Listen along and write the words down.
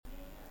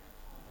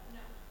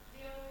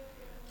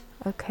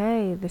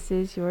Okay, this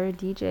is your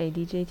DJ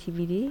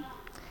TVD.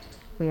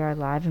 We are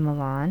live in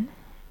Milan.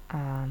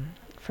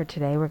 For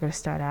today, we're going to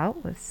start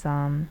out with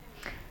some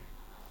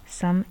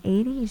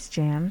 80s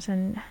jams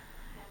and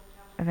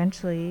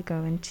eventually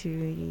go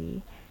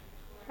into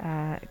the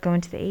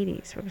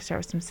 80s. We're going to start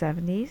with some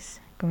 70s,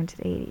 go into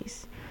the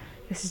 80s.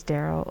 This is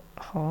Daryl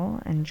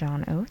Hall and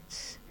John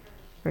Oates,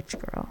 Rich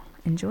Girl.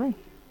 Enjoy.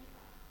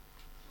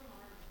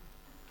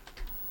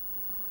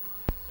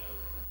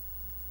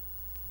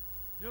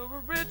 You're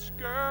a rich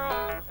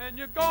girl and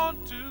you're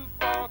gone too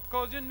far,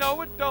 'cause you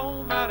know it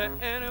don't matter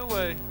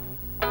anyway.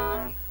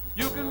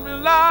 You can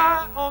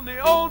rely on the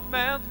old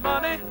man's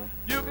money.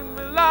 You can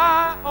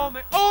rely on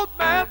the old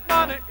man's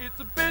money. It's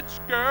a bitch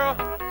girl,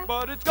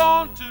 but it's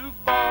gone too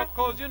far,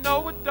 'cause you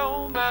know it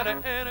don't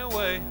matter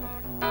anyway.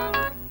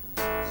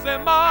 Say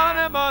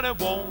money, money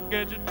won't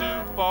get you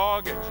too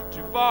far, get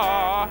you too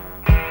far.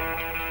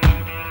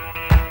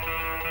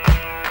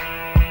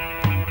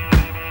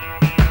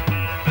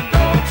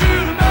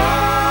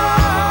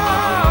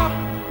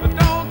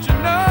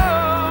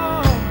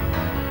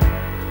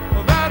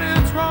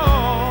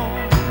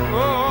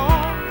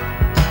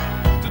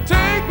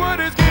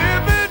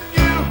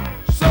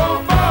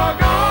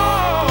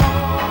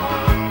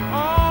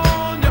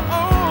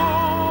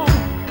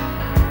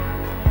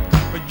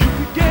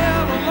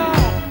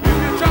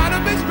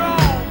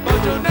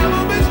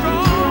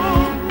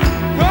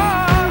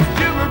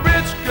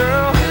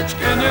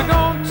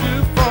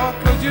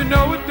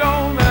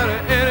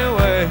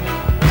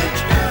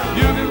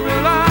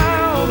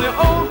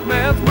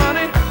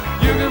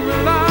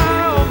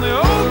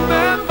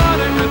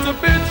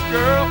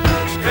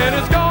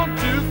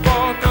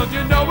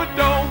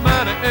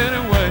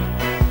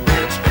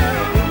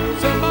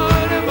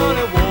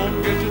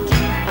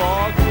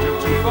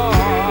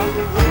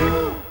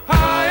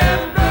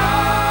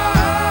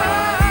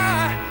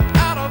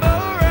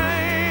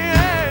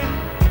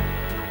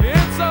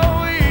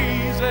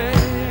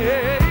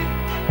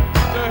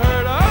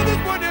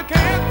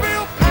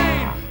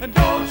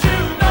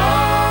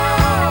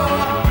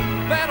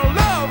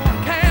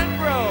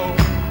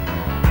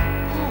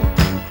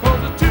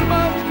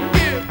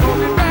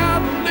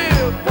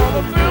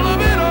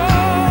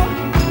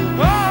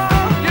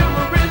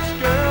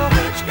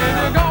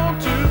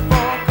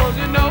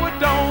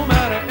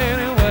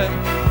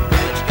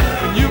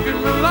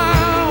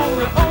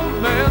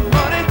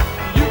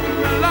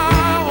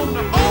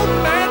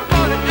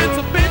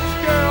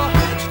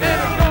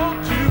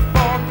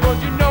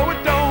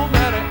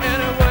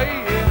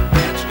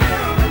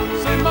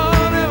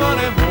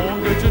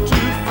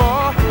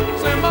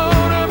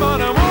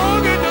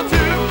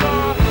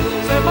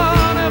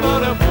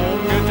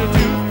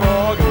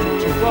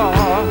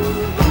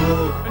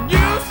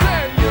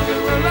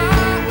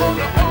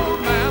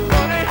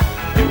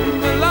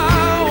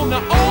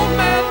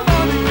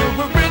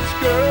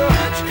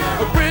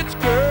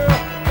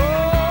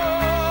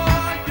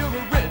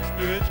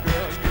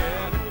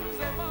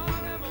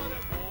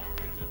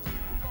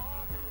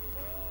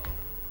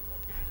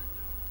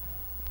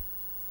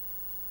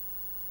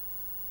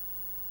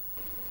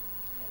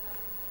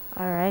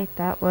 Alright,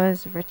 that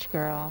was Rich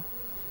Girl.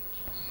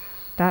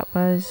 That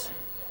was...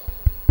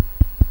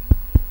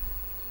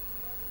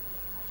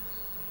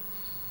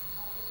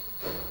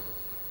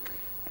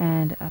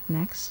 And up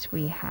next,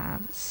 we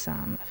have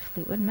some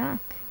Fleetwood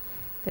Mac.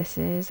 This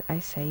is I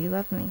Say You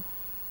Love Me.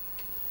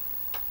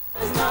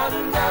 There's not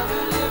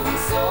another living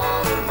soul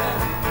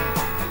around.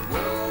 You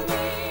woo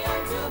me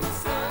until the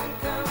sun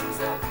comes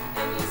up,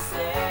 and you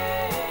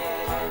say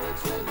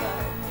that you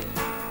love me.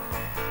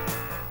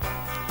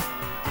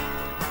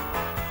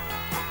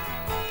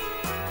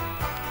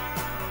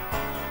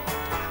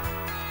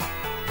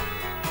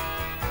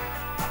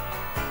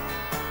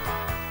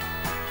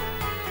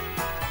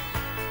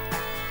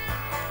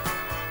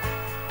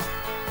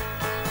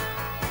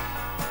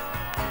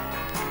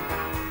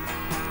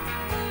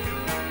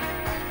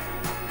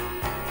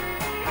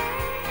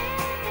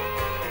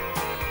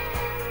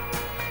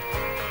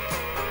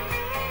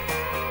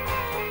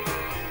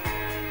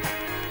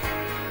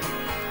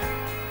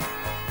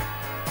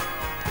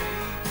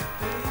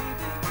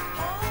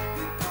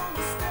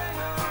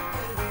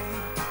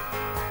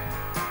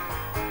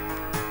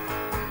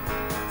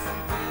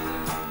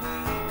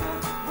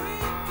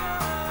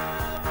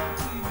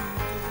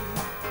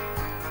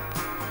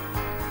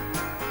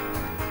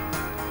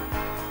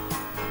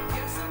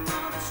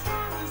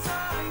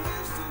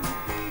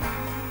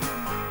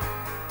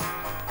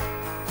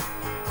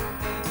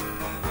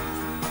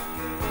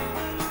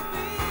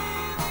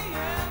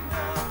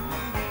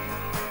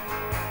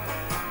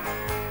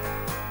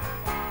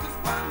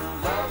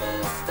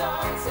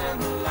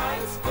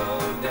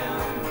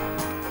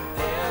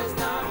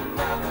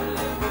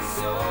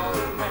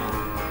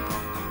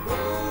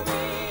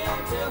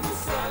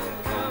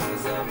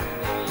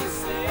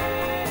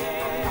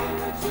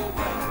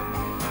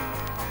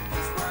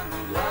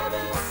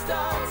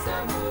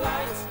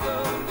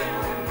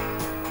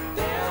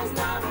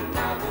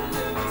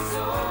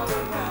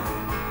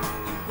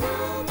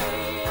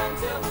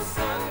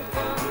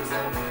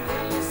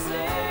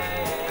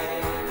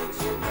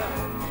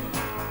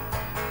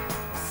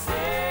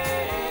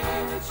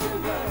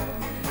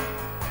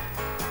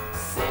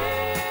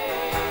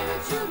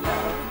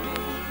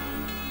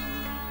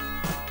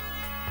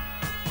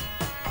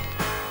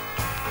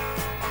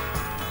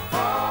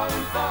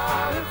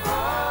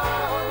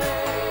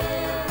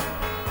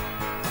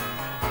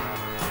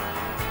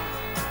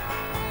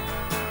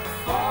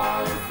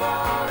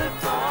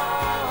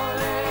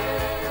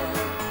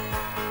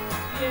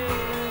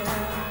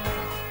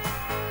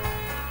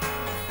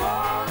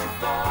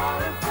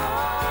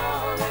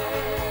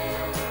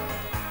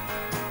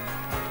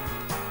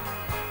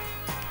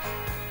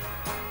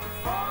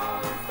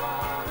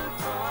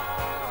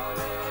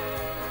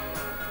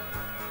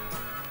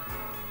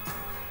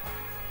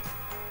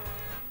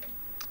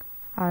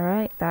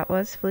 that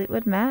was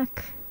Fleetwood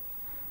Mac.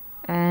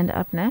 And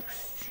up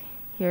next,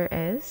 here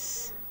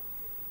is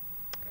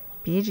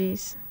Bee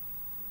Gees.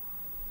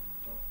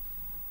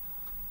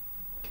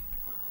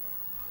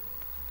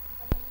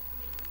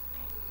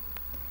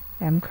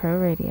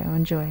 mcrowradio.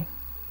 Enjoy.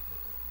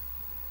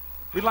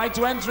 We'd like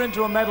to enter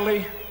into a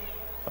medley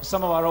of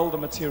some of our older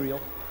material.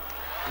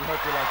 We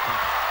hope you like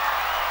that.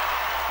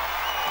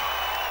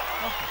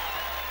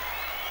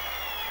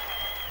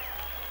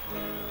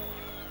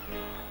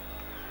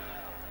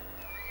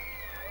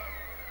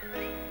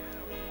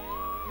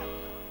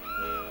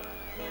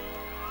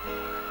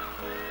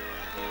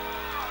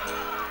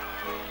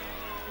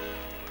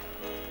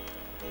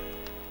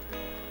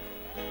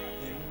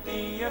 In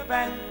the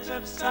event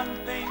of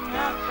something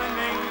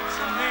happening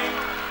to me,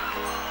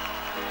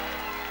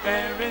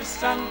 there is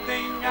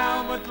something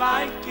I would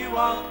like you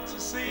all to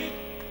see.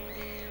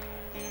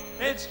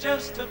 It's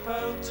just a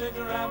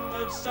photograph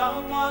of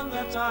someone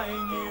that I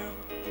knew.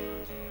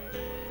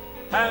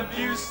 Have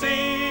you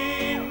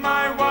seen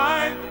my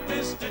wife,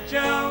 Mr.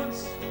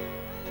 Jones?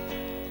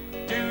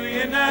 Do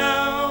you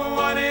know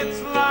what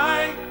it's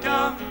like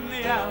on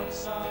the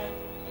outside?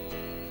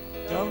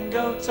 Don't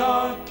go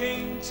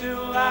talking too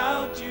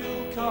loud,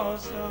 you'll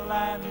cause a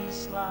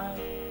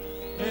landslide,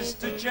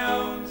 Mr.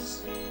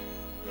 Jones.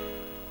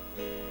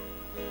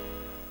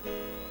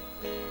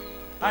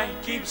 I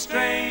keep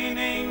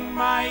straining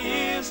my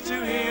ears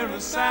to hear a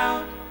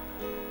sound.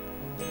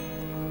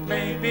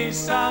 Maybe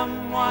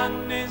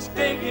someone is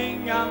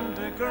digging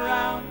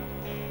underground.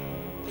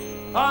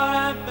 Or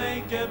have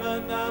they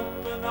given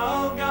up and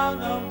all gone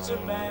home to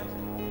bed,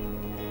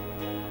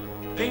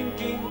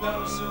 thinking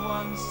those who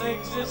once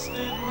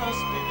existed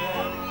must be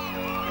dead?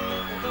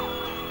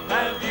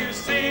 Have you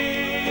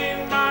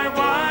seen my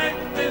wife,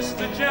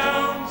 Mr.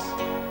 Jones?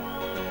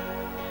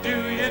 Do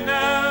you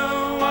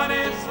know what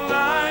it's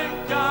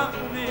like on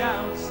the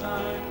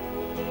outside?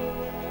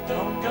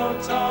 Don't go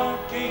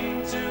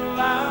talking too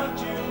loud,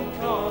 you'll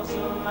cause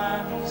a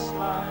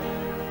landslide,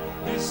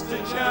 Mr.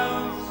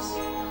 Jones.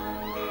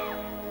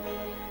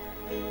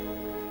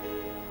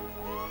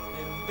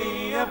 In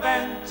the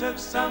event of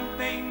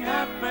something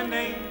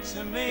happening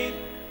to me,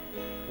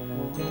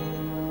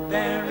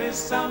 there is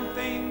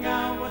something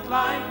I would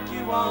like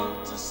you all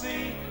to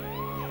see.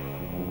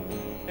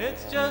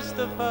 It's just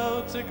a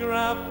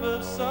photograph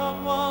of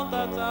someone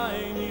that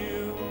I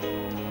knew.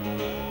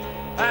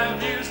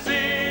 Have you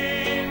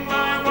seen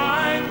my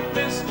wife,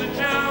 Mr.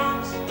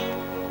 Jones?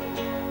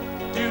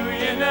 Do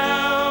you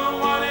know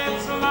what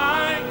it's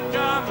like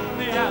on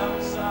the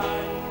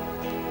outside?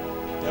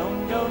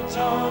 Don't go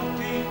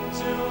talking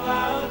too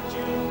loud,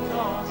 you'll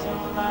cause a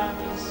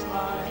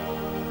landslide,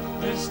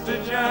 Mr.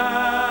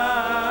 Jones.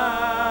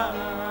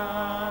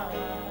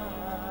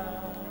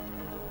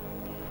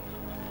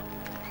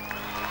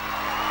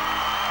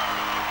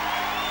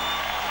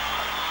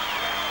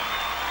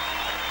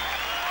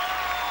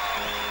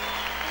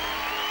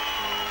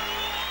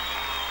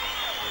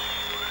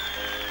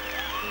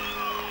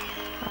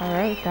 All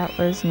right, that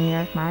was New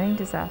York mining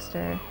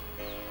disaster.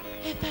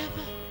 If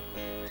ever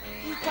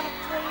you got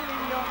pain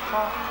in your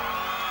heart,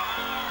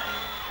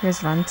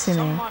 Here's Run to Me.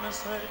 someone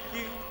has hurt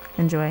you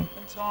Enjoy.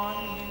 and torn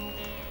you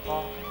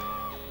apart.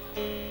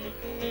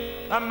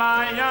 Am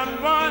I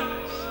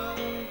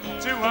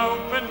unwise to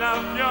open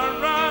up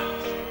your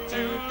eyes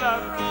to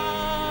love?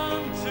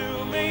 Run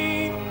to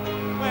me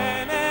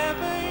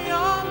whenever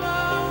you're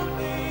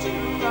lonely. To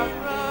love.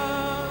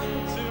 Run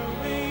to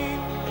me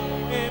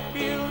if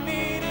you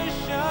need a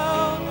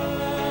shoulder.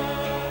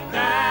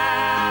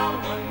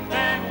 Now and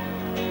then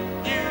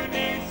you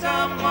need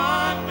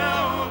someone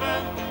over,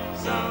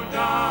 so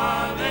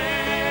darling,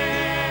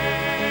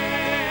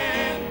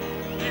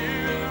 you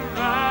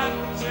run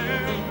to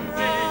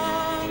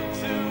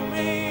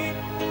me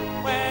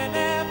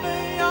whenever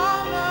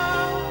you're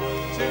lonely.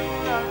 To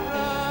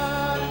love.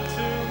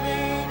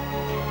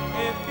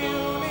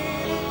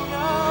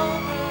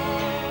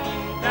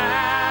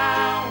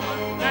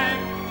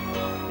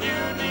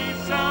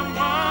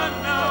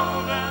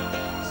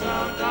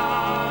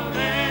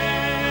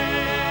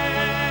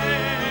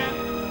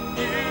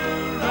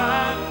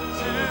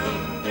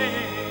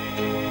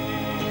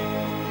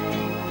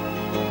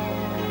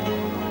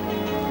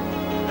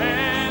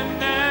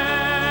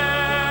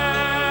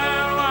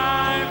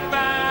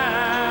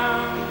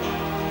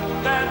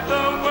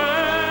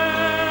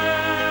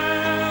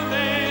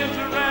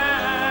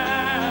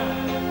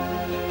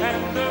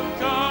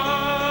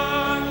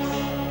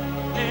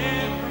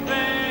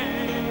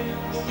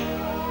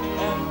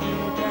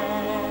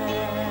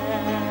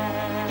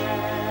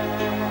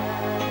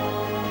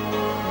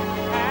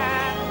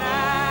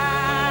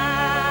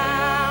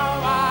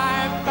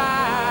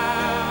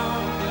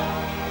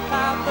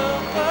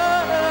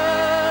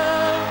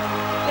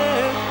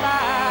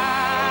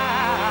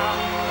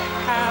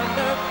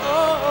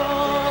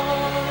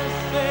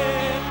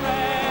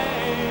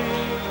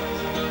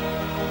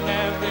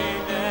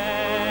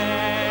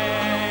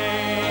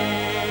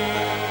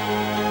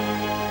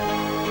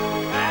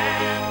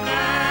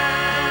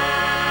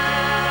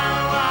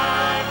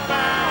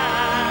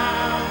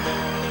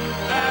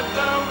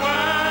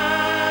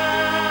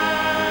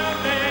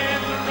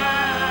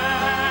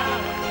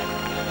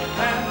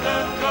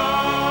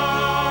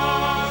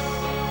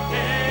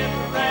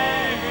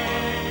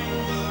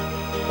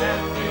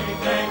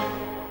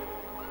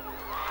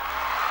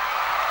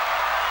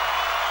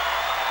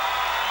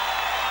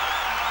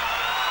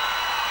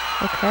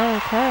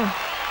 Okay.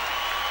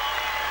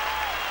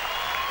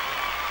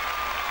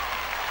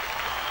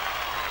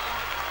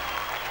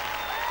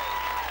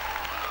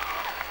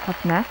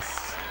 Up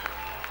next,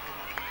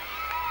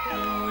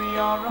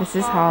 this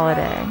is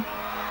Holiday.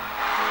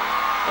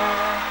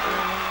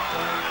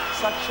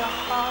 Such a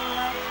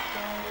holiday.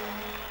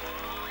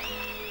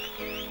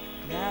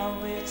 Now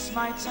it's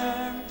my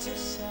turn to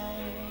say,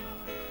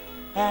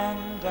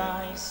 and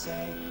I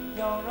say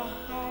you're a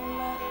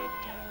holiday.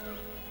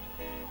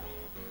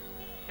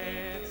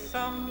 It's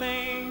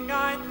something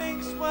I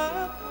think's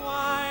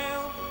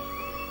worthwhile.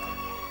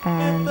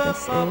 And If the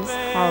this is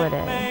puppet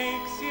Holiday.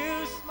 makes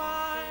you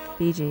smile,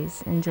 Bee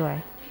Gees,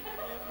 enjoy.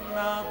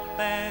 not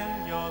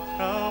then you're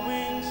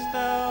throwing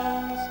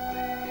stones,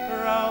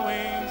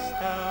 throwing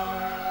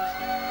stones,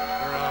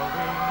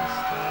 throwing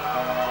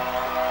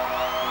stones.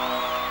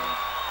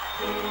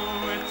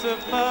 Ooh, it's a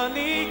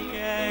funny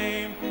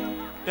game.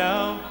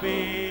 Don't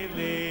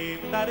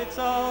believe that it's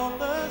all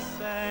the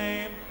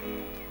same.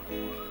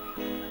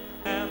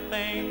 And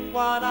think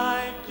what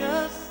I've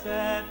just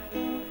said.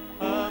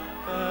 Put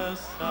the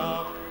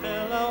soft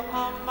pillow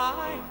on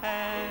my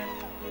head.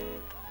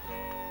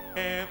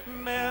 If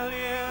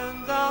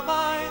millions of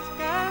eyes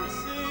can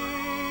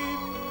see,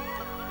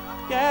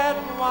 yet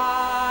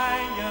why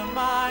am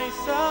I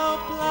so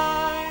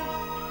blind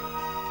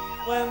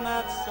when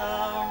that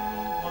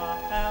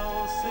someone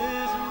else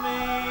is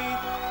me?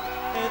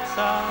 It's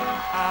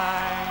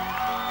unkind,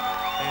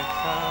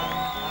 it's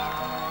unkind.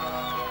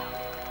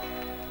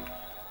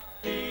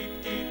 Dee,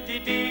 dee, dee,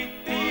 dee,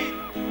 dee.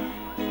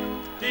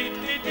 Dee,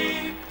 dee,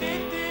 dee, dee,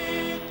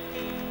 dee.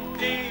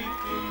 Dee,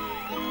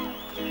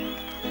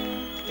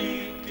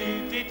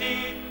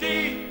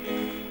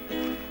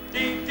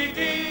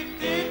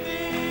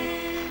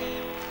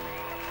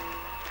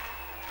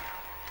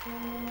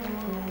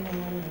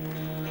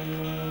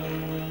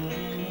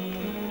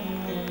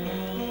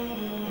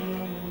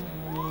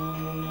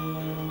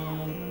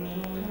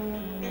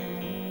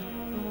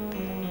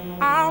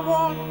 I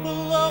walk the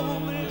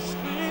lonely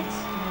streets,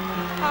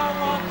 I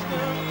watch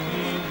the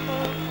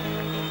people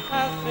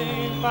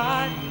passing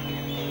by.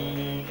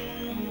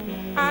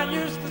 I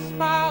used to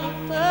smile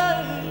and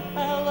say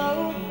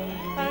hello,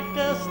 I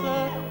guess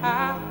that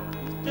I'm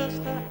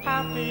just a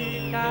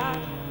happy guy.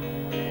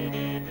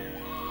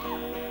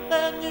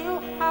 Then you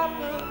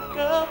happen,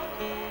 girl,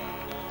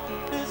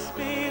 this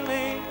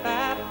feeling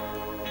that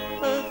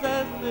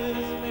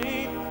possesses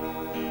me.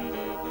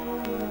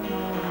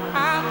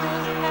 I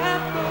just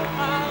can't help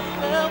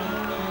myself.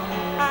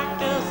 I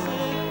guess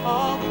it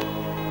all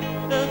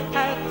just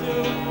had to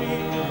be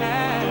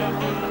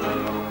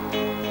happening.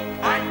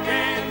 I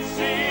can't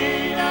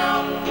see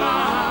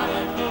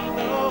nobody, no,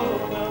 no.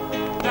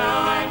 Now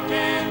I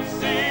can't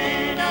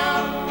see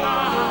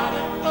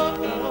nobody, oh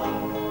no.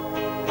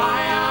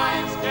 My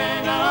eyes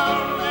can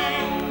only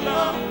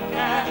look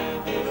at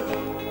you,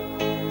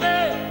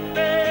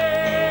 baby.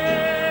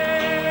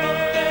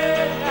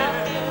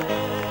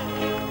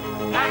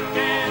 I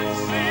can't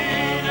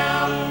see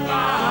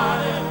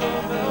nobody,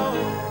 oh no.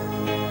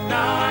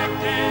 Now I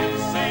can't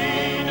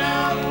see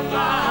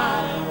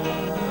nobody,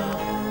 oh no.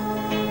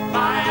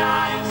 My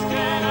eyes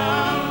can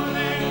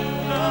only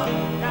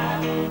look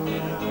at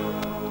you.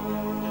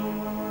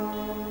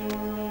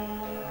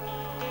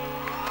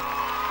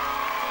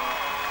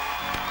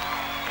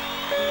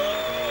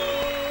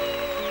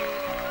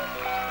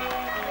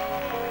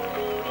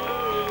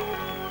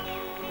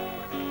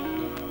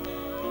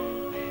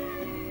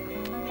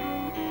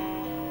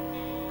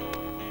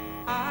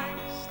 I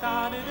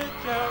started a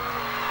joke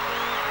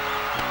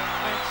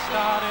which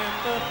started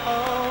the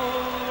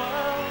whole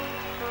world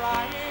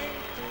crying,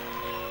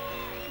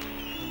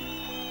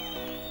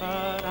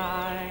 but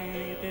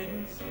I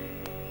didn't see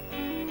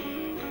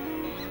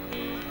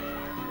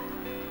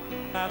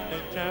that the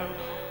joke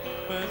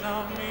was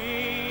on me.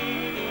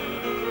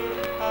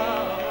 Oh,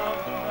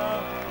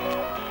 oh.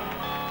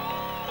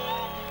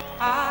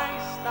 I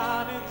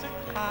started to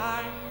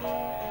cry,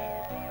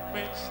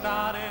 which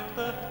started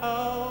the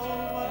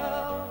whole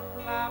world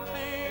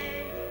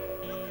laughing.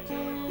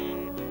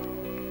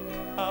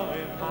 Oh,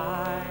 if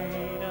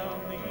I'd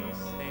only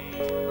seen,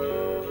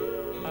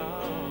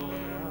 oh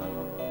no,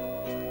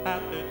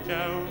 that the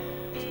joke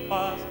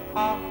was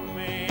on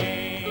me.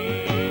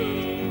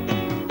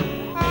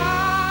 I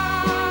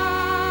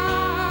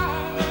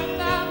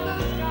looked out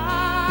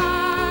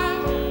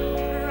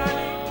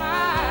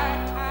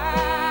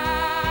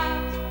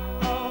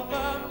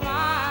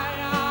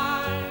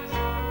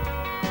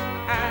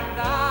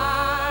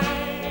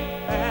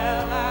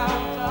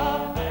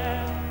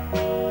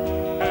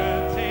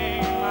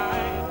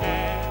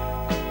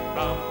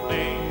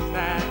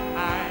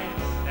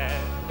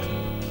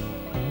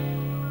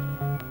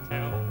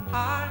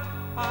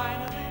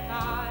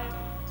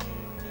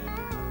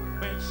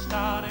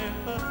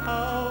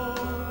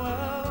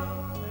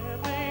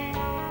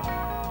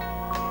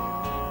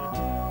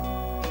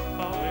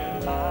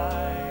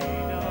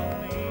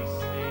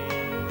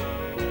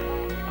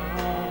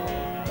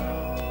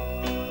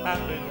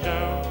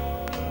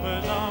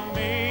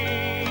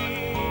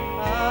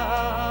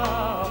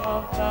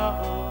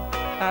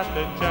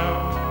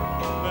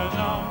but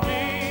on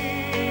me.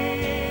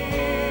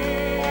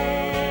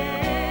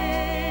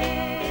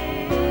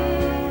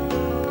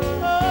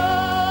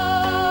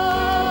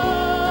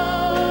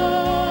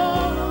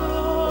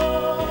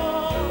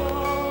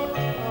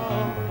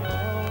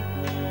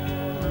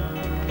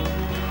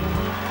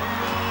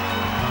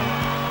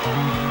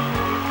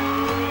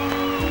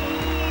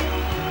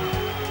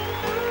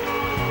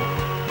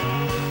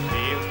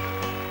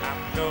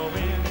 I'm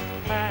going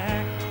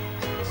back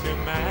to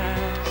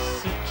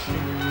Massachusetts.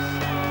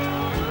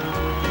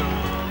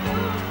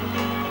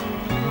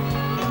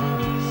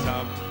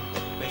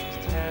 Something's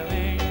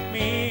telling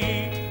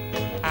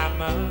me I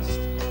must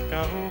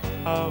go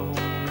home.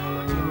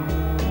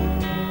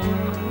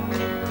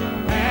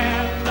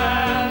 And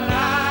the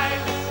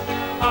lights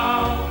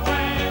all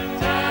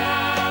went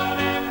down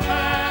in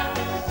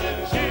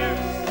Massachusetts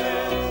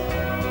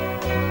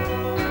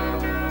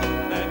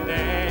the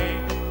day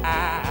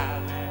I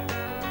left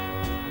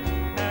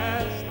her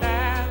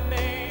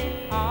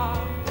standing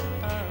on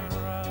her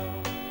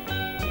road.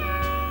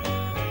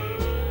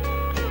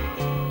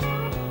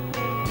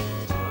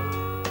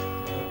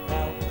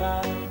 About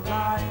that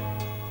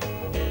night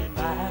in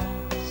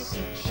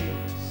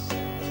Massachusetts.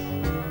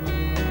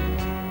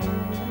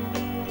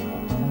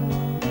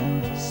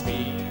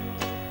 Speak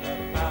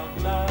about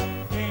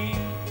loving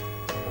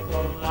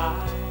the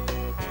light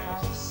I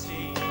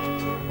see.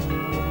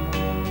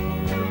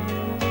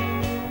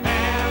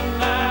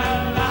 And the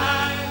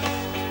lights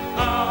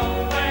all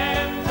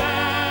went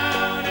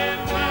down in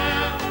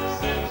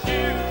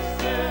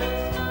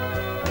Massachusetts.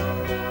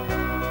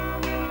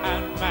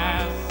 And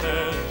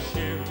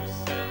Massachusetts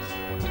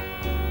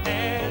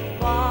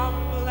is one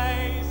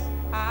place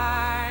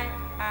I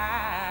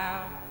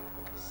have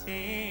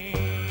seen.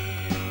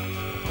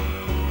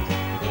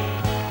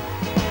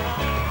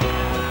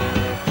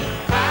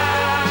 I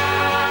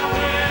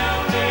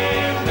will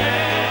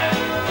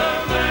remember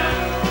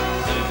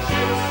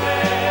Massachusetts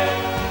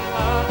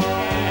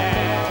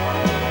again.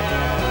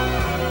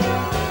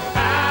 I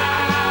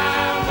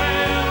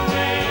will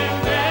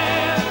remember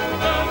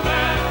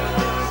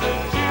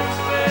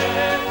Massachusetts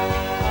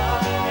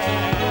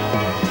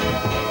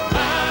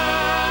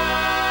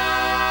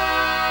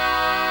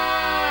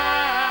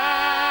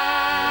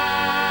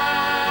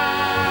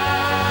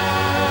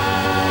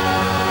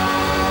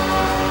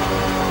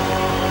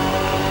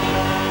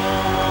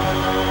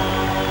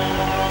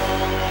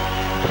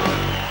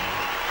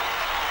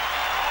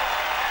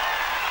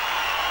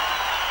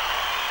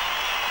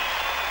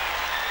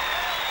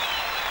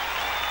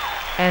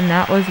And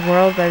that was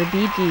World by the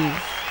Bee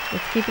Gees.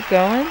 Let's keep it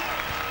going.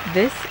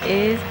 This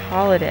is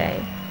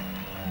Holiday.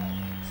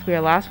 This will be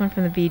our last one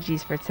from the Bee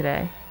Gees for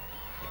today.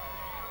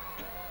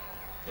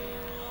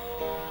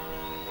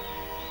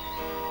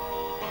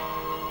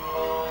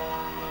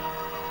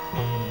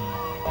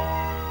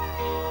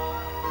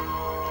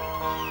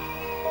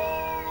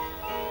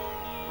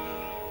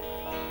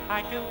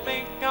 I can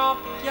think of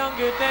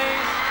younger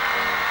days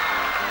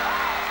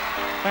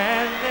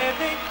when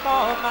living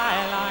for my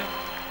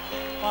life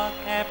was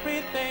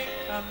everything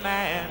a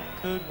man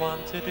could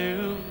want to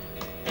do.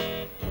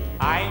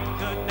 I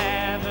could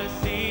never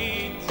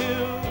see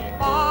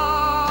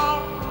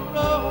tomorrow.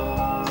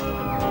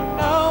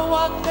 No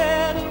one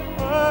said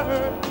a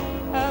word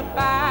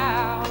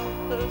about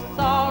the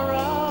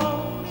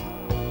sorrows.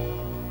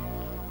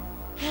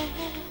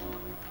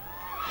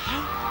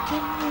 How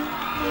can you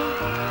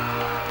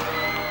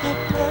the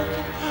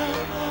broken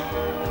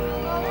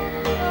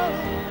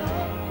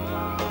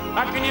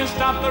How can you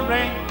stop the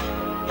rain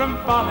from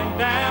falling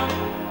down?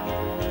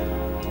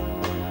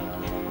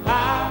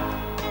 How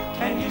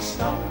can you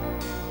stop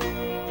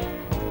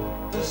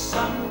the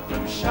sun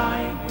from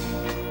shining?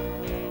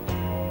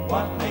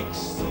 What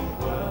makes the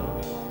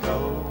world go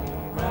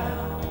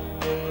round?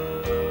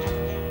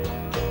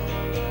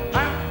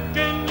 How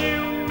can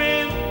you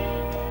mend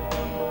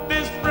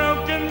this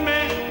broken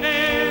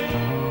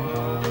man?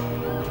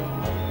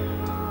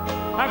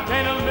 How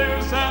can a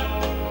loser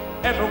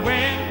ever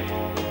win?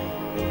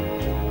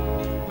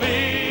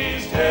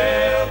 Please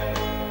help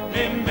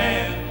me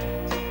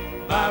mend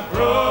my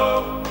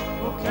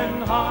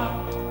broken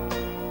heart.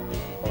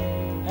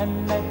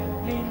 And let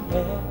me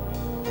live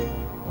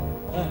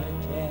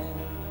again.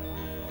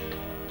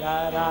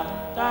 Da da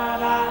da da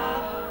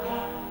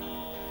da.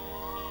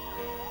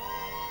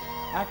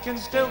 I can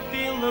still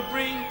feel the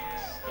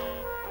breeze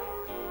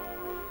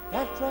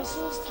that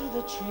rustles through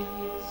the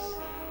trees,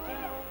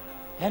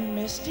 and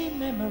misty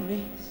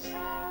memories,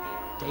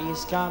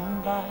 days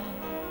gone by.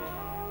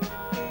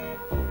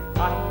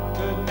 I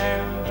could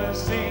never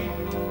see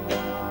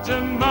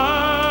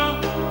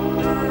Tomorrow,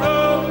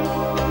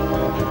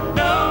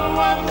 no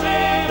one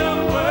said a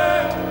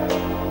word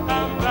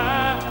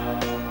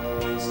about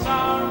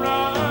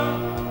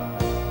sorrow.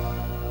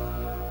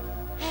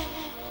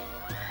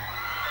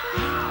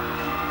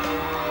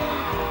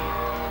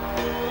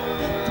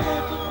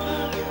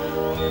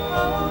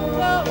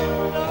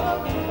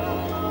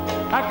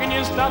 How can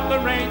you stop the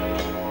rain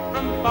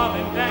from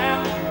falling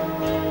down?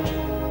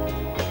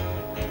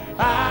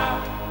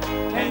 How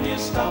can you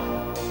stop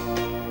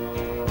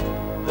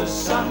the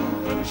sun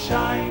from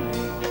shining?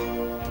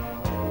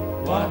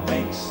 What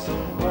makes the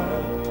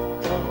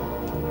world go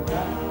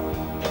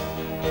round?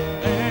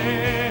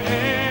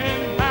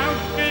 And how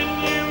can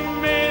you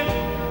mend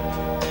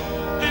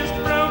this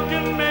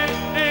broken man?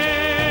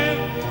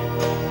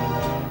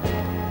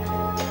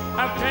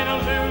 How can a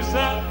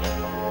loser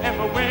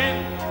ever win?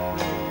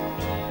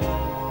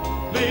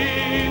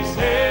 Please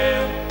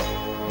help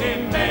me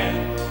mend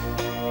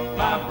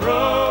my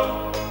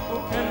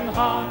broken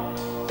heart.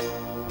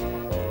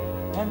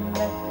 And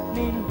let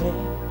me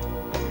live.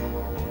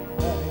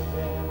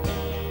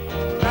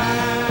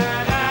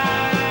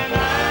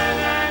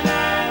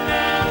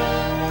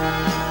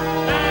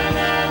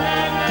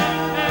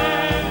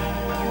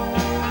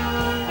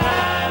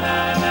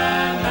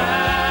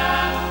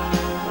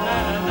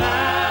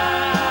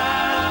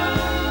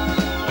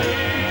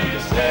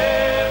 Please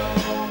help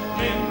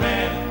me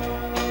mend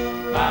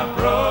my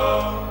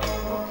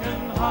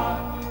broken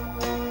heart.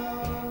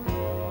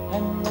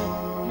 And let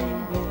me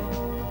live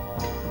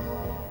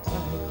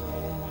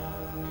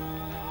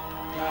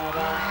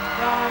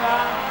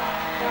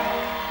again.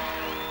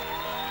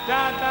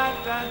 Da da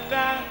da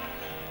da.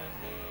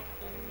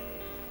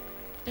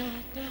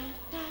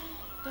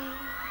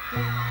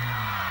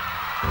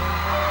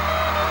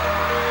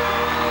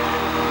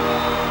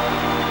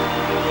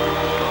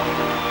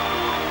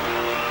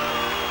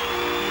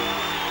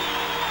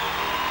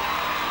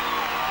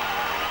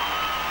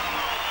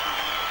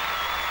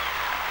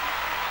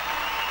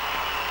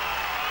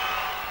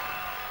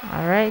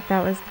 All right,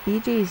 that was the Bee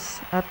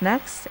Gees. Up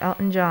next,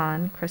 Elton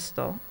John,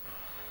 Crystal.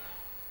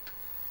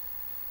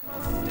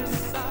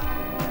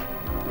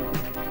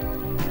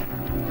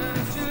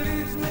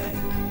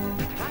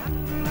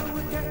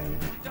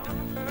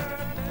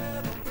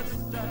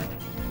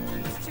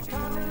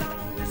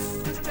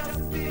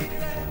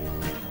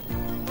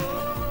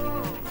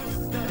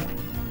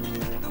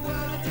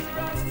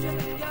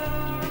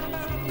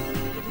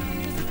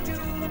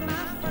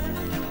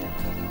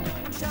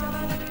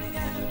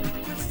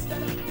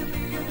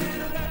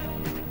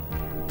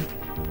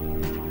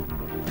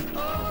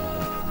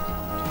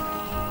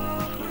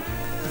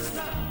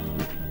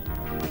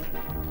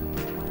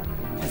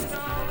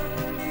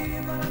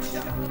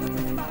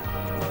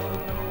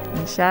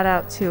 And shout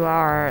out to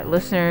our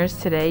listeners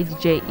today,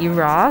 DJ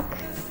E-Rock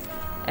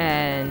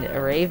and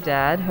Rave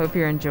Dad. Hope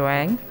you're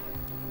enjoying.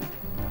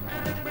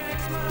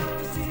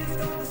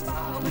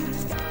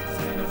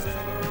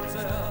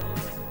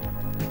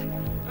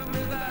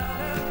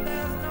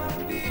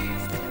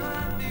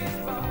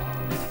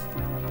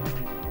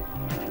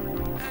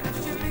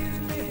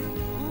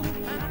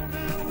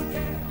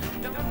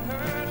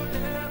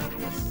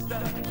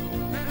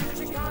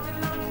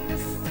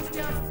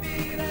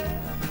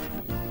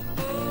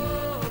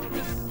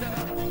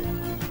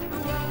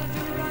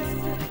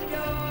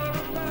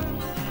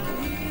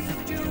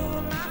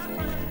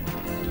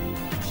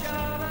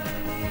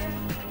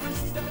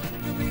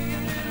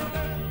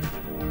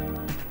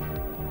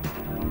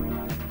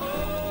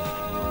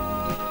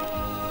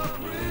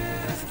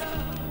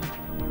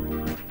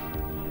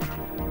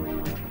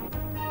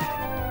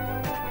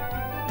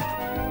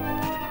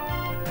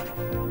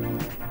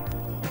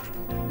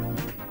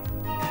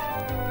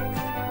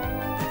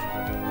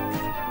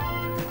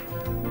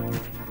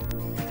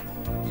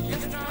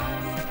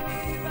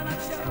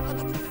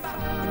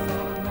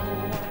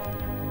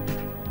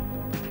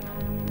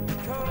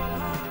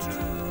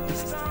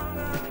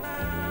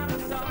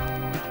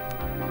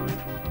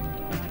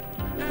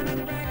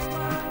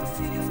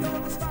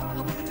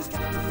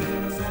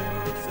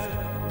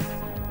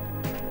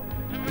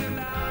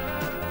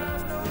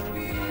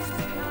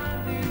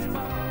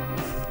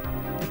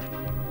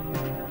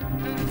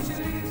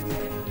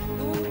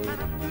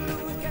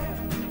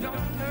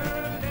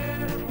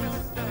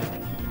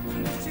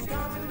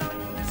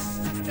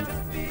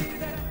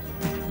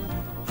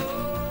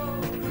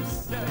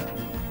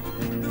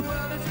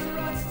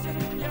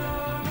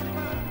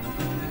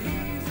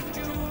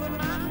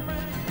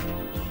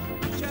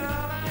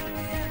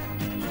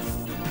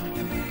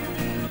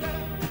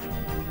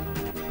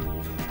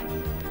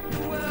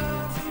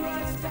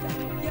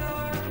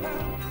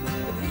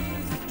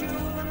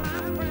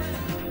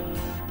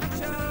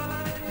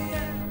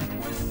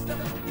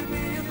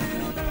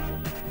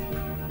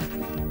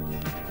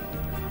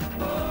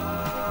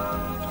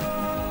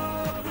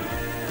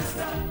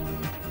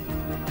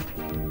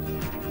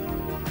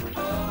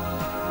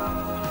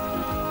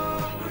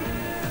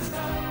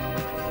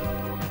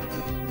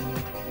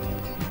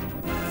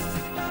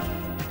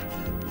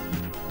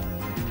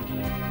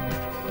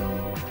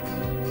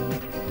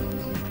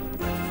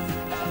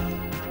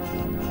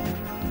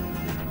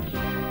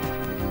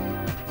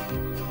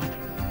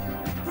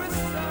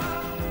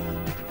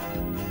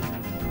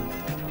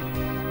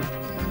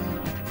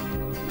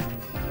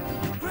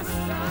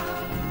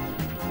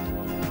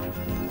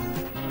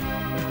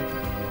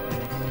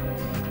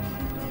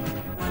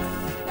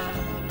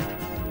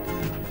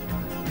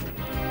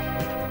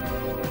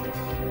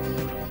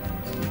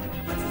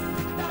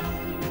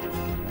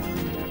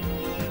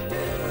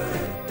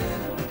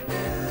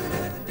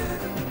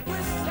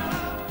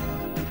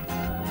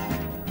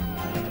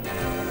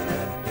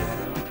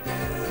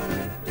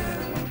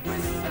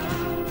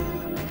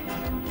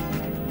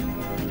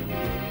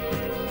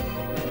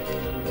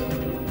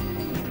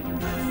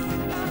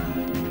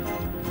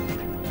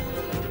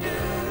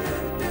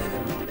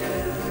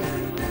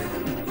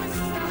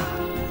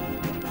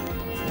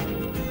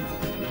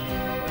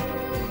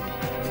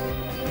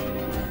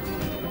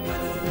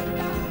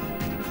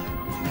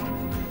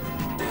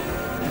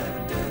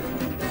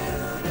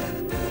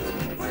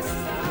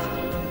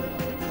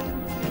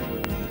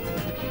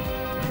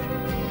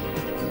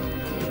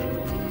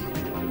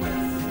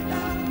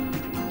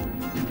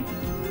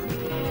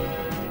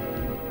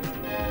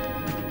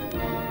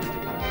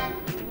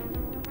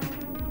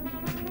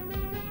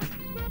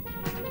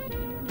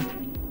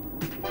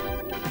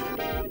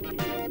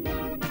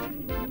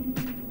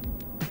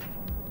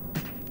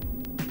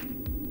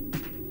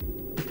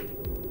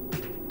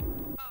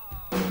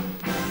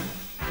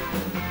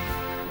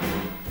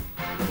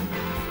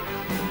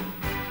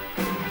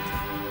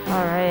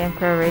 Alright,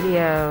 mcrow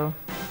radio.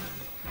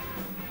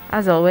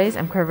 As always,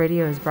 mcrow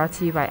radio is brought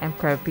to you by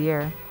mcrow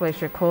beer.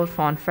 Glacier cold,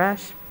 fawn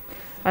fresh.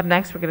 Up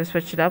next, we're going to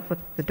switch it up with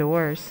the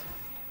Doors.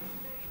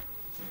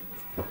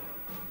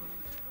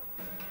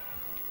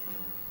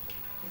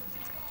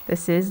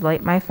 This is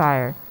Light My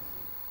Fire.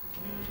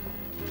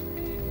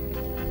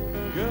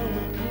 Girl,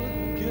 we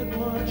couldn't get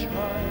much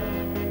higher.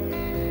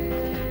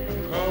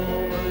 Come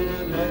on,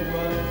 baby, light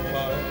my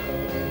fire.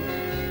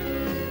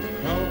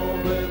 Come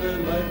on, baby,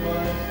 light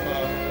my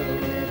fire.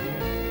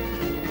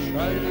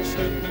 Try to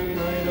set the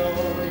night on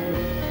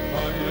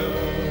fire.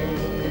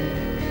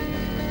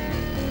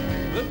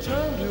 The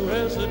time to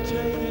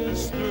hesitate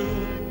is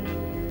through.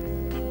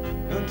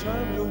 The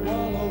time to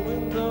wallow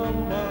in the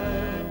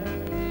mire.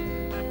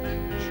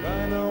 Try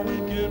now, we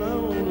can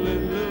only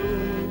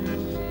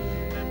lose.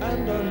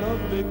 And our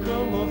love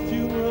become a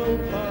funeral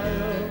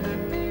pyre.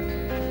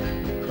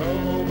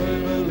 Come on,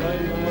 baby,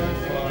 light my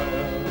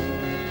fire.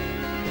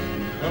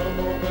 Come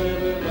on,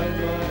 baby, light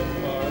my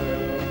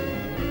fire.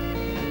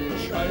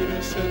 Try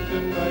to set the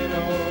night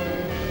on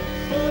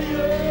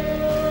fire.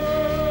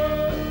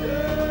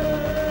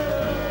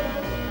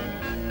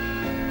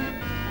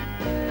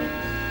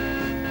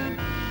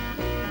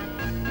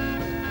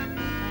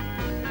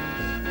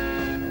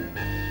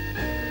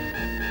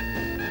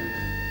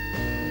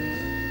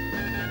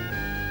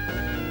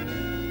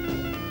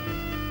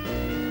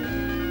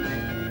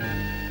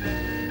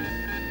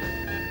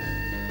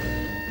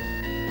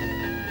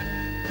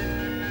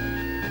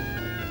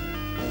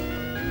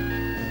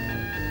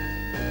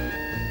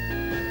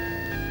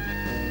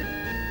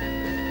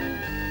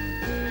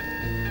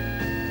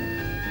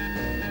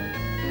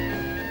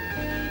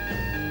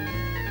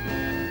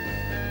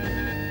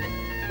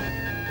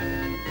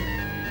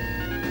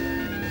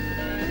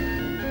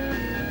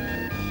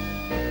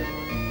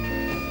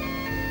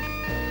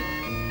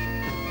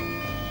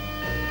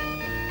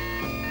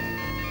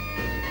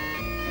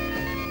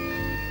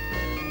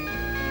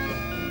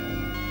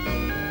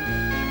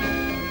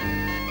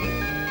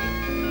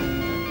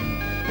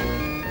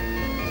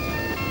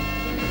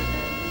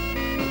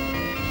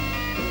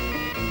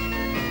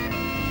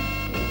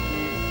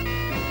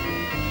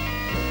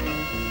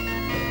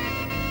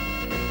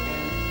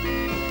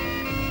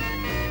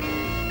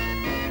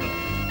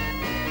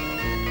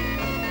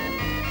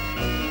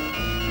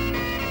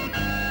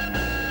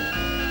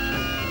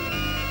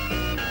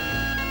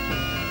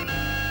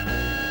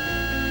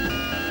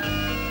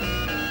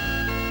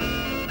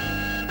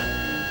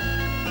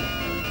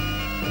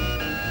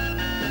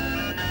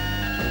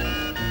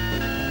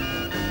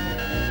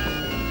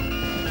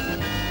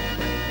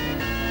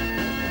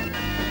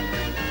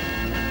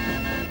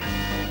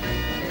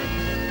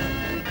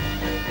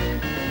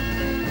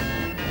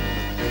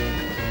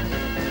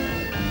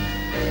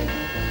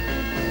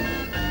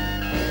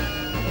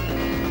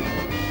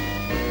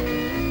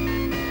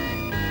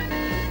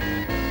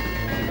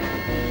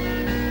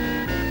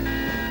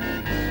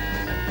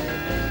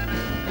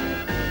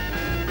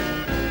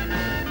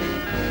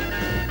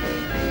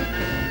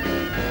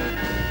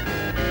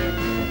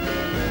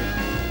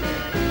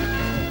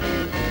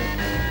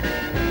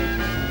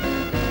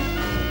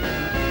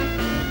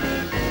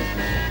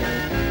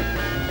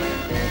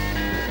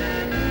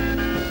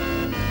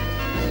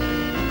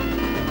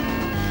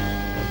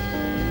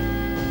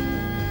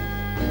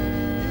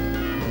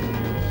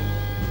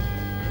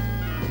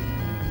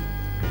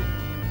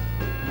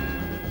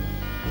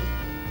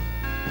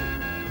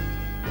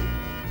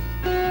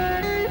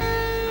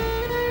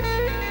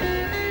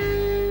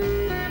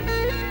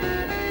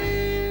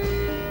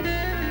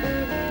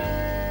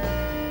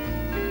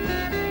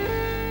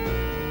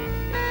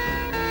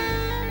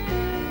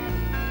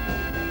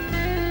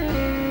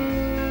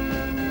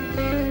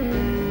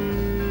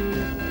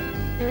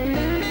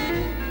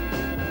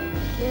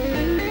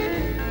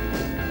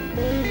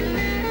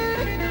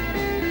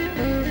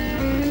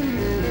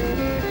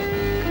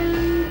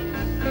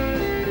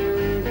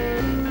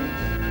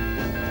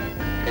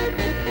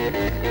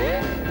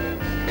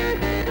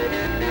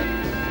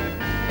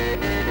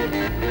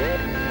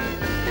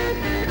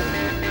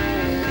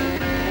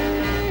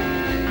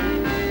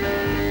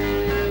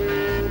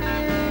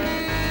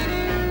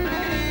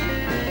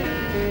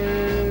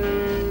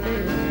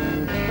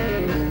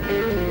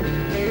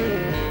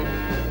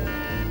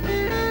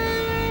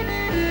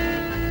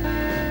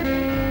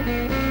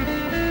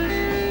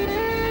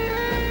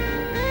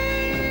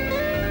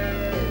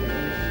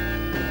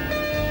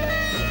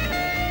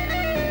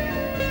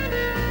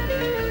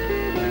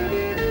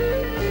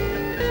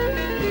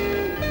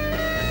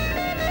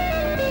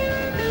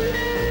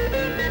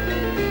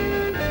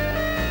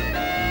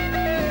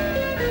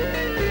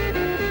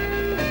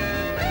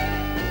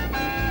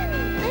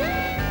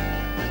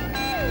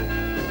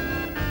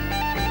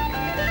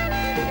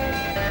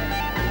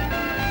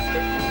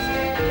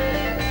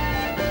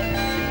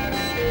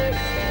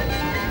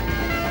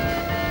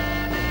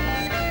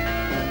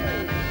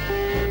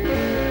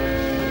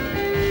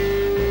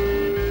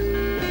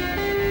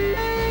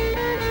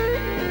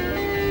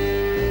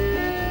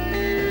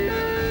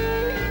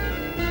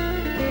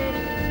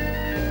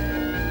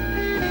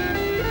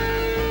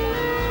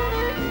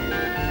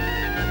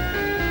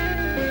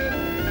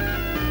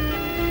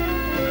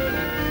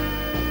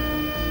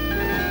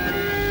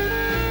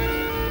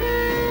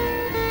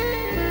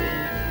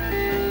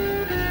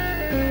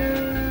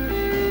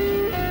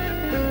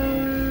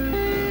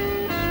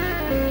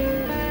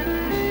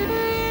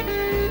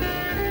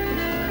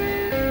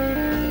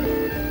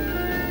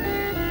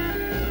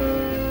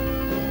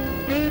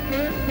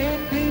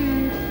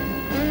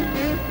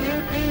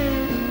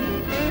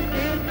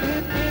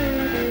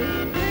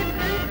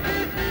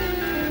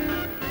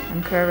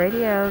 McCrow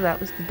Radio. That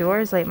was The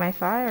Doors, Light My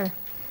Fire.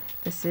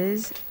 This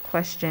is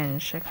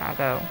Questions,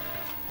 Chicago.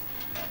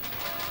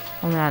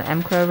 Only on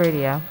MCrow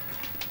Radio.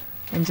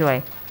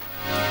 Enjoy.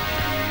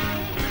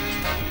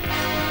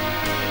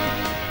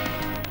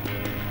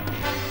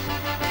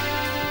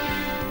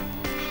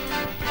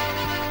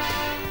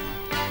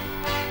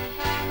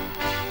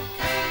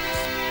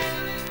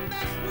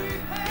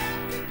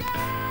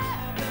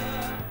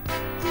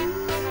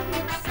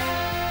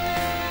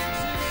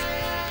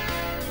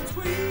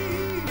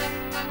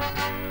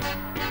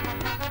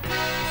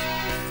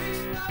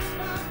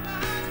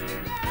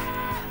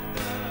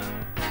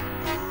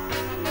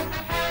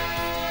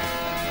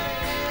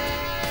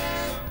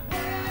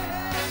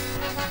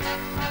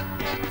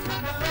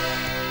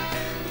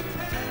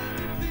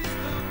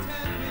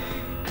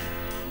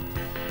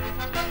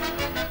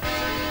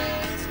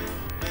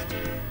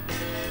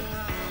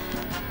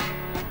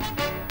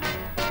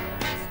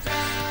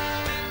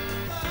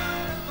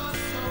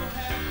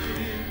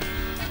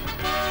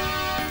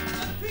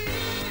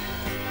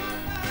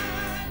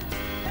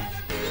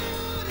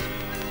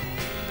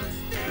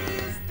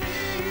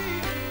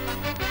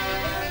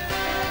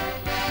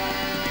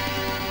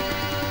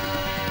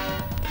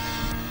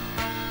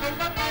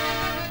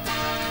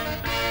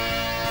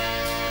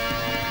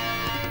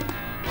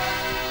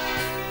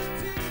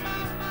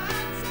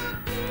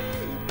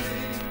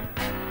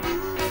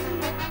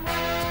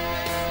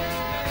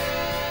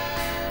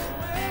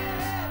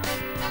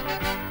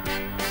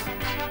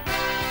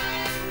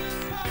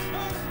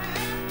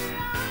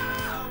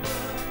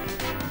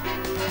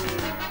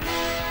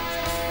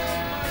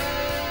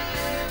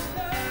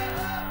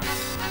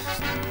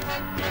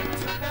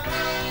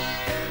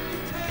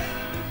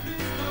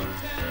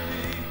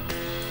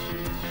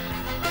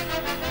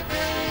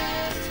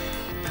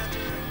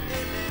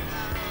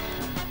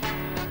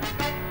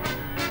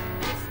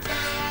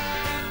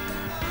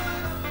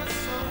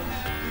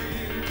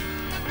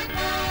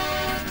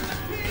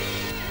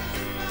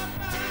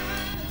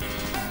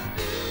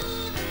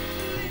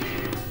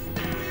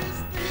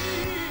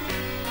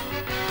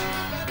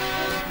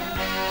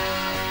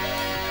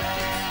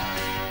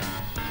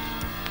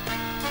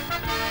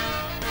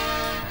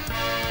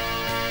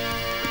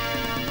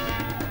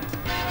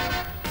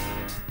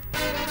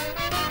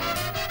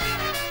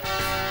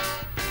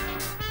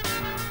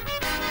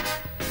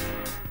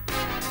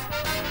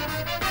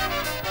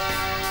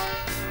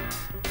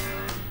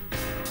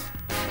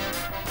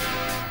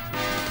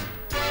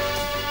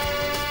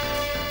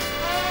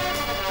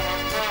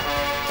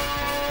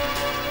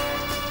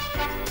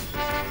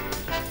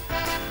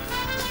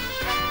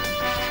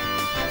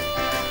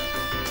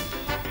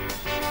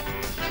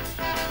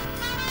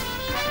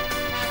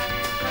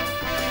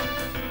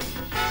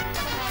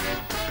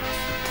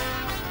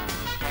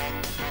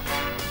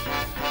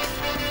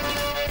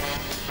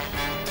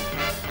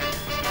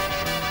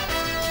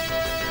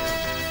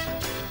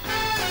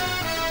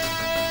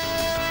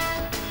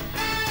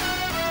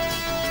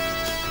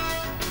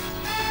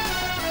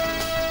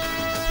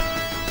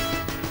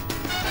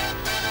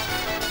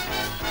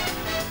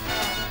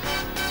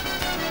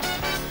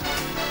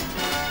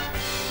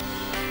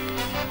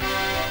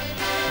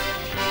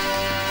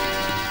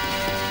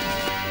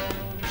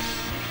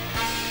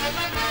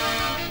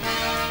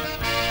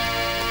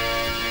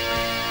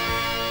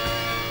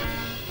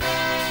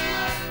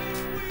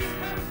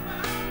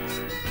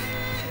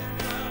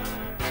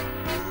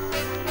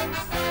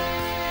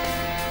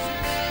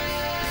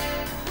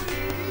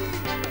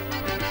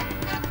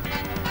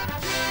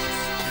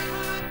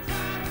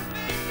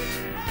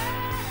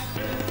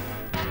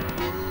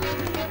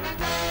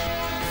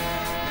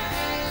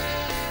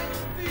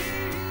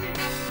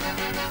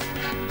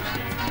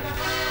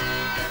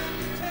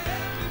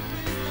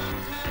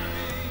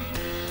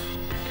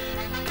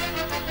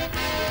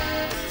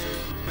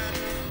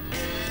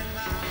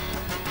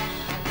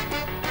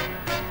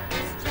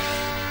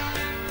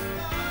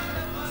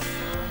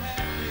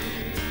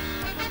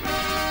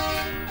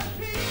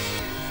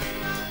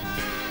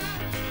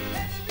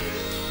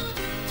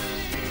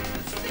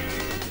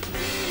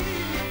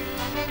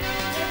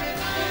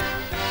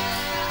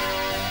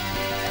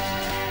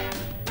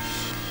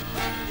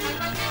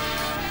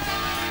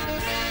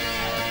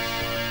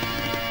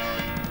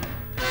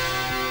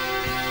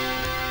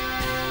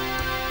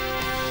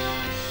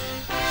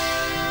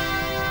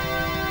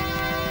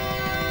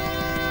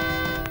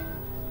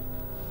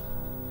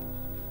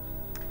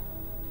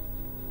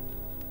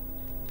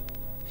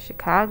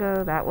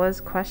 Chicago, that was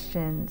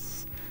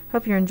Questions.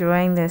 Hope you're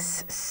enjoying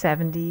this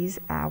 70s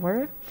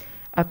hour.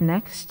 Up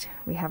next,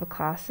 we have a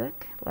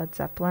classic, Led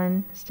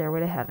Zeppelin,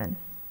 Stairway to Heaven.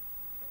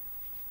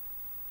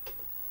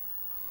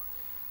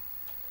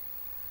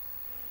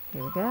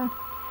 Here we go.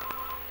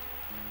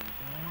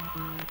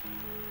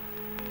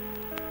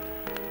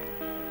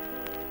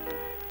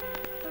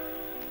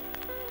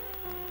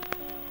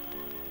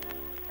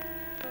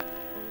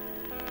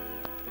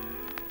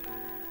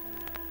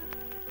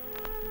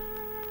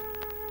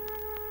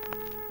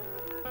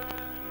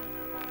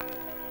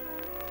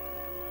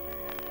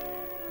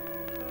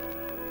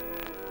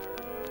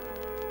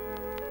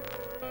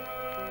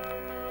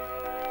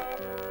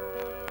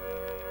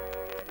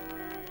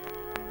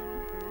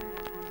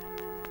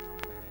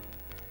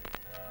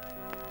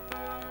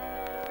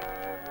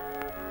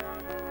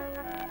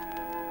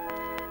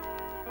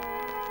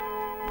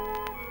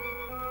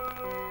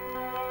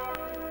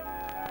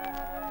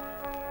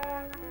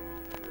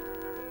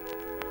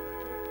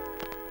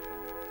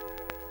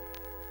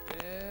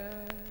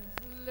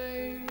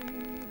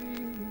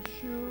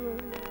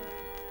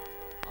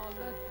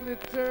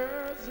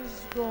 winters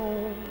is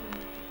gone,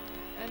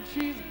 and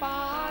she's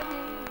buying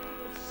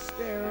a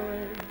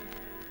stairway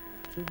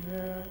to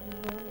heaven.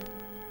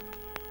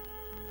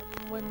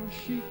 And when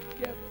she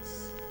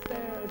gets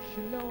there,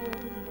 she knows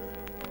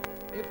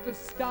if the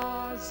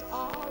stars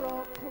are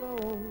all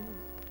closed,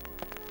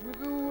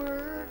 with a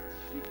word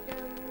she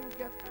can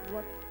get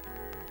what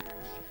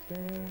she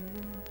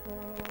came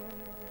for.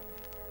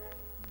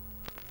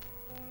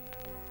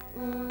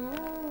 Ooh,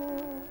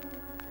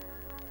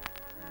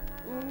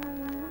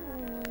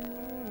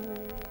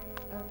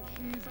 and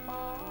she's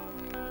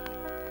buying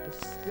a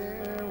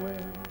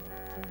stairway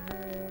to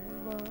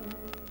heaven.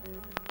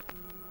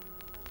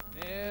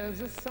 There's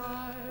a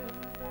sign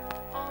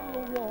on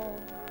the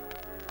wall,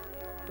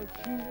 but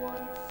she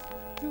wants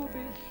to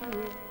be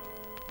sure,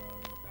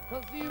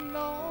 'cause you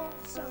know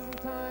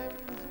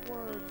sometimes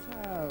words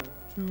have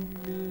two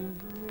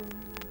meanings.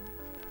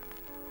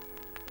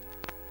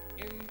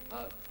 In a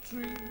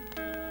tree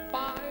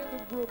by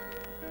the brook,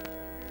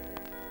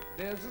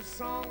 there's a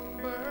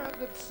songbird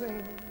that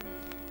sings.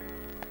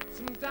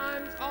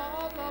 Sometimes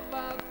all of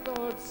our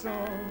thoughts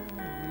are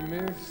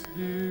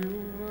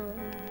misgiven,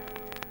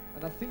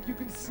 and I think you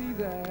can see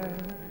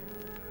that.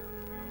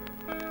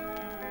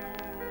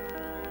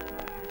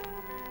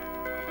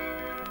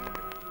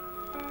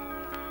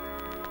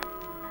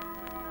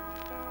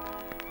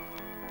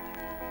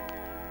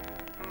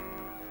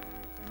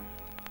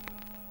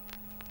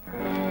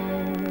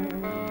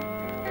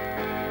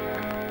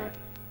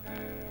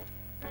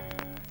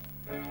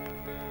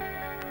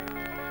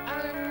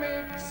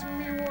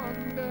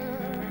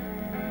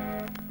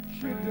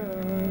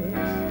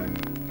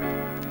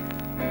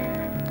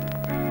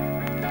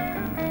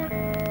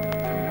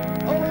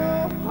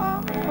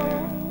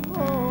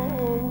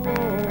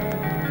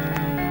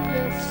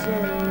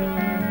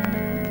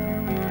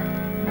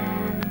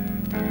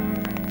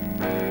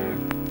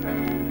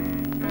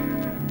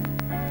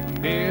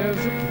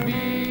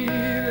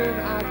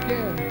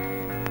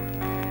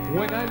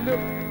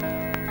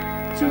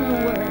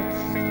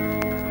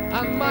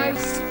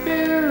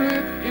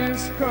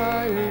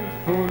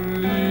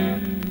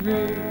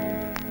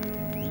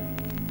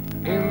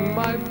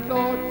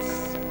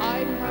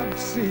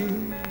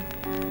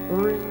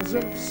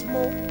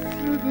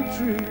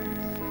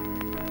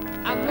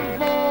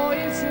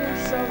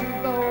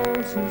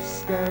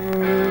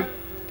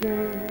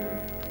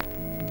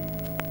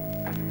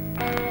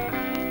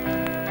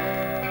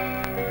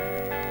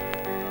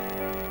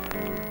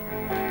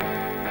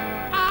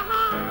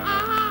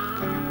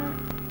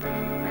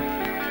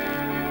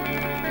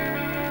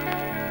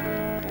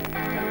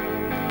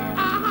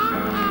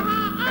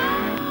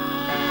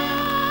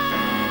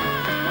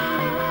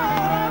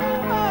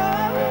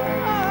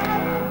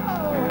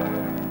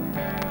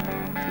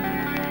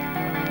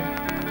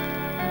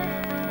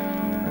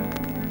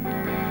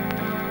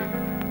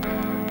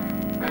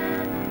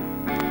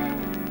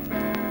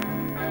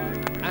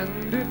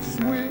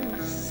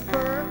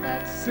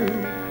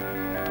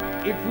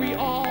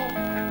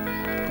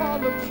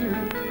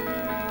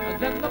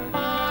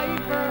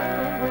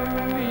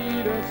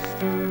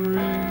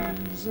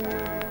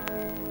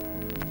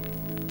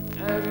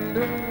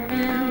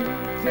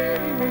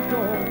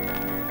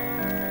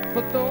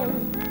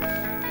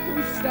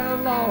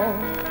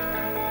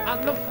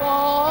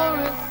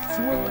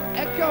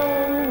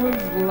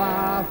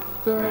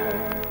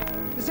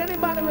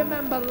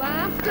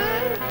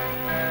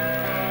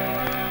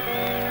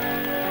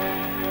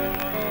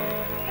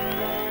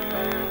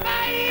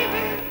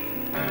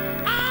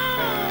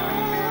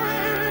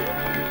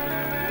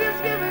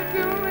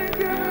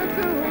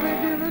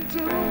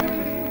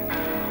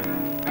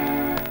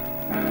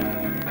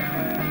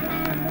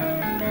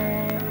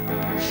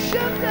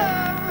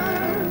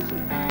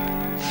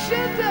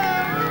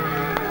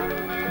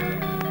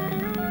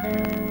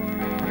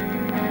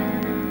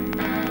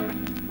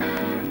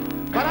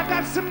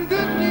 Some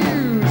good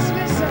news,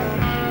 listen.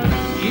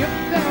 If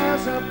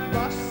there's a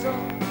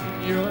bustle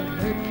in your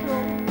head,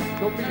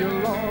 don't be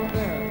alarmed.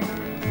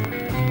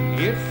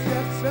 It's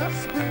just a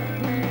spring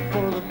clean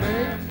for the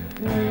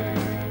making.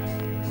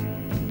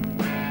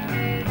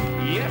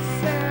 Yes,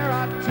 there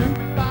are two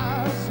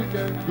paths you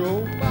can go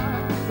by,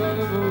 but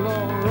in the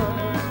long run,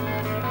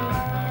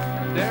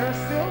 there's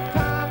still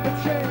time to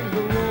change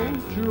the road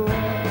you're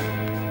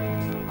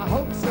on. I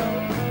hope so.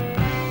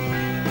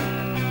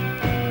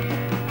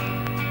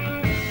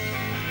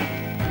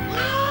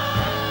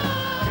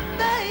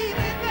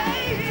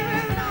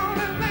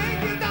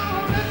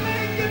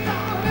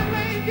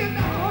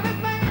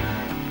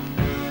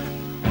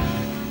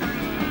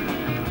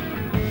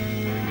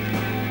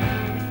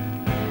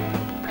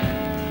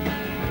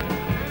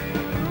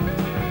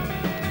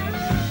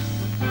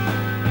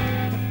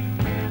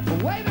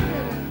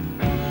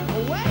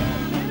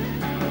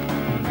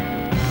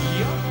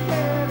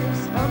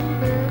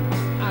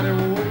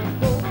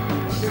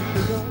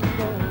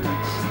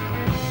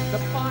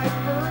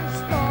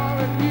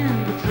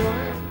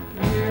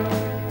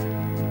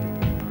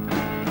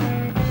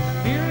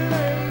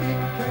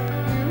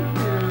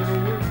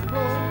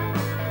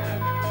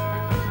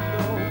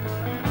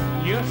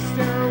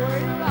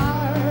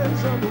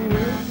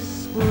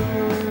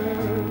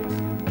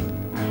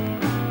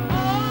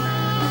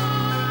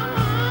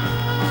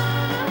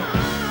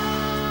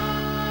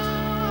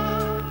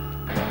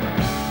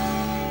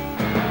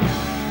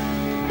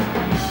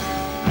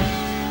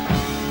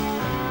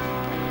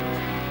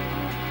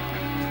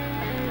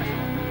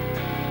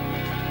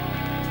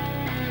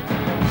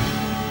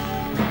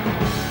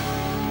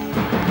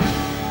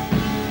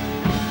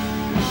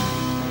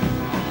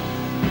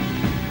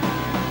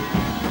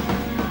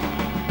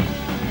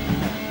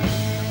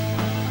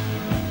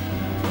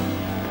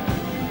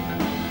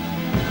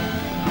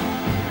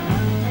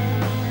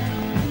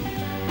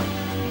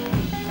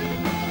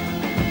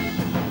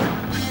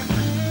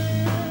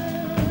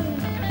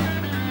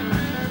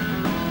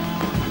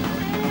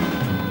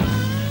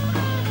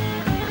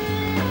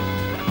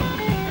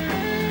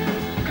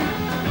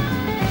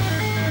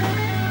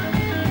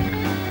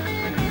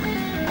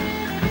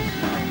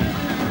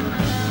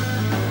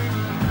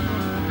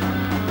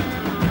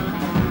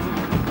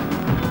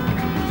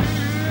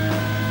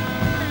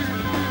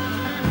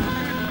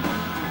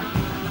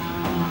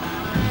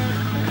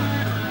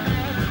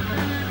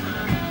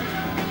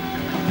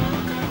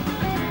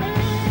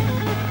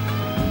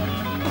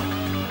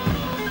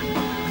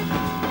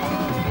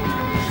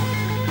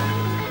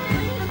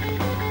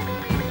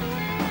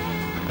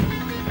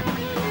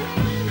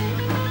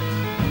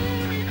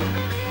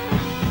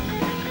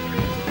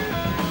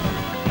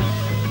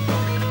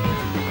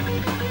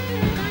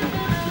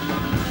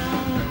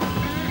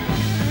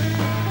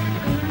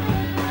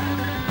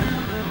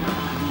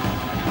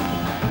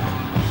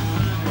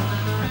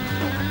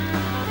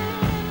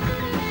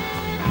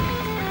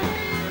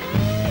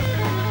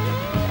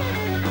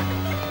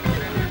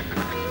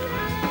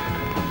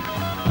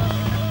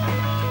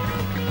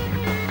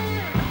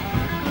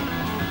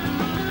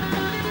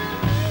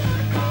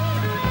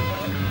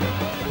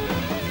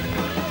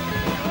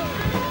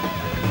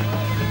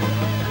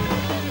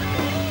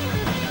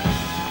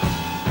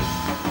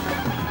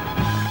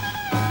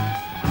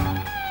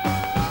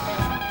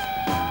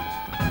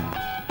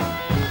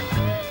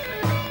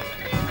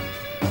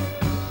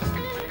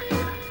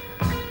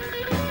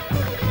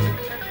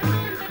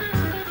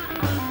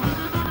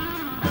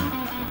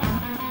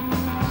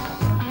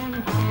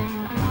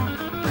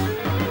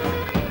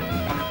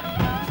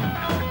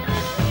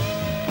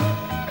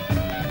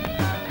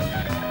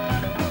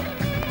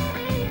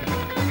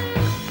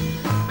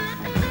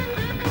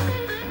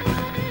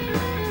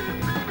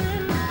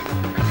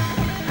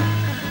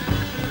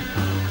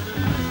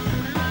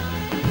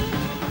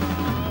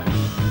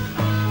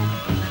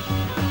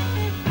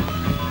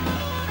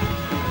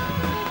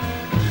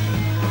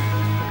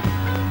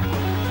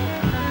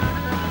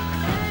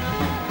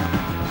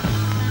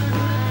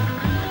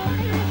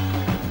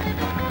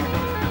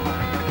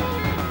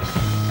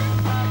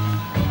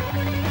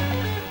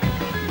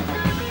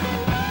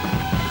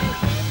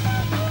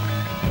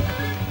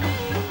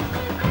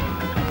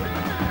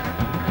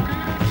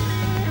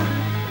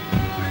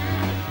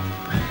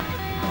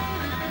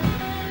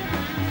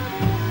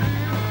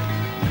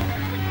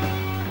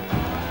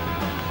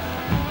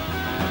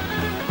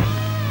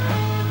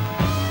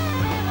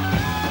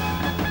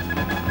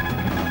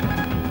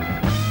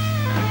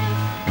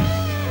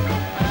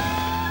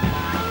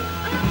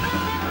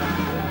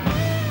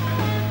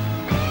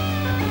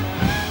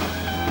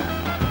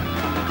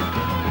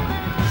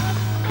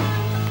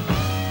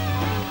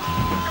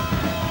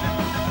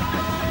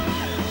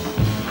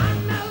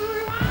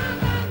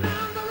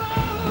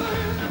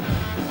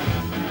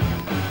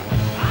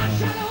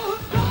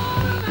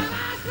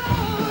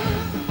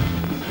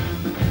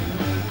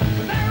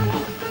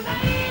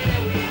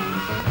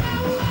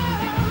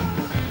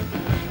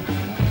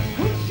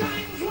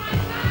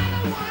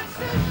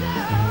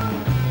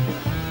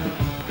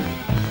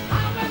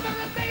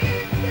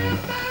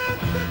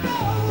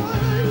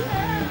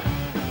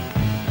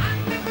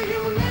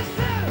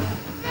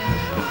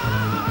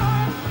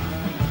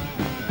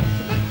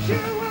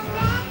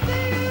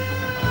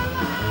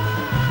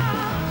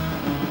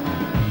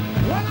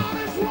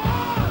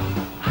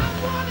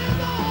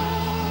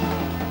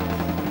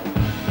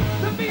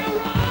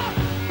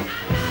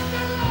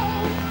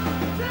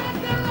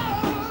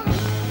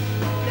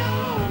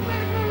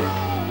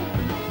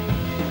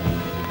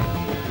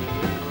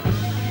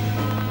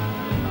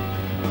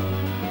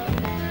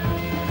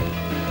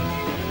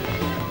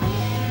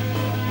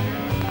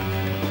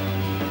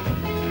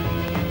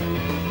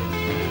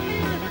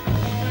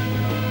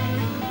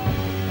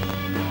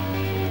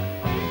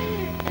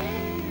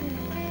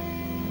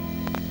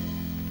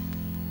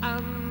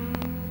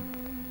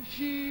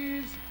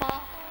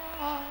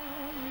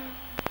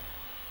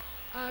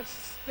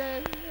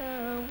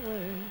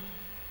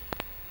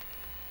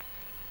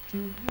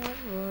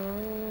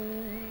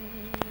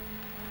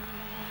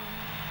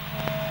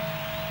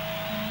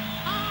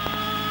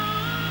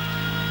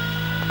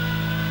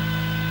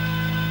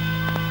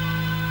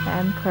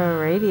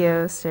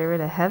 mcrowradio, Stairway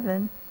to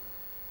Heaven.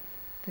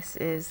 This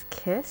is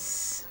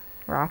Kiss,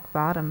 Rock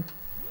Bottom.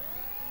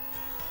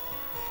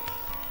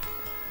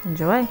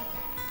 Enjoy.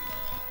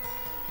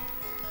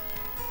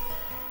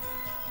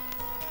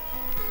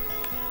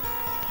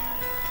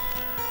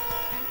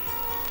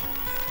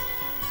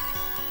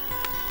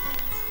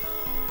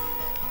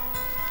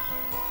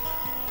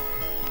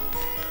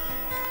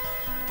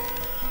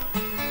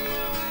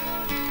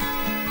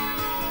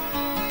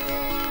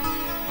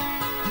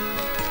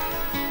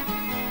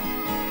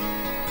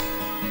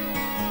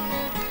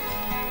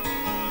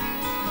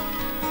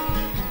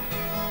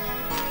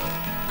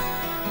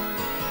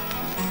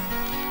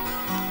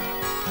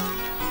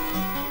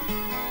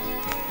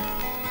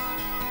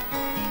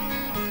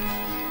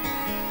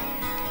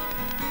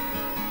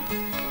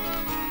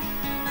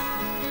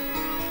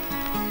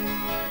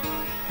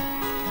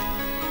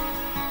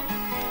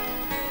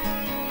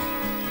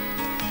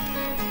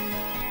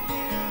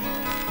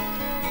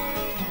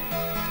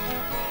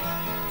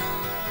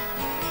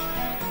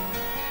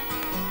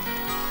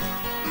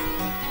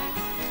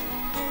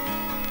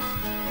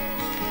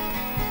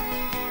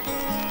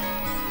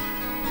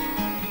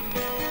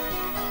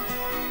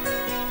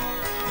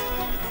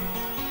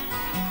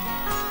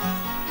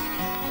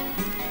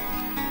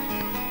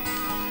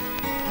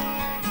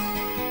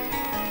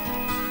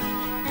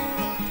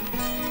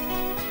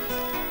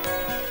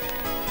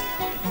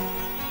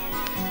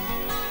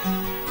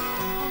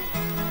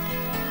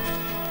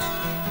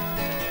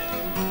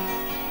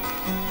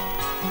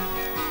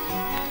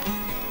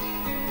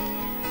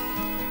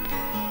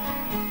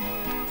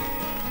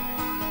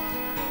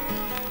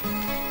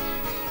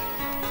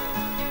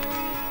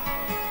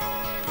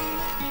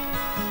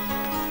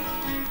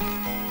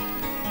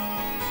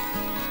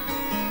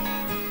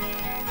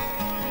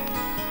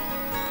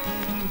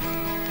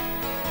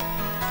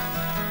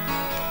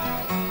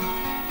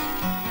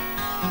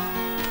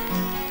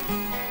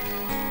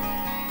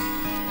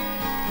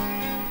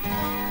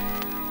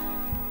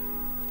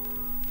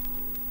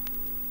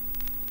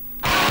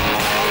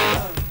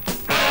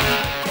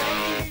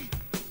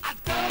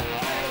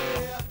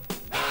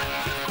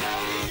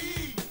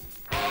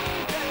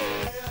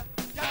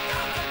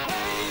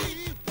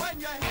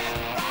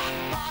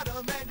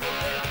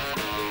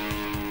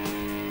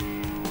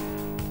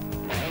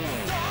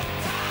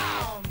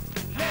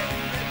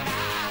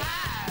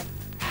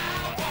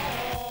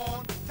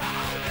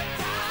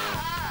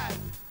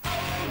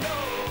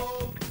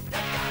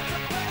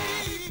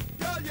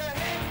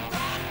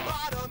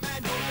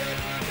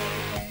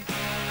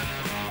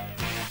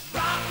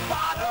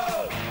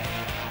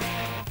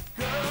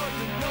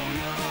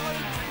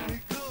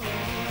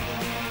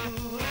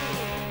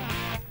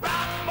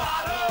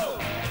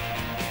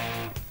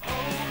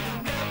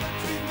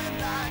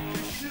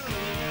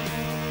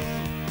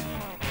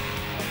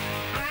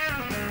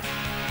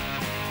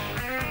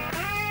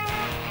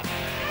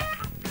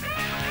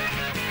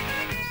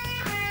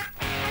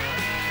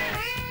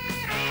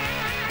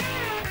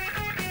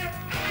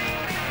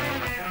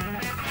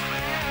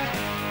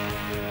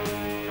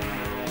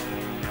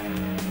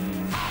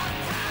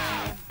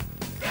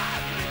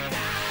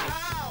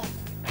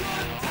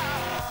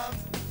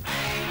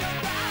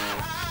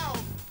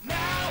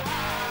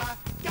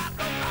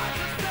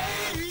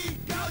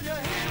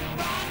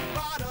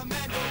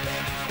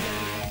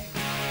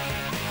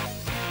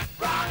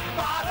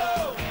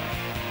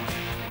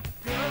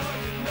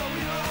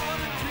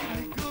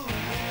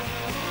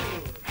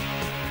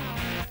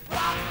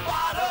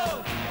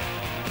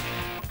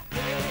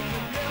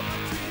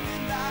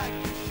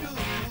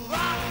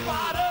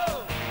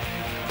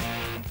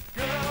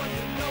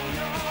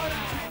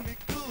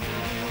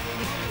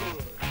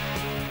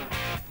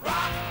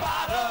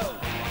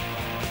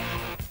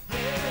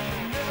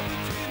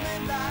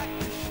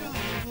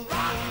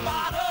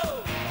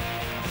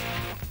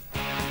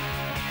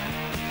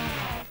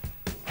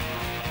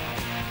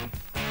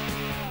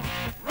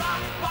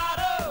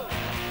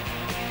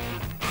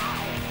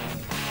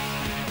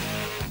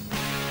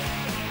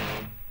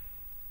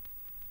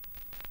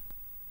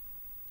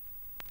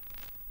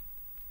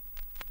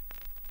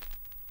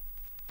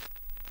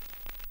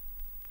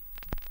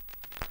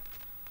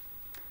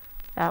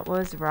 That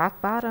was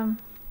Rock Bottom,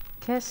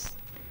 Kiss.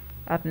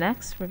 Up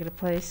next, we're going to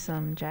play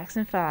some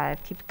Jackson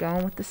 5. Keep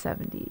going with the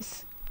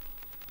 70's.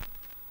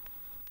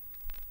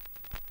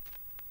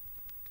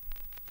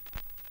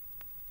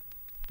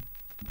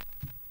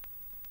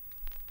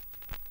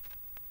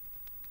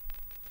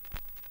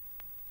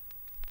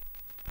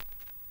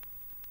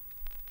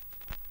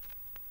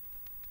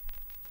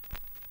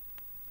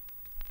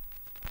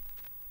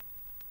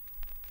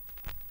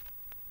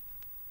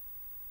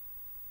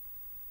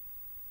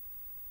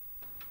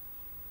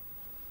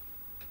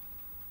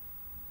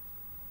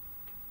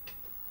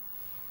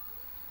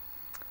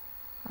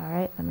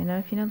 Alright, let me know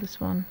if you know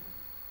this one.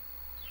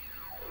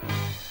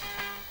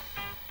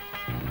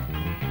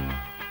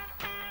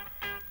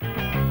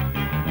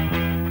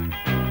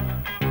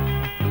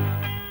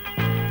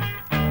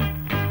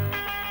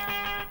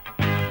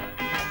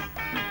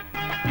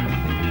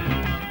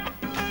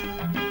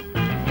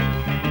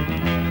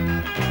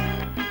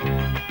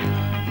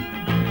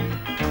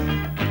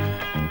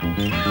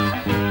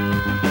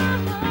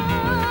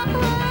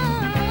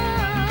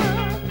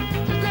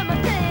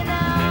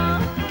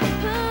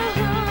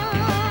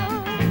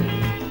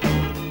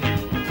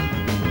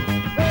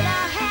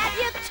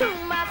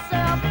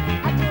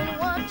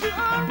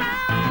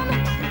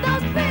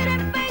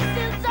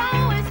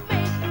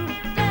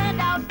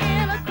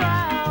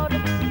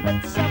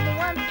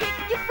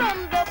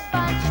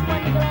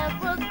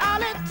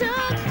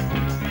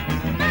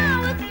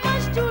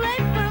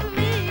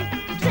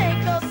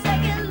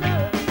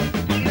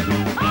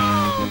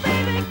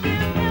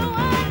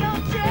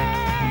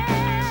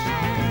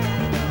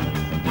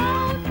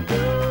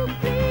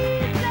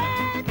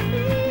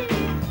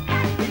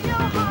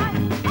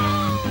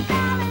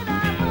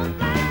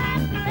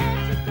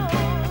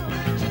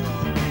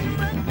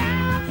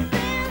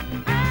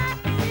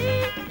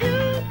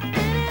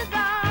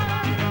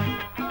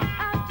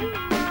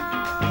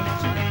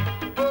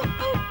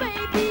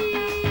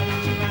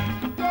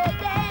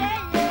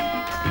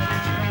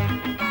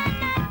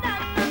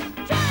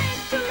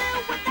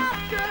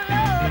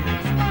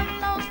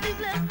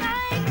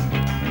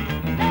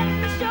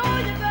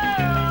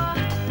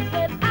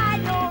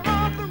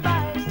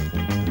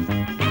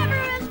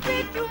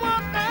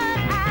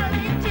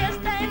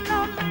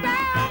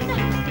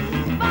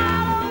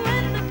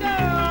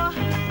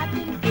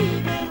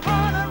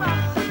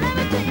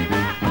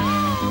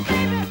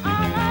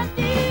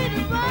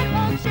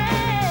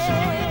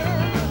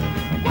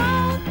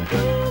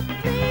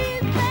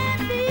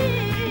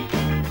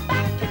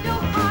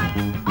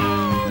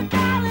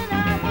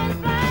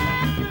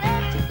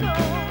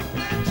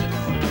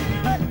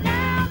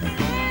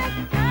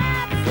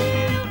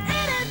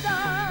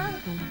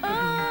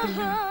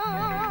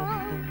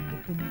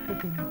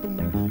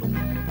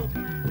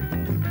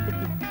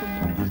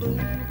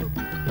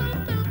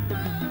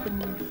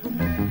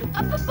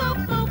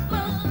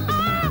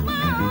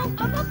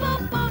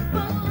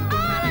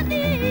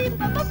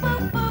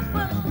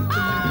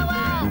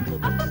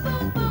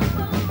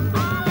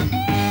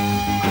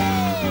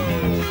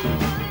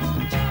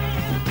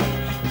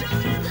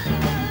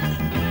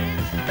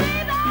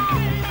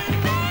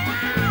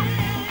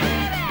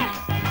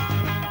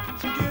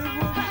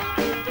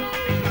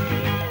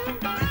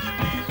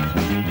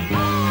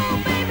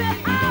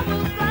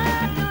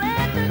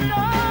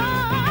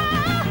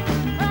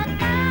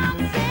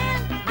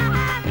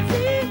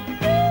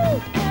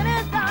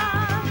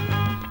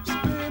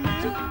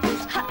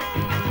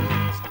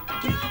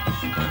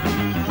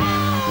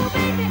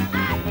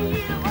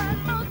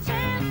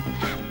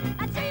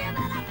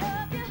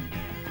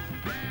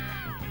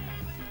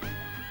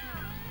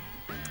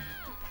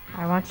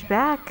 I Want You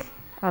Back.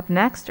 Up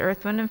next,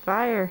 Earth, Wind, and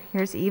Fire.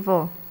 Here's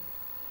Evil.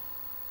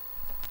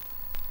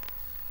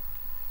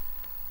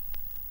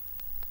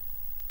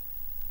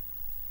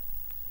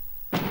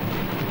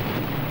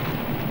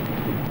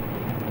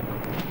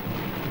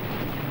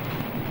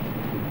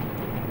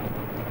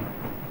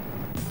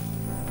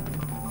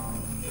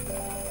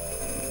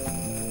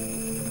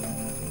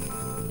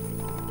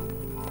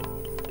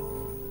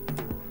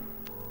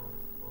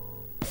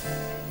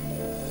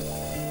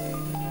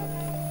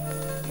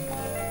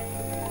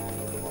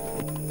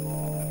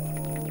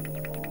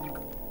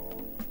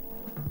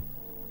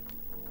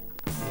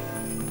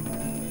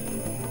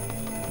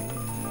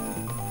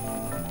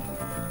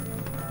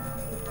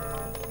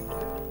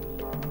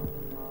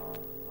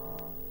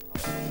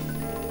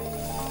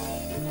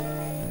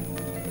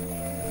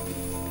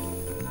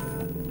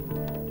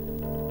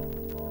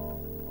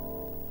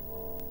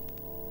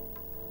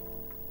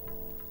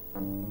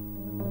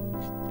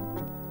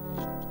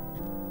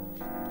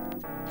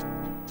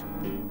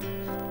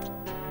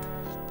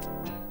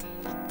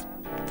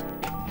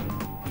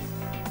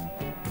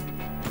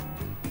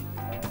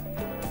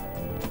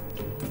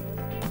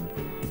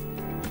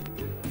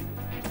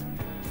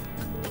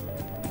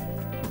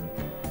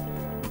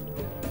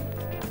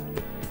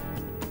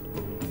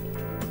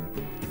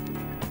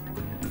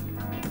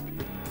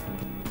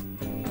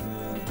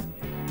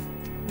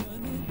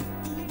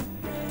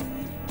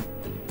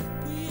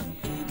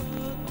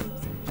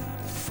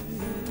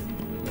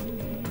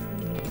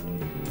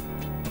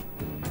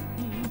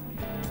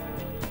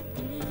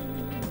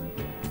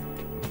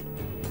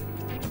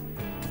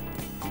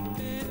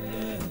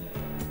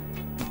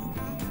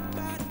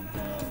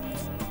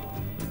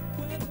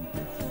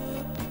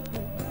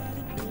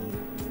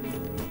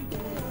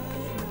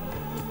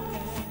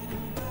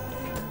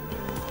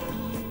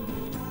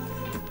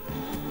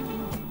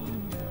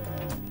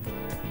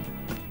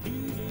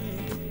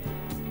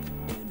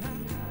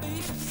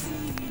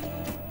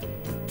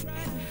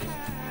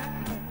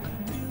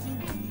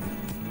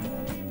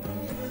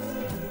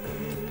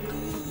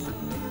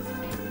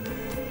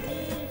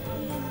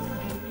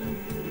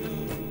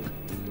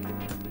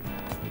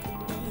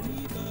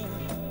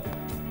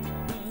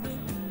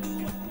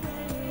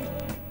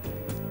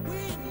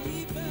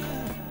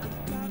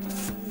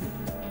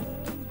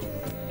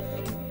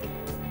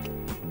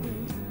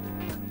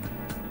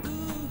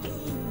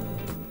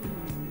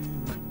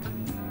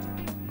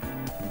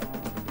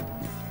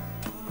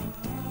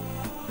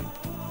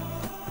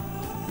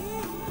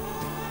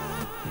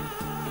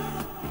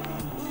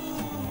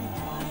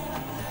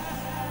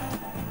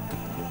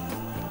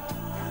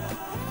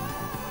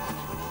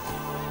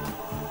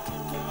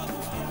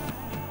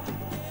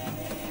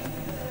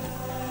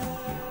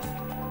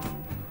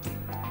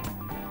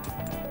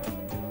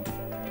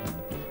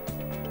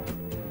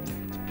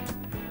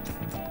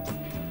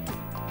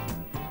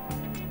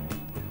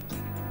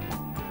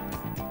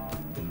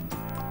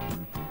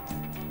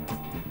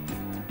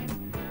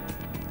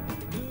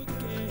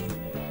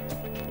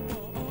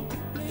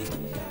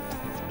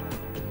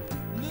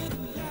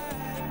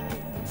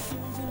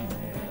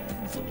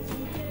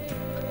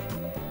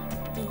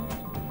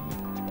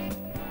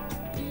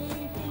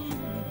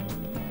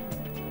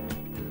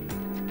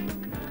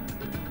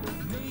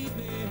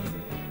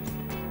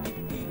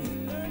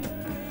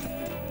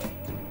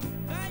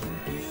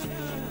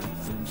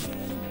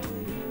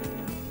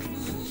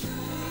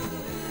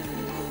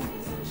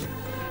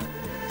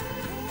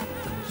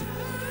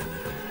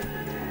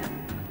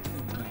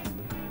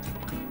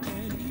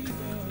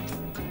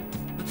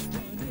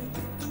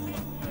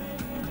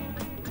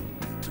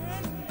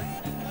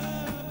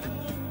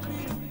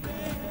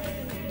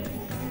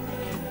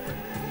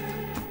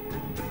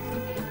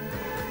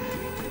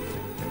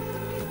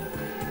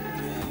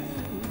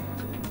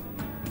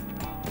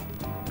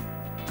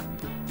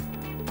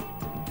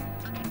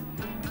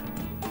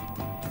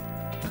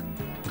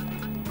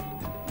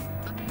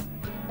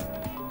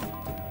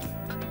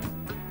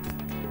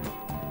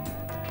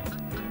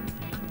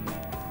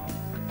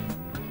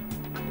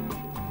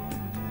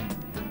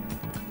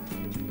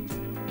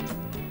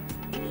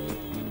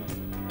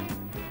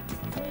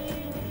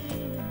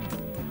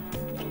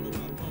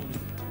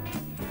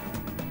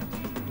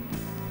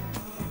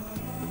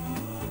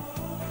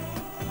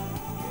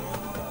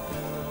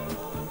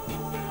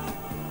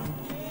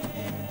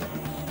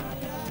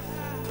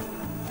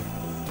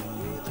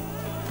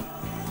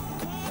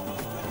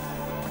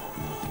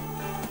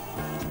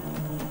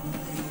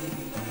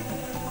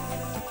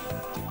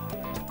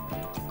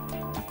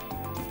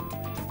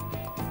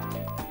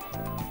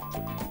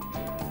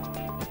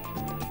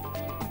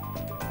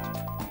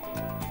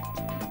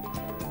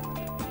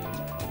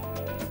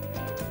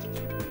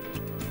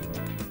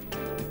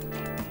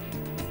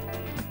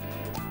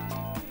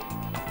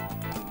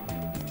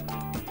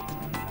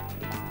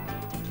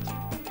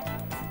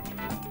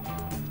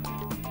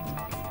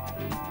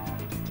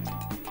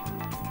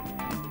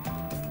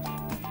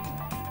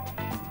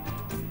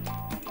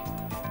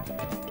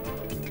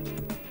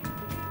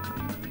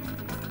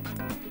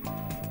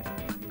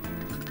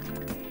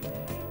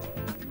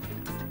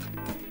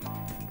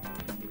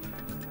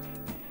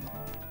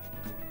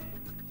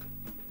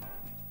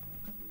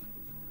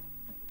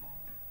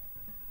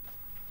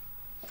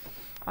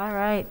 All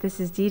right,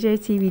 this is DJ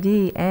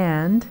TBD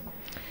and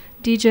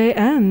DJ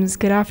M's.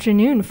 Good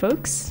afternoon,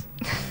 folks.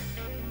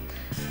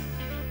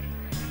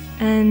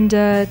 And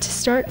to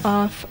start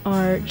off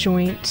our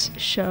joint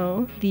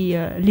show, the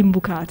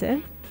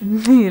Limbucate,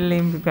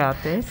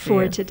 Limbucate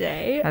for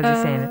today. As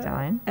you say in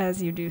Italian.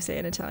 As you do say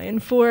in Italian.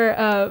 For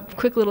a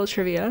quick little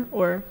trivia,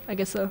 or I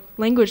guess a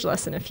language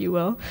lesson, if you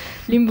will.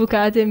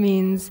 Limbucate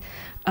means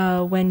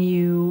when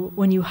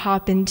you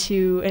hop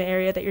into an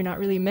area that you're not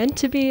really meant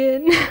to be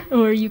in,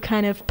 or you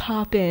kind of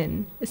pop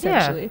in,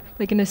 essentially,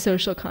 like in a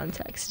social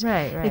context.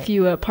 Right. If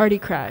you party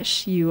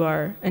crash, you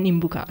are an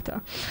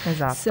imbucata.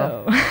 Esatto.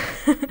 So,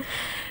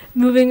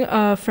 moving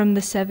from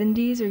the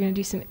 70s, we're going to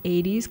do some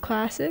 80s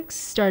classics,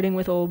 starting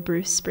with old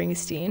Bruce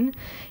Springsteen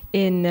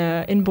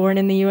in Born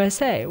in the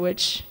USA,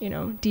 which,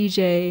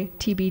 DJ,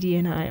 TBD,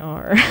 and I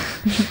are,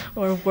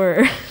 or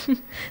were.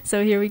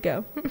 So here we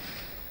go.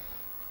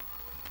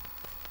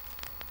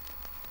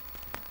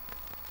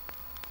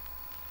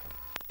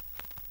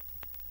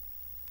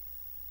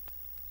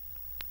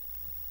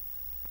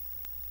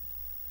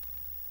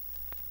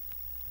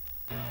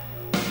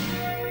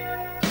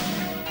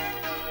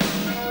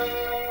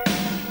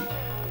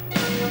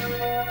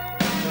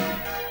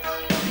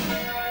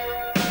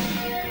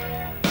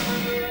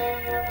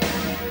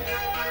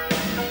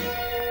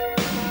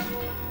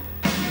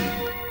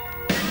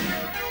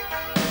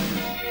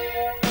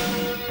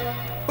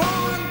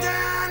 Born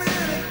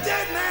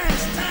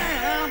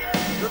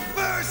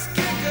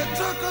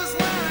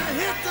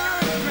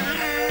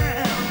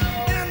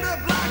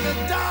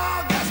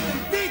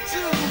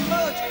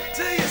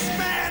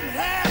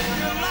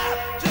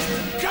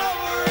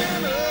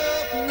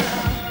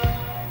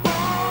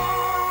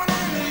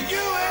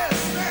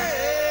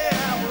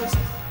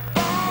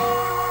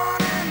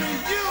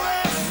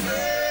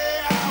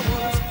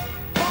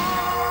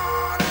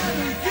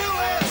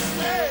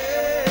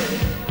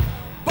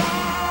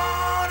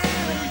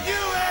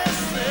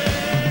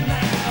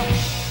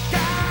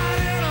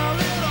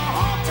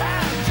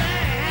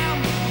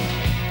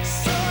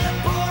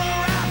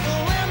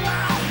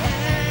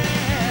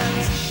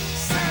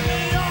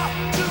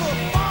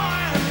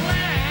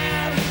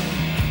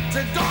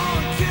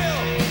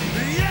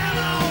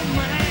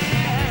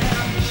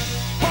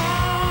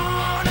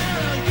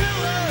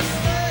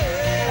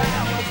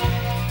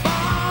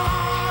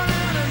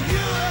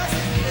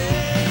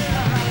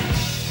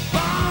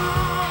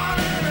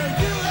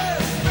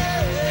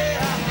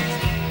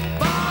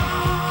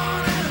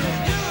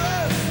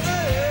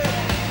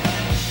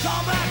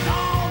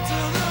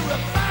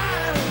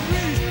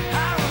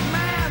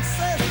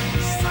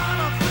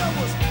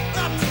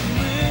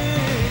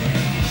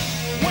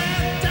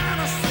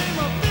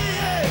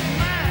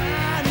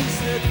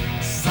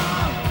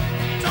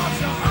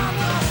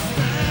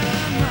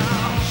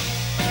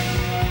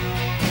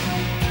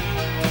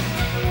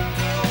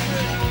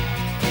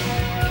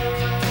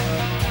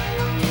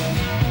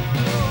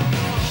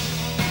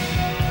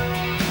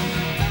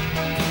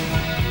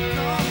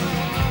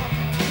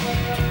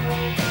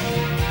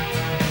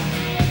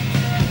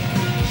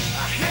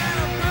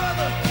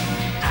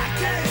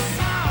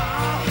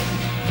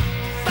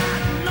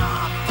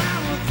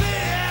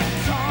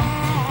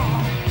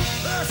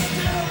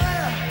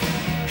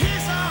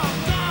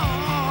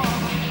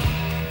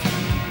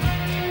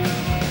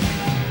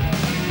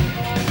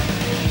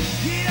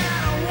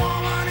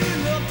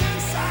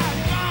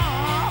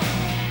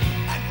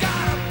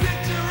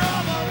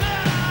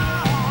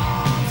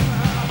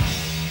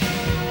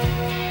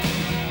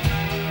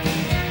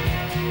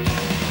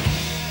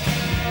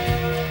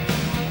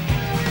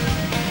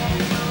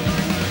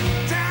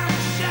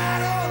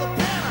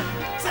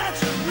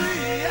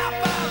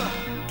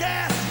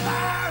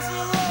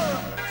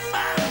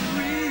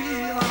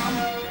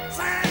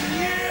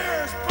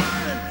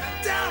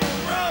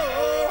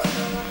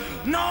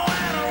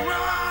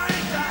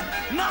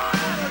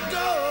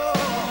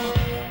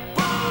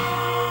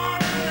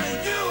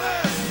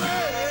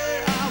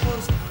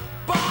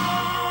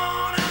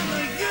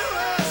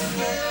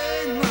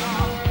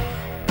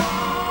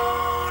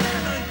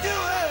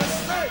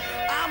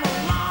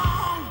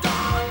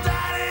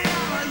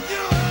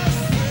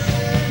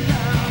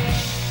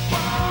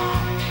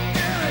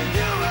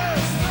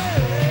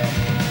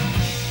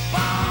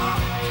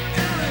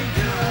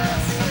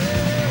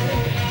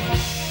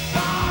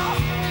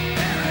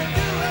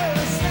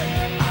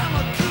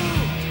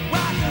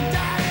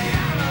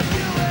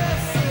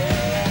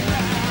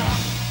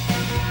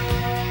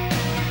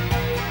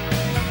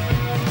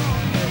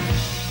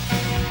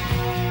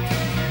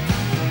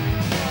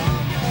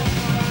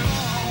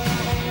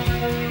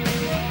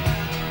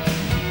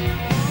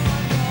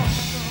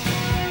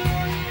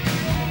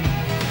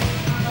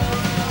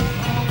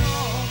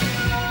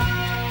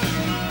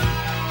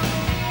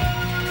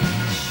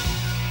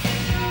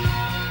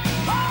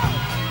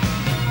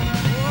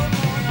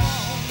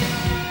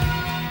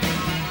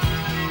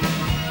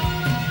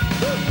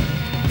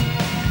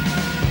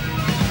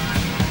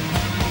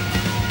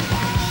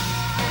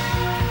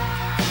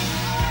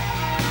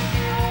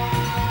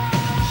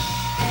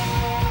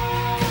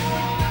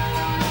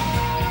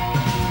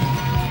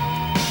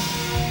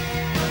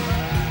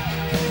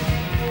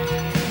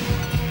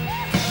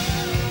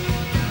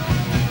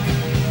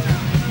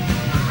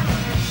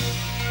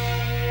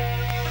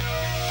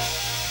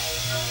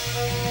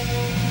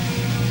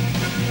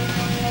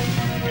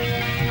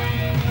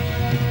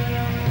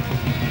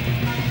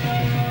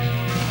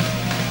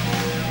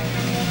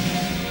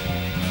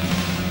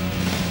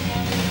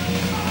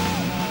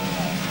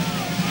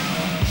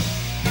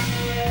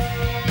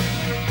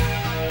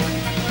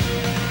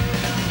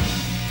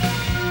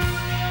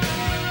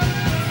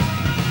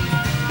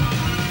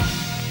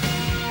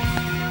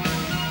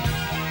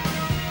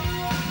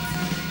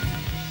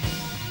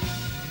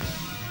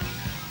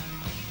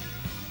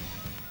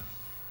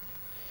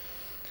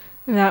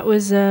That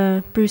was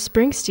Bruce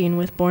Springsteen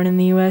with Born in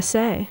the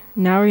USA.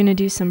 Now we're going to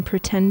do some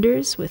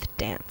Pretenders with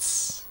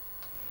Dance.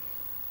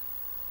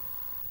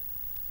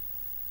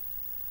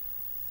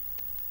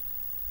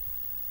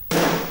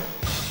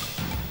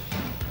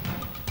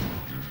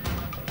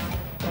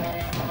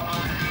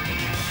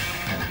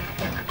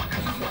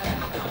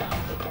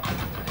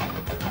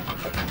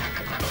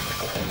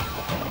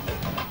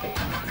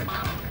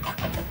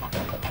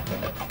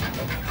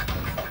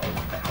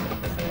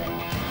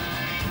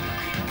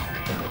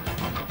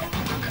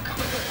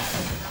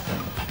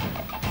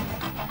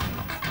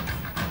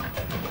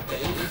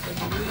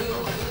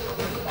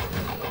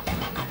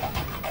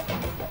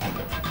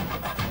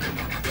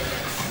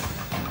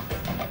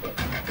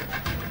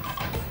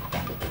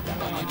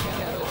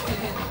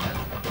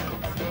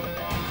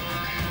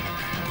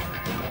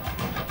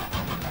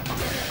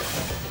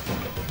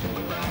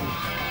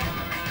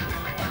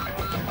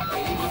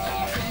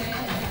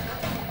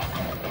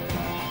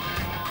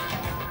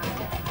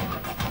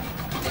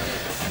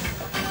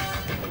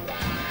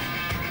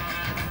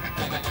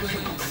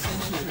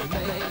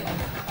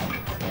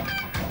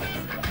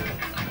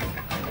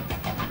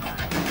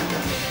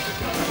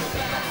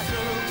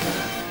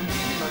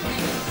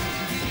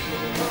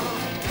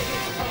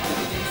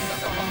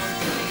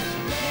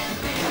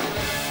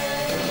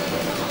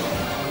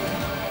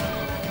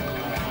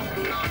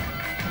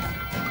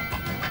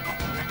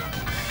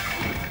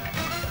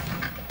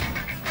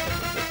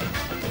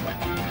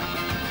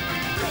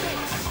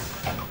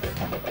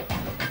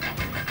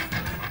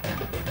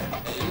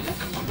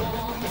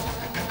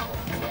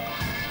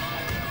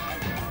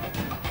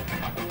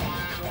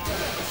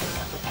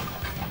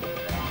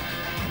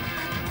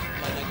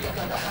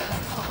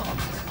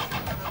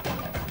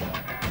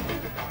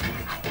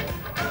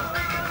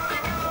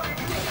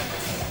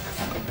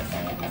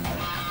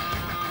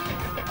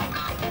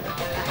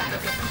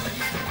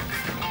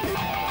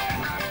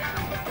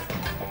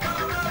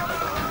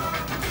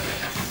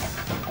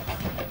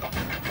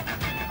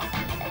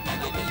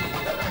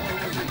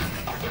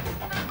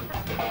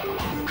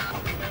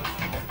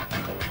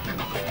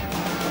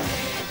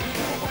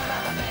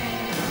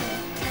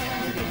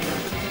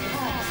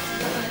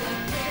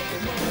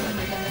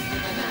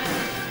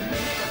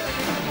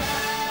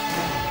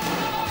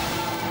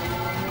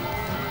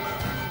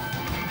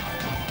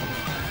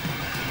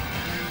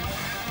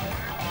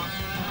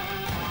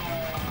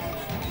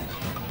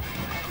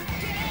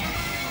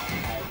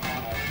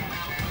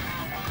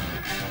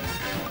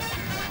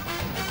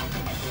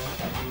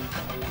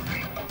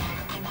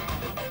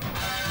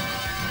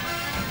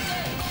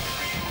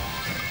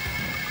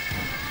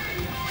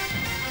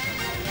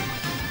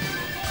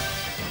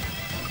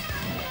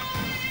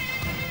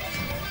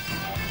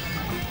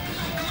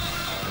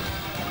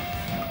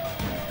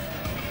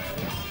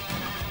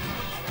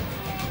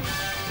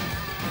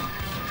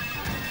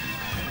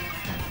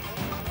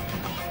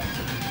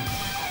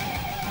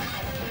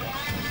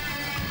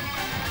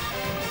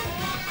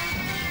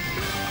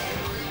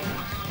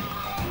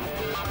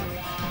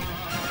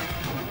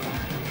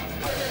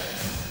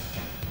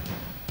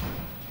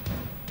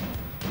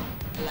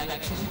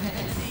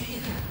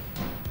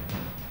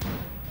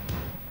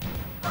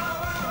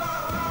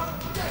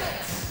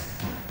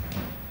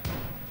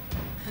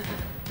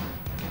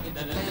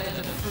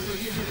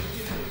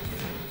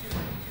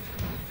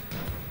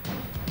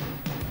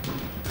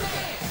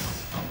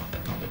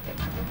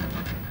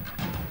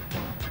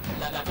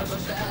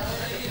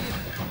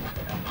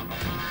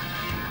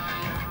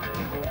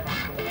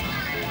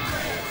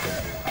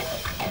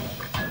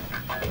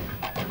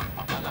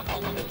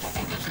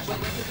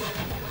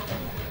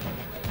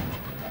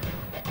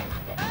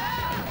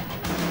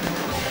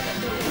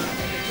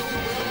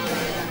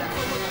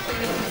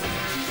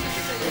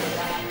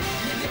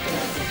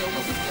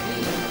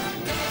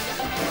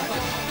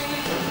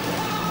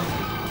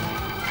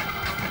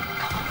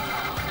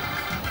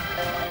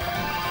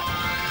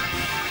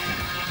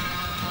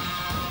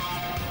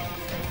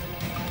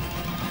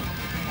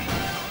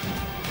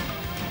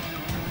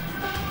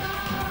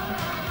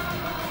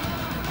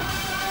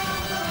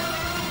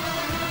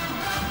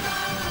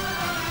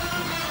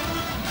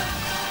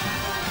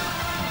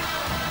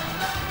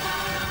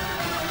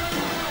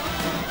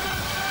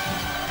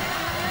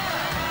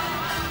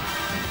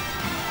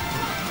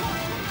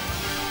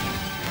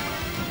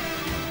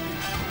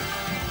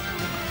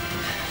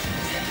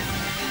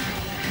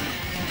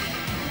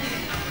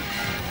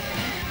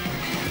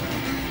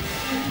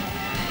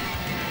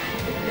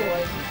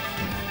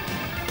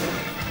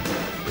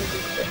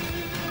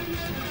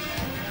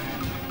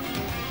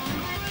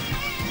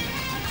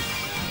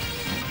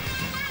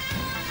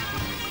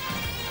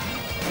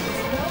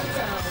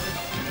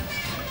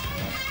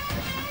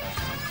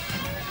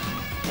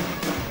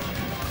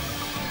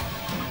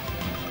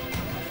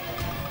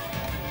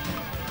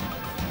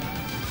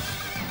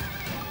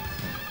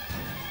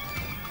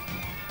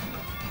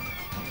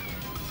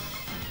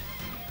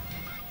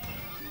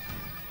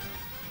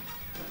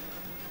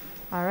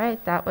 All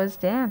right, that was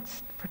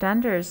Dance.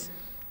 Pretenders.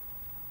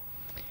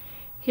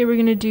 Here we're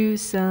going to do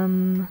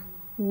some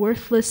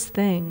Worthless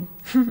Thing.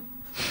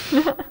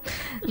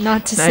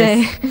 Not to Nice.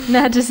 say,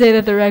 not to say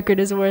that the record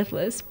is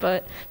worthless,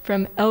 but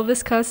from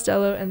Elvis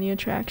Costello and the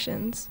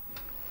Attractions.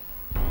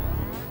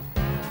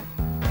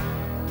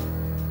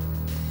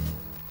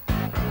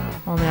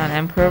 Only on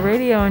MPro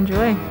Radio.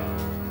 Enjoy.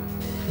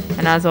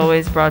 And as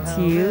always, brought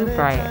to you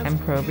by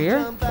MPro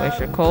Beer.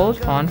 Glacier Cold,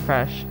 Fawn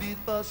Fresh.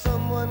 Before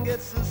someone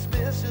gets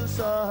suspicious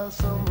or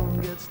someone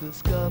gets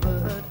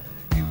discovered,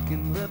 you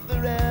can live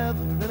forever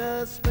in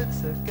a split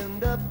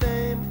second of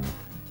fame.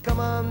 Come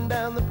on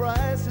down, the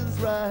price is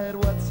right,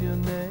 what's your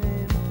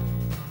name?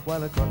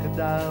 While a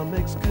crocodile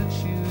makes good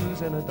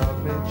shoes and a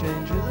dog may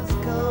change his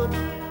coat,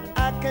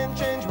 I can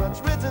change what's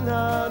written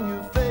on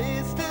your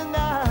face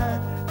tonight.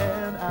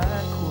 And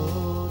I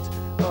quote,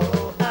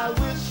 oh, I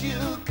wish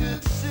you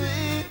could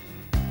see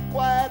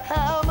quite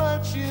how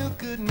much you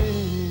could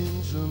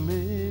mean to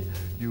me.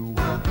 You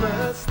were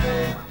blessed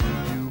thing,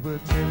 you were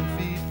 10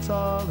 feet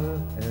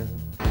taller and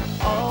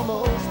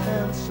almost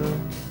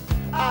handsome.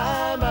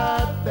 I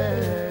might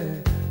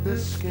pay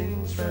this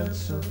king's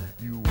ransom.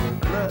 You were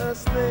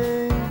blessed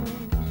thing.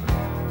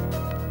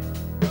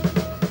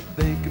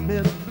 They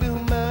commit blue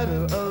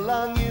murder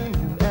along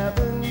Union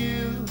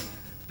Avenue.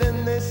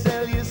 Then they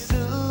sell you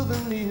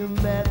souvenir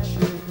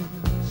matches.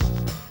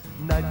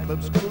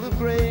 Nightclubs full of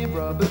grave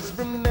robbers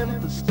from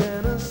Memphis,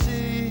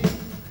 Tennessee,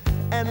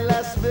 and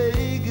Las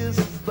Vegas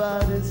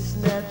body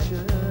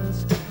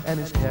snatchers. And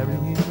he's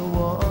carrying a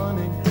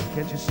warning.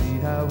 Can't you see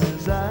how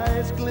his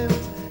eyes glint?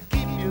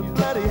 Keep your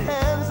bloody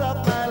hands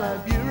off my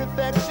life, your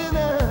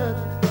affectionate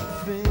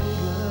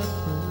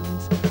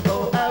fingerprints.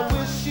 Oh, I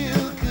wish you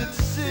could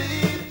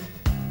see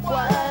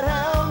quite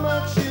how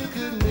much you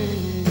could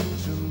mean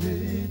to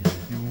me.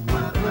 You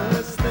were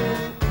blessed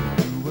thing,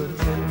 you were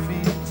 10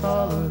 feet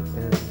taller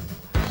and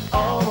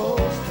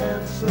almost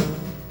handsome.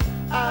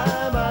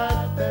 I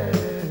might pay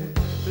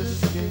this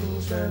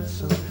king's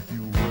ransom.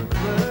 You were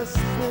blessed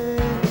thing.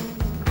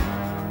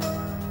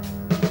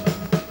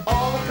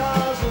 All the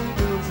cars and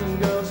girls and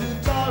girls who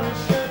tore his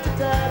shirt to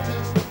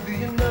tatters. Do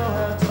you know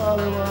how tall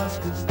he was?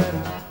 'Cause that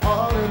is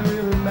all that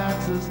really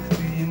matters.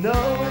 Do you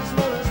know his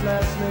mother's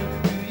last name?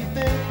 Do you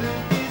think that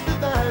he's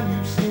divine?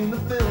 You've seen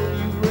the film,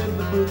 you've read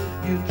the book,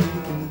 you're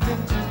drinking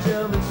vintage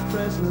Elvis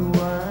Presley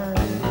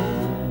wine.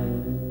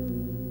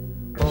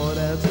 Born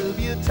out of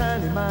your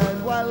tiny mind,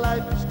 while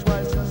life is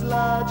twice as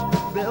large,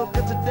 they'll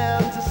cut it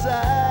down to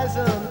size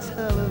on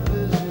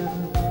television.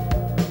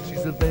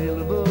 She's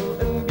available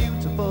and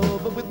beautiful,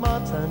 but with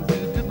more time to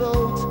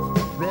devote,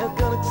 they're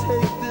gonna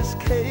take this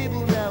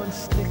cable now and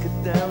stick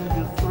it down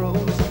your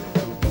throat.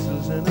 So this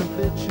is an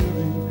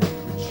obituary,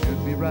 which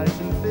should be right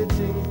and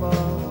fitting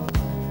for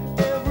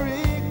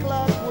every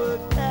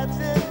clockwork cat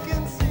and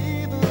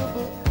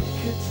conceivable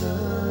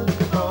kitten.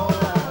 Oh,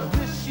 I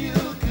wish you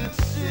could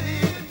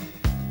see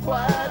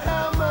quite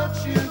how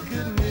much you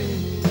could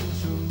mean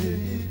to me.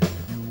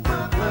 You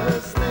were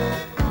blessed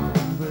thing,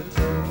 you were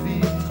 10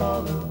 feet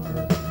taller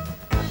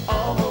and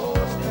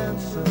almost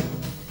handsome.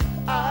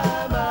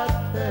 I might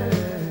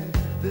pay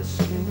this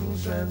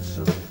king's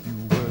ransom. You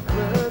were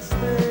blessed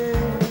thing.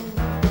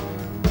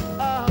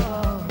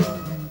 Oh,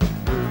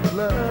 you were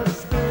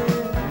blessed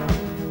thing.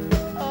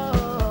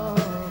 Oh,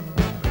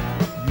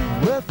 you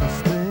worthless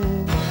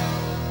thing.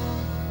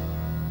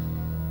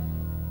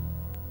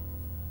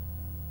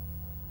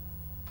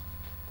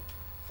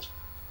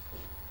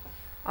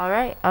 All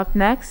right, up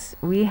next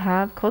we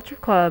have Culture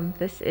Club.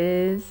 This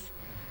is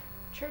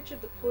Church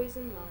of the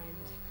Poisoned Mind.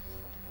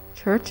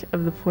 Church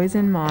of the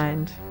Poisoned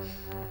Mind.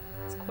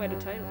 It's quite a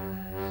title.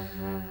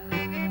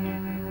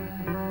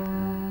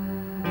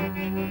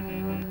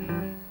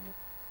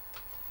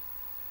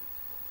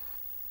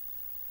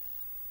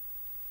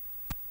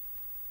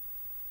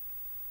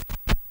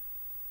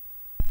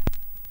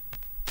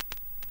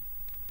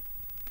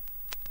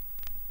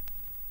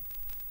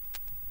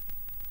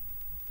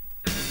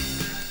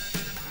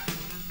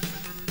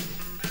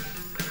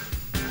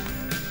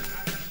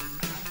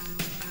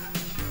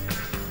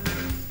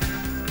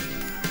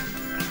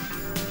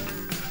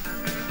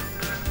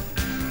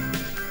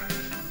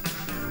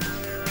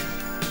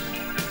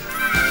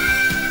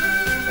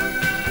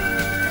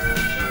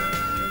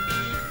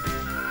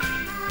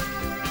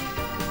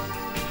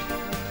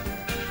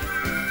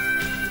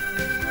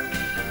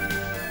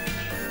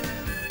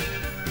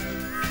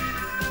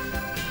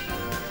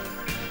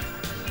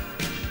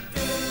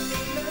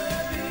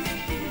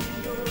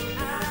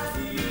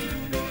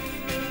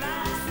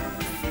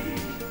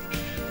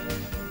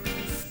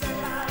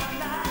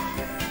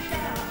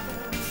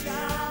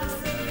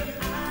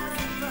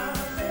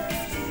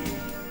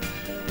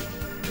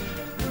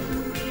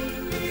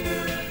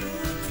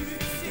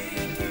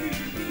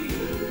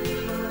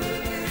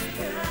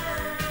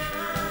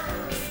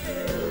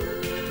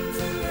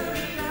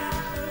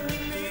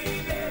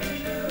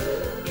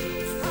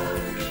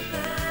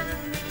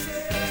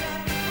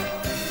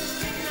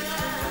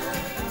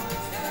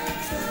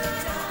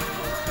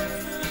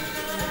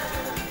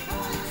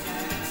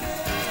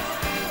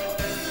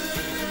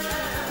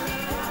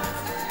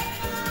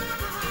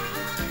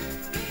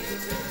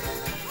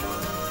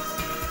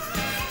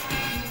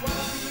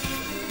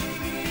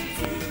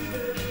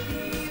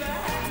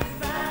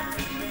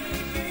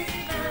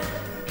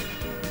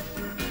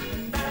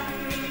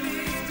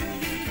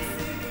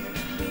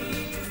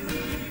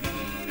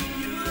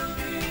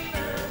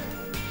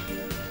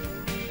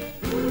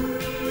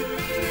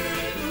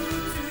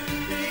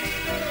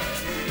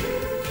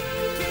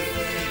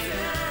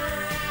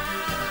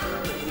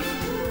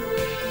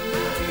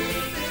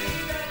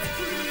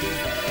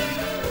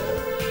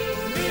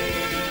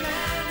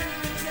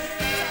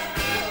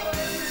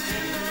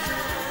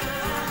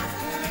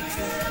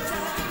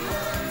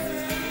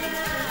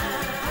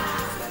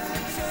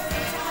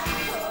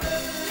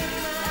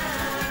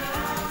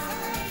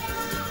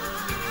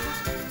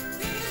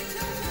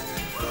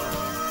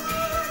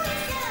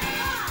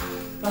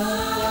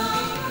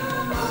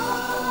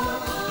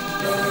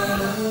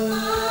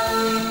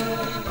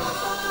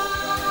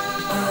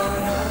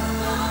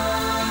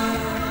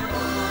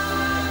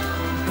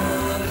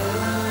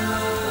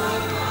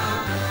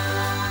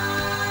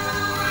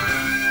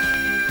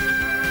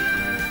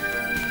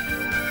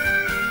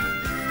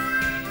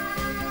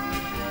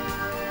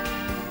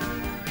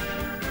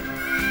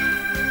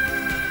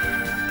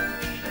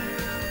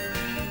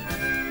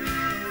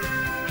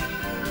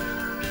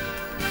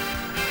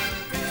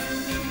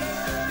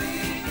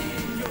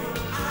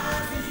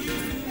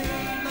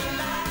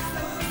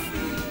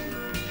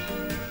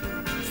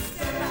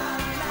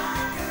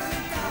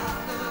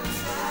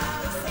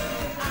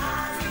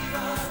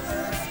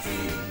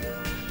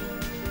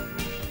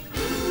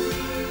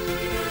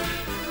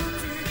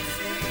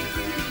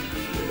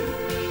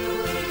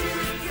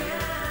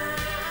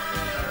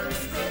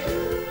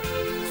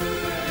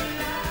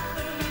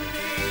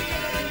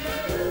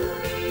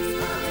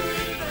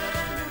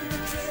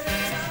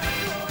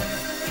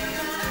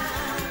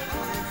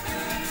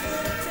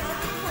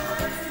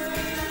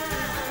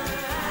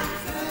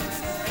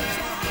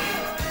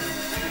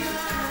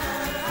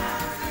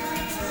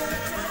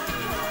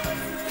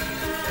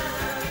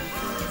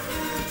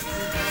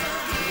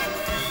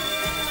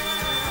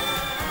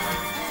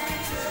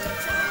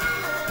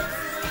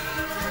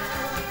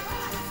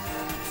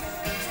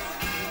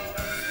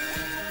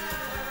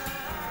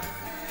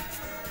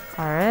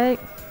 All right.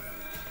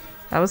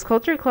 That was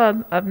Culture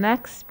Club. Up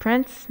next,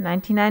 Prince,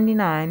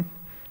 1999.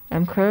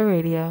 Crow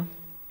Radio.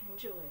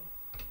 Enjoy.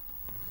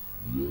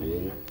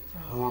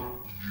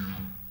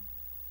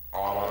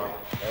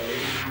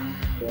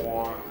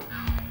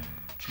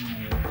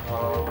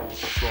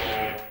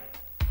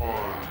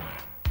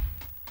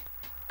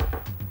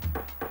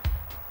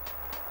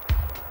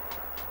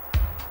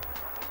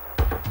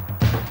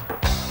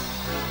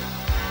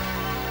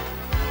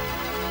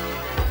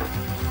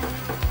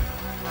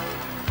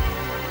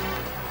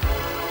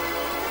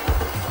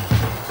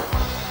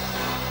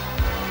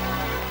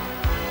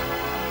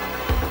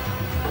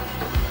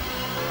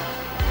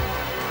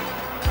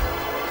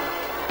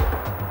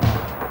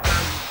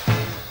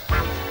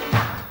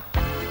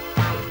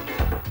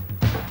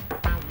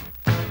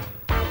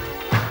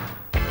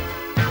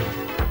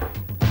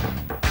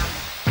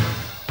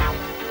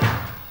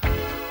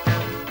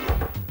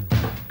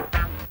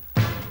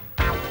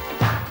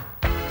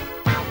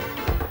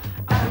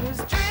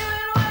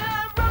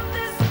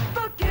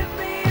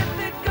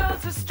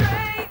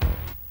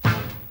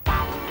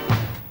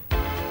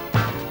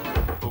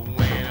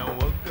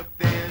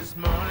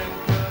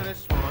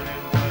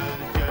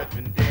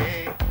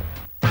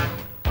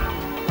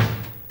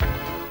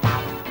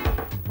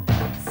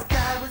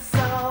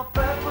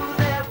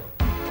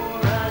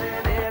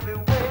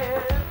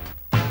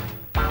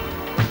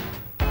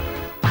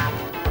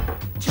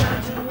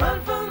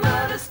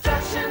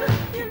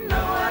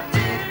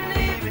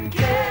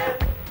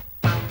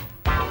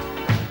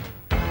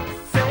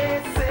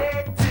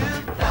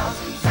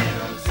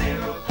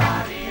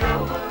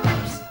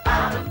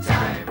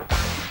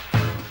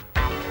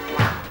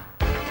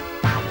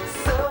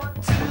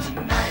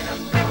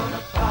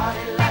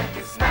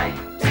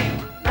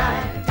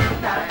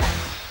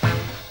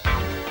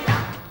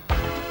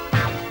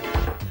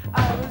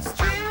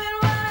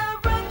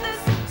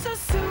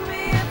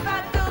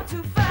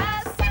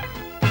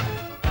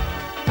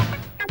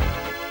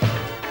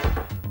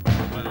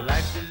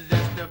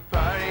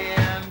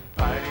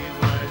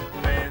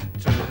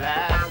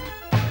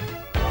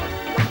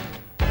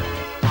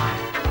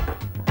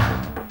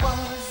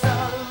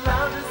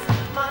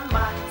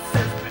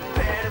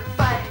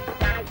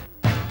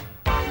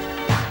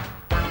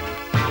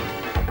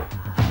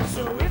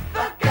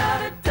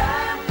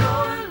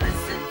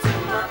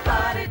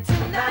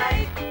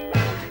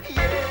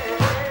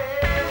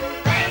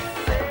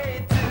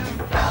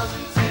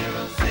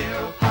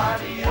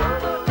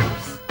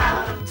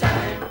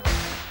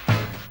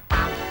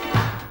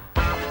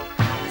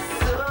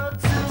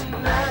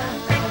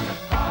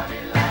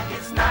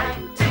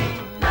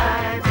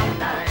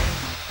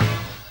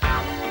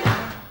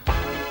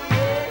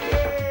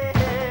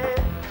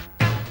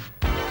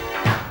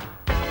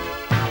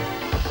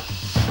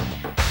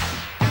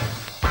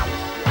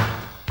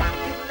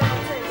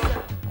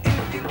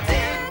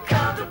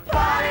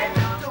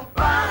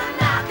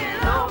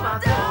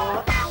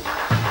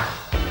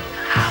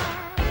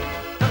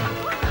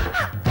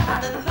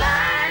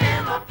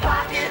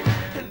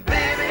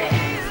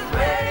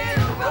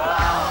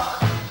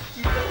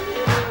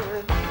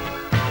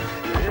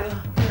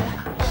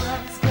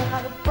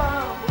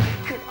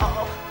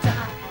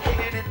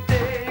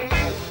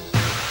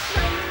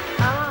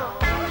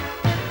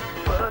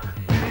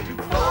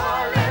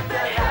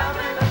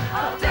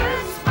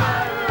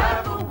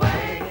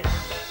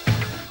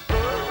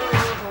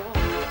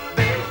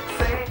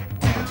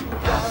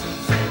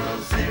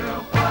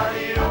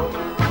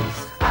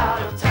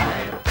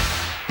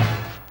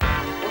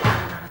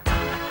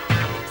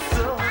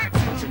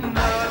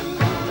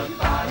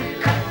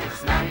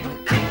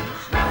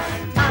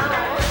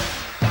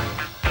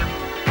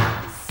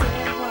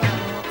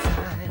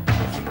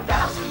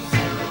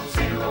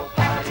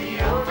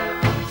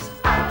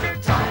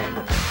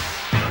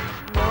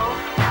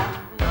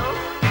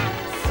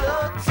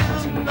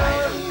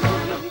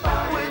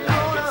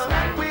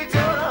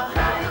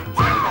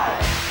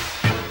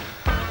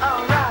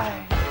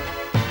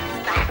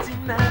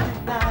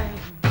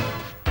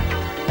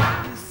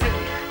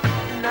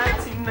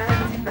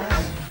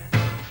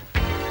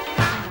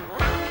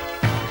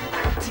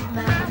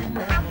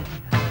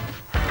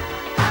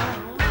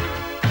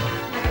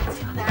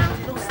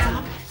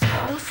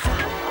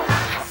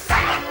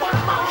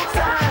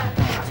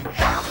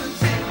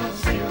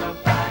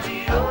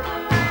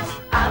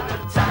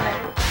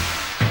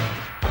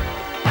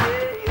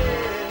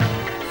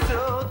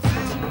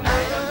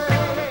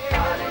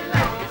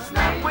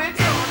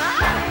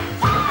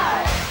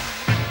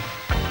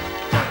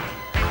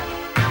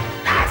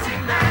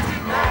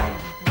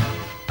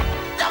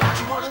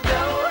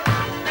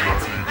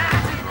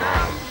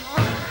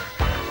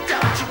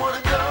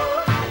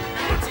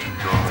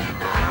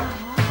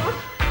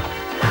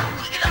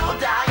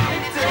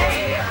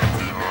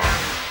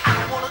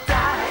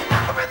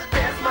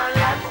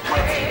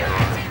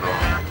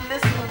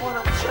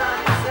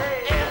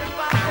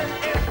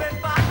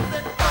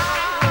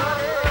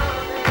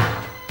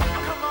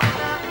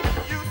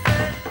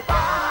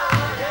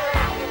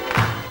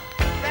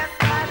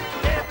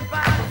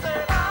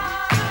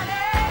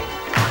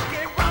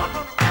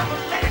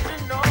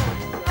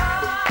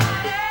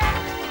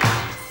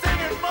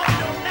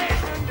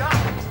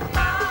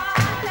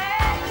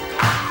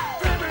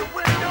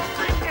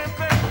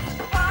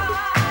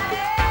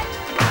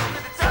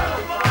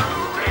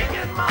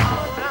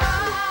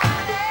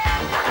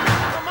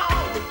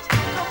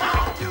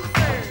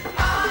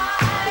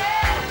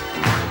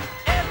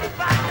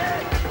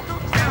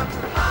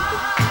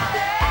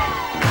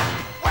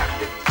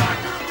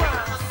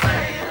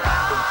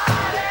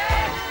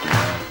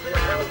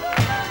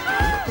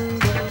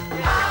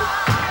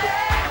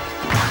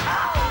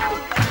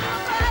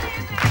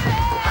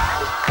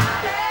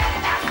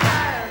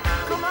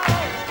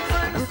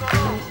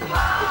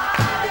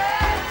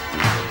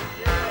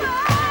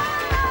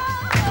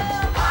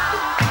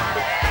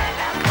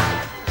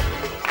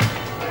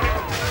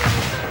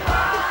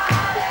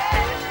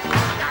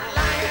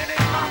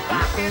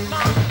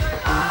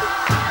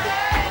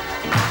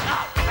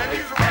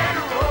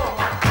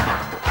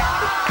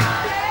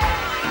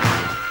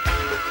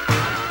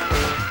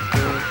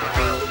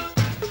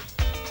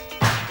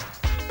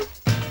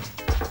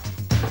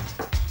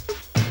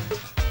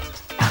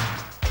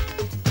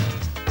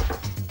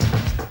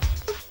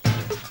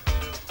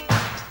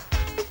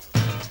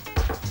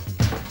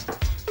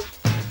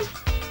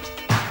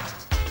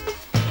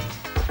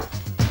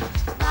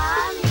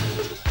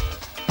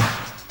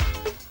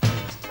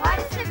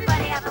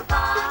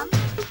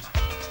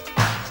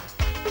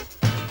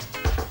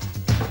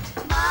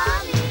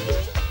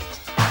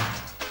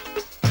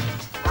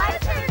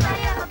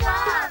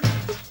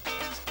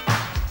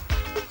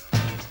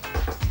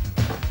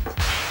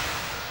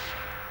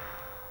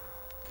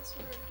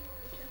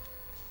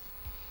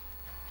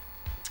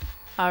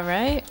 All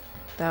right,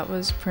 that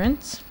was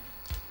Prince.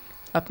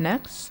 Up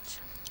next,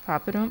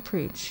 Papa Don't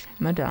Preach,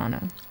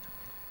 Madonna.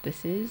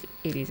 This is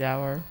 80's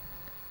Hour.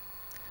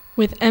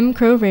 With M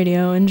Crow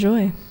Radio,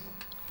 enjoy.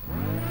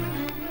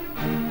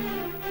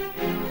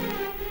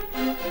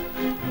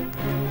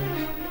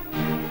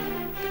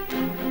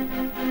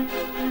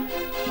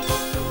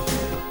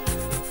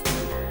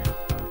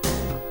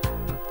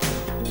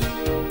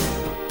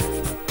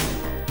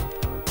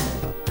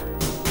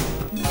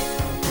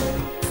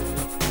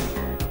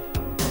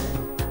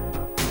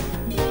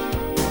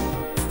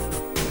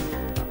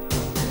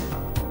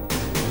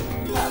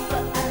 Papa,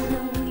 I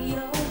know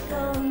you're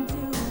going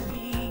to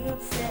be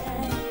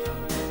upset,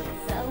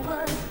 'cause I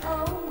was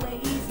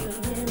always your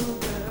little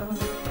girl.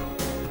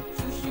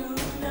 You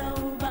should know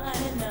by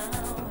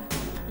now,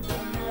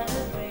 I'm not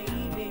a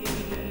baby.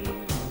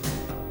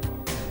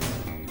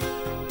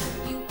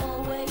 You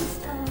always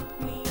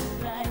taught me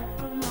right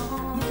from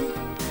wrong.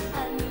 I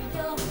need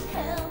your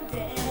help,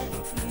 Daddy,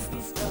 please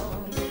be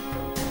strong.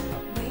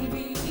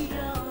 Maybe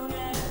young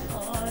at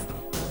heart,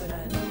 but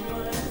I know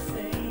what I'm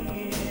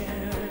saying.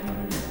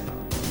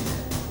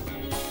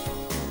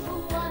 The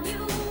one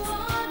you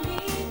want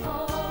me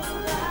all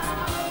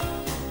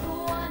around, the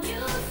one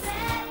you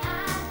said I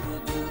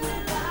could do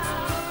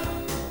without.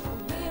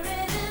 We're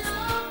in an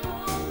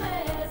awful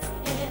mess,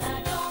 and I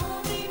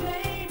don't need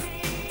maybe.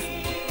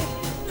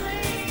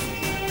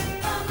 Please,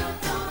 Papa,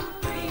 don't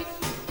preach.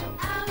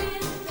 I've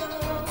been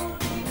told.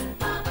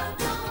 Papa,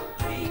 don't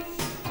preach.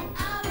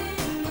 I've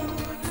been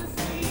losing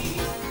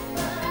sleep,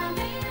 but I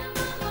made up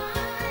my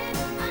mind.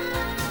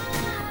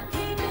 I'm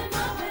keeping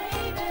my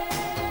baby.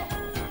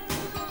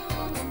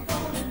 I'm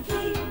gonna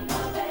keep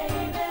my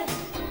baby.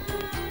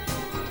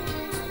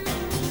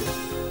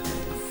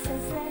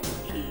 Says that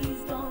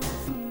he's going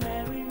to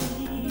marry me.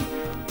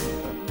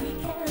 We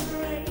can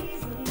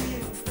raise a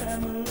little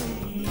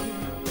family.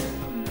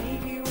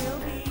 Maybe we'll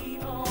be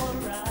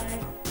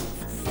alright.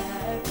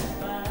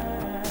 Sacrifice.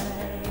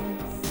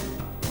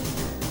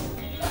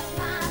 But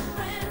my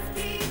friends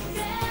keep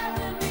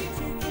telling me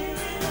to give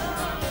it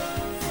up,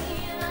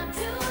 saying I'm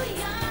too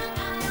young,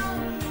 I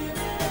don't give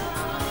it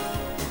up.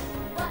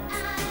 What I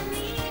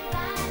need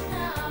right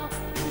now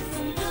is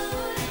some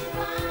good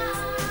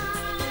advice.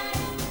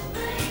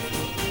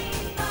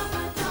 Please,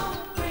 Papa,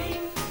 don't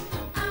preach.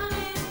 I'm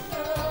in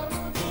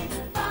trouble deep.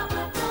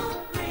 Papa, don't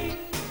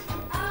preach.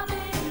 I've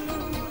been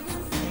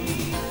losing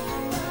sleep,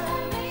 but I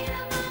made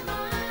up my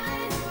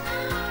mind.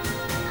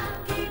 I'm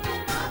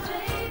keeping my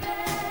baby.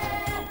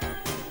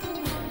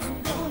 I'm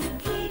gonna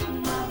keep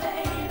my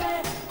baby.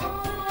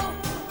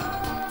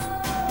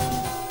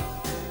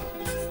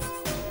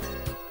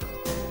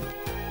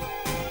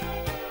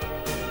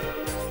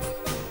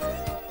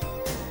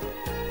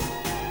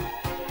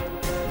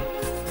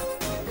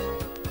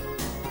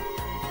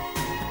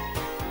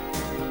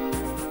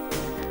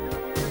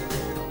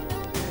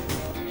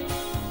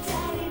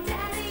 Daddy,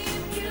 Daddy,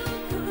 if you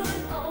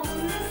could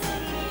only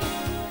see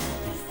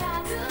just how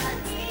good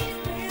he's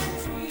been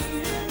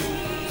treating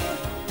me,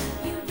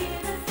 you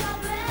give us your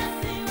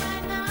blessing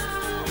right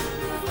now,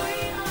 'cause we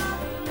are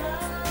in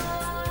love.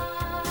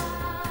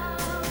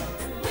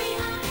 We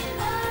are in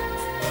love,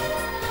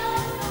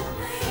 so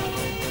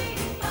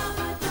please,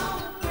 Papa,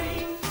 don't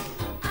preach.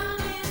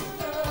 I'm in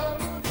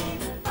trouble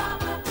deep.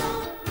 Papa,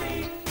 don't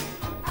preach.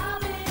 I've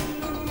been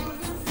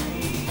losing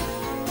sleep,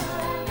 but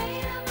I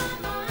made up my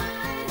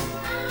mind.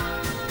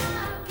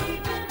 I'm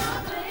keeping my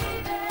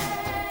baby.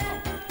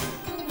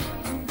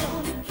 I'm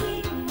gonna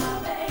keep my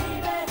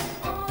baby.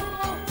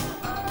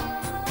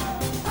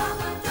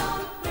 Papa,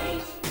 don't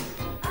preach.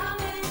 I'm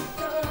in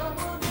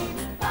trouble deep.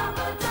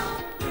 Papa,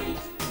 don't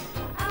preach.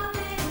 I've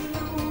been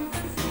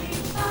losing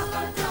sleep.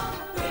 Papa, don't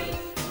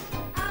preach.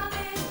 I'm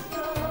in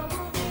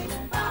trouble deep.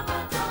 Papa,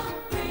 don't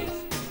preach.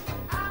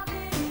 I've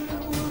been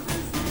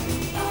losing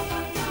sleep. Papa,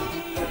 don't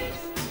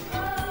preach.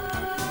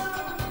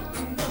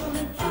 I'm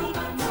gonna keep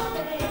my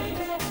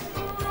baby.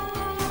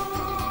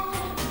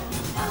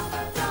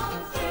 Papa,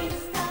 don't preach.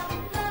 Stop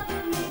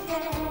loving me,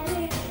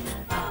 Daddy.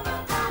 Papa,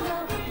 I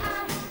know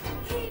I'm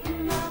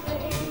keeping my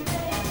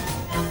baby.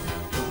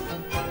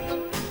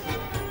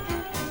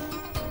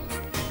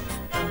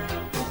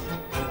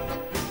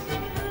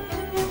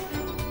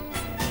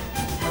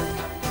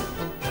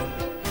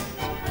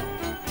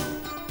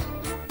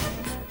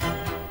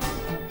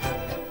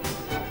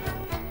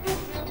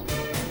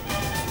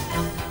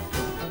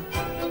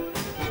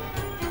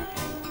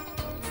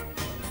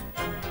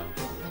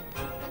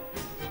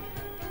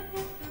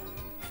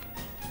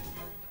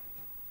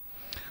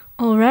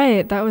 All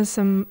right, that was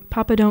some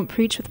Papa Don't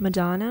Preach with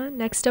Madonna.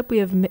 Next up, we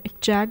have Mick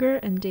Jagger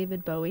and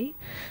David Bowie,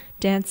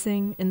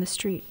 Dancing in the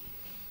Street.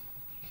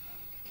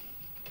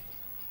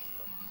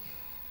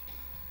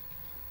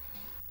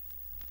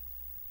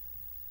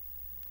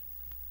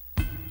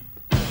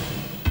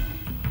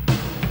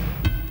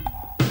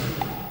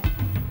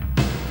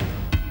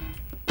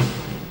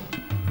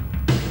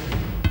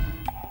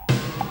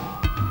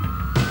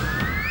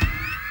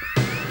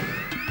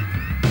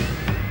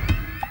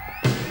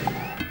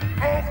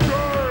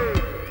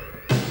 Okay,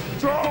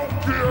 don't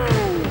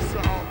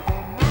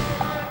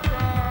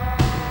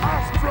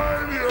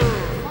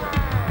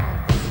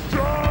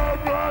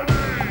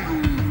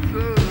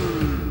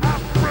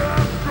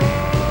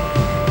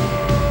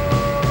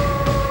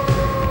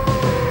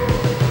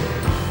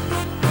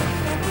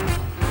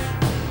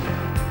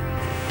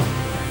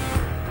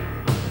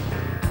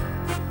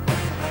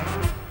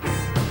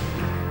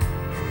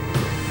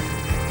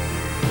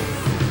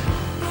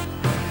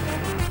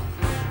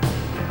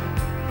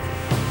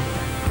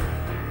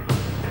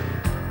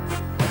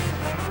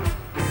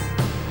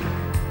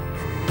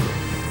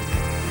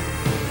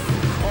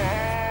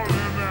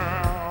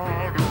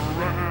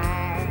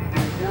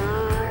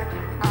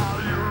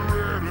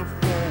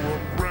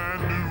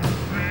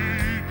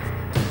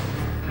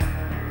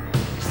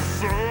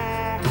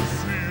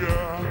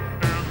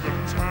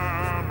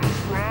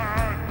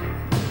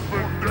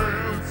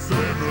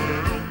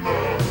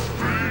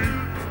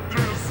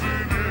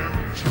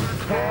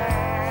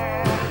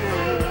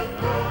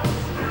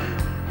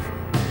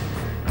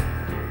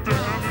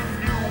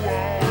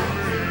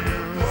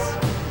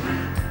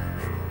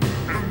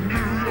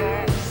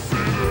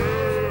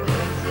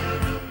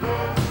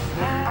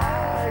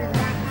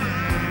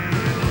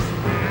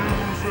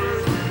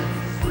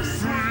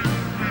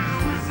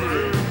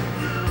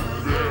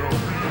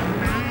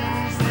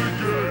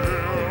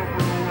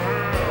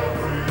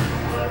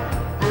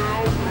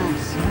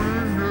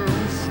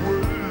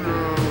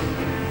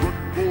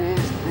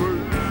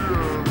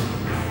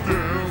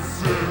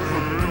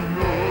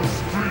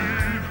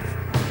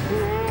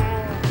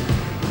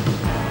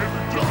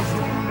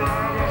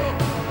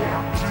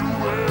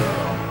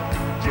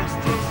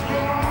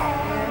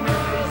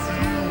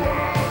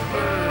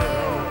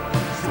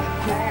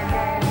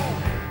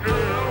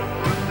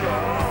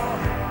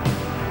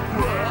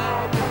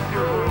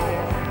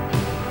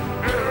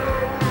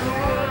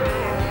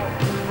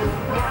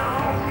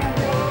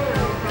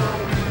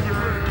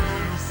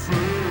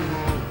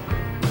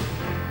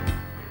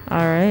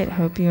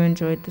Hope you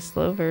enjoyed the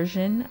slow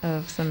version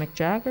of some Mick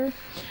Jagger.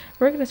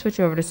 We're going to switch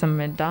over to some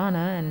Madonna,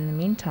 and in the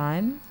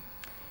meantime,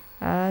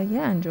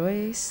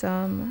 enjoy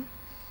some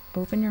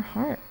Open Your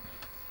Heart.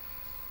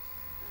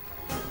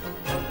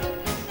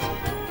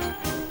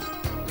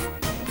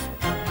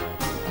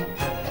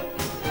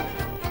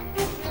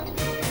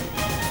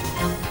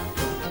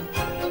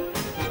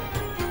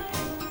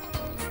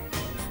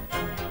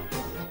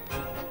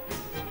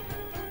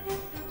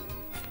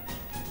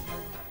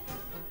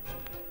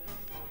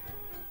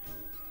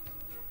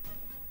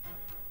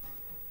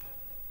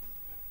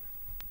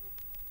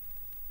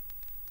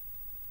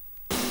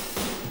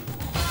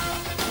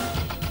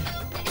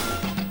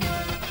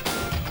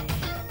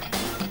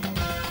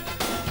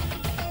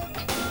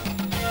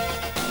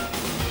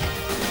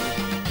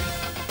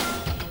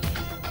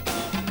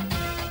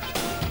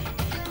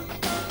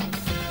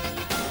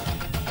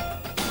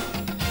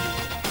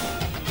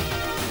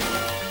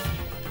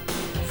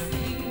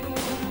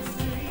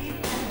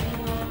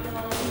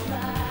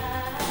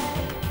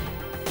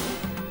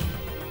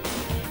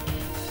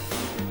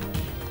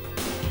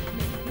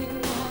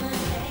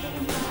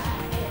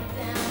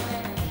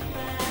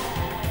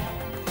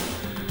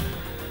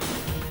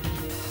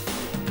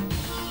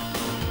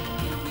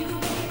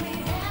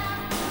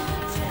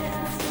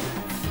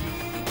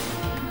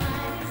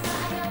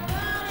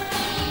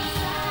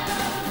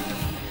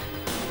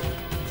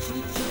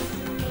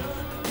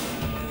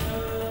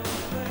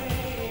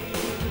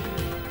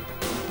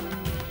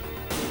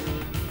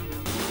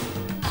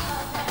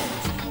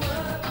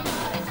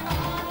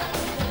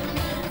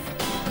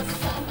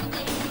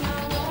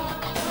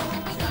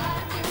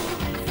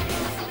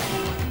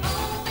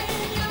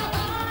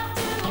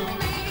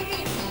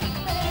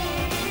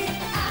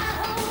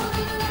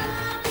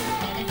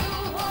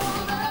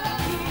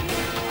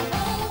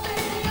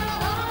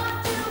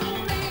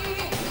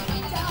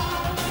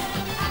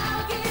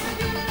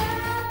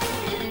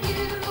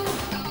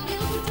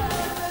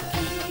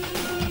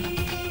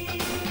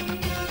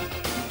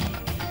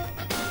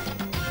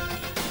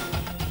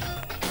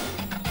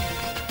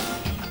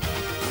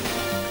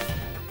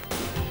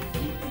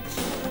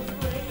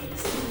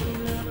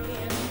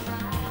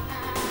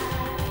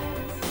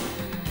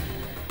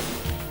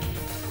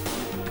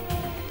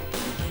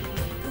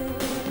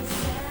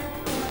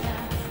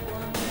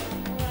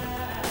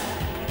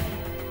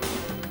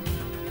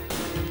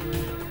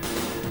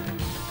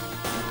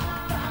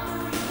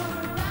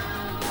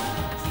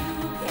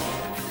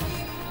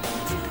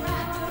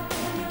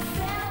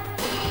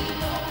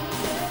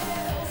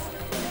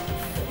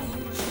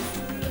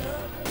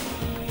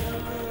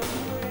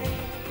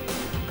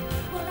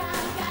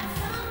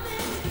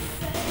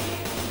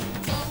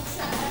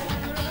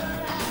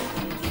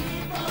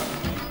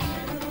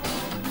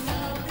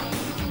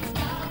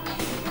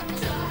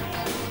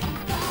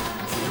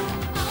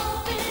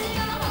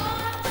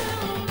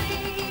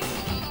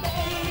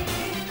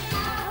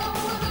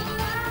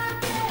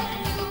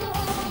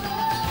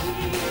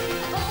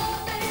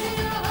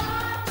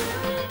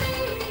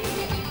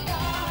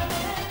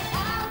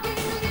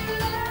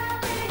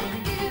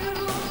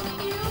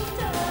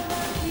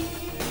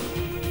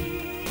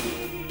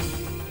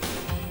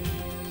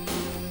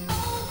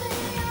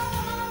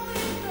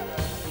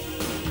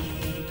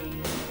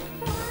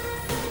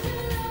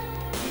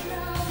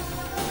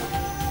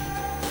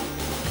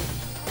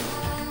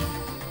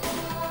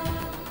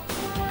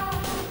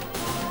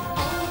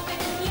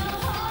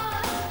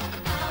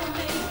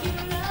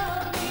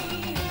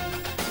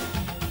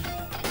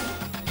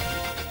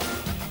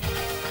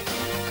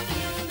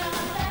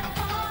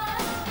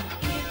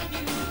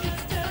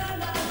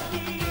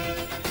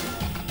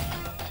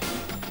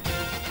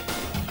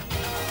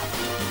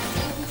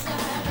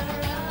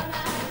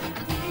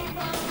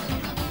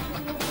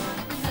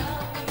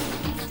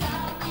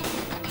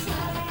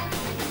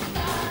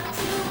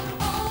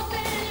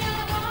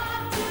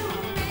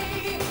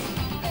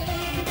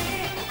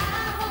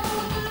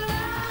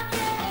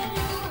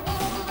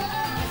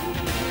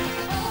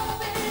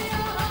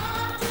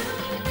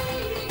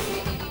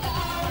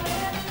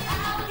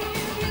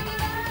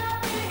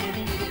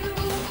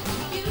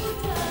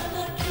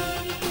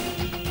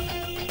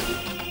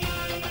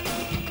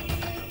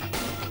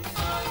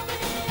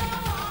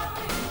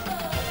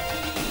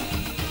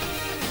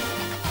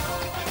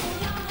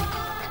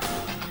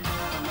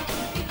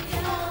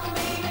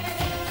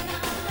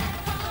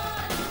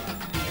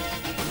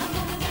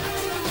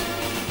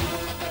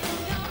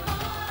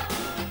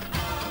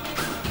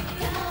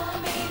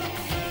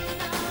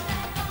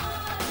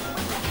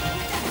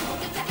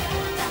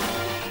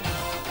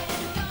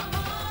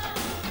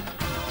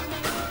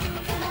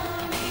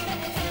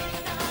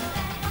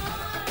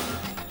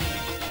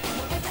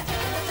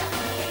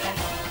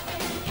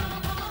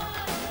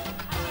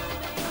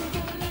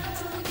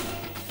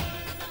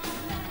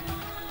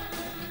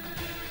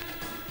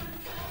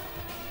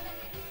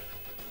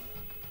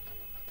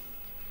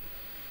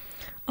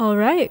 All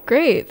right,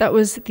 great. That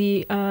was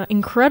the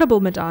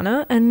incredible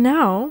Madonna. And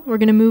now we're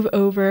going to move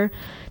over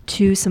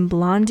to some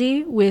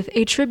Blondie with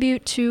a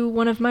tribute to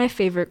one of my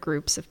favorite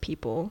groups of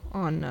people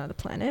on the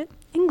planet,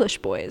 English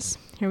Boys.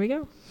 Here we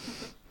go.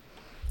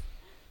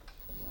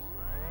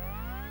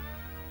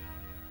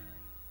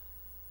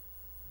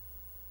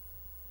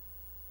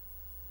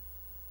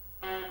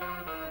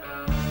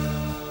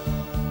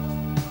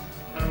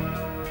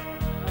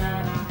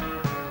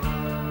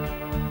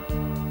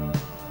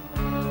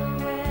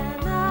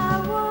 When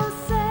I was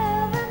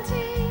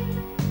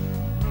 17,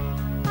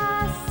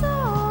 I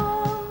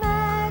saw a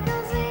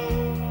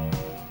magazine.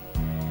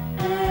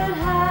 It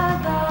had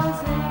those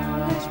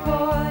English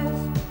boys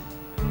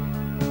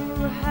who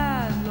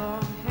had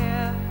long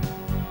hair.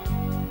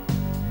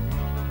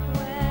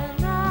 When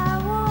I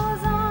was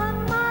on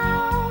my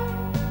own,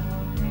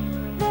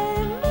 they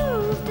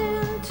moved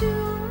into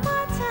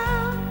my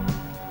town,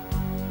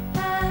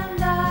 and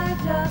I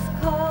just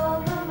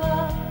called them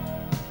up,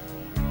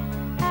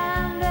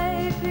 and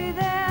they'd be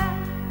there.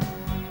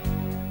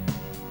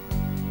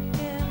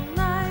 In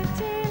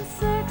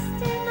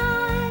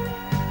 1969,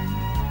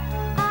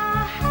 I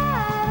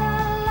had a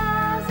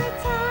lousy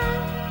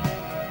time.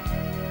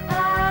 I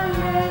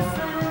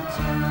listened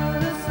to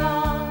the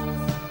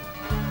songs,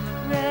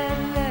 read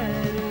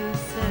letters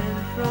sent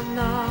from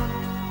Nam.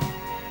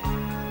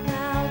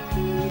 Now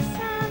peace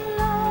and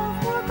love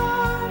were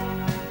gone,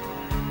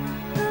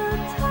 the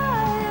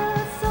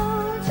tired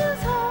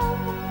soldiers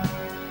home.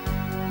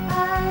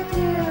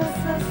 Ideal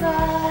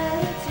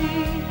society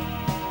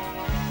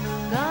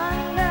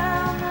gone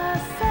down the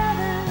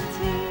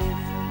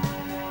 70's.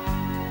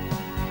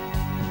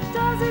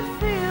 Does it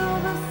feel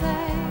the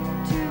same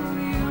to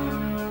you?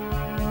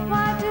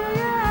 Why do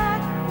you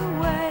act the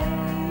way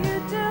you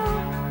do?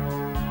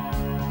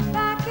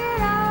 Back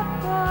it up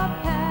or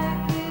pack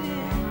it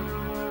in.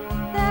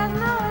 There's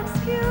no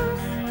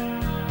excuse.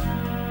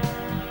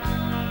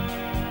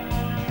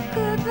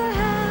 Could the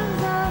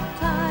hands of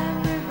time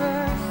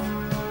reverse?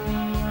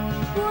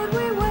 Would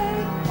we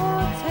wait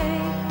or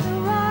take the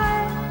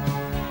ride,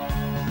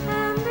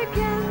 and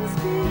again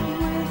speak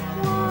with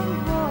one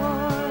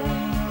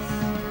voice?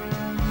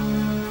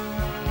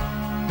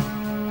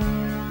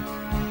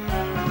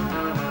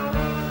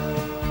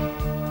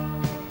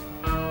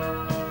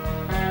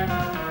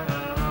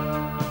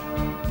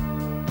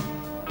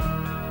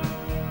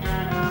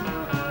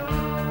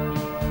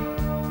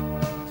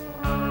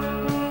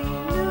 We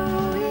knew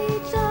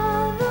each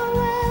other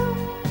well,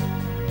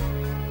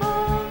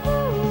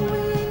 although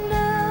we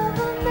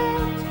never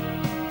met.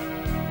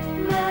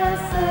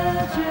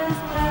 Messages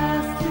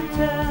passed to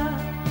tell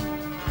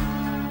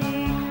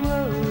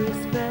equal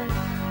respect.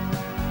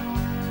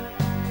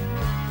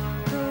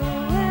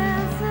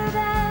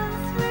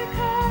 Coincidence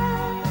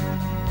recurred.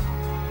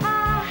 I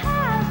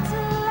had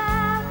to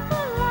laugh a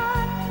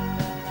lot.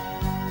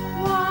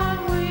 1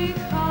 week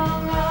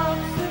hung up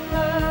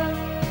superb.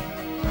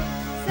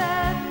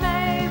 Said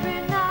maybe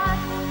not.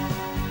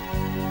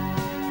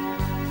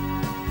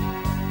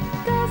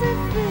 Does it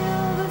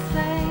feel the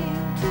same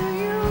to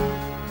you?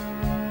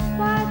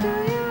 Why do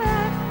you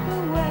act the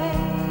way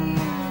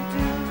you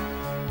do?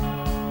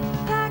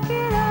 Pack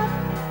it up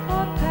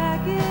or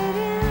pack it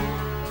in.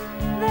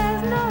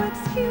 There's no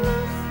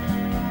excuse.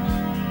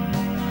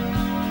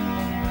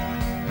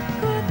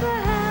 Could the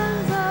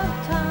hands of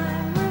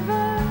time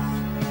reverse?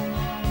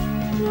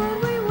 Would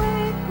we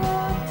wait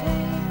or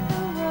take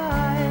the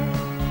ride,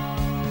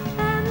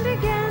 and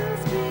again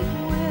speak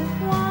with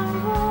one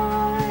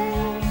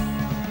voice?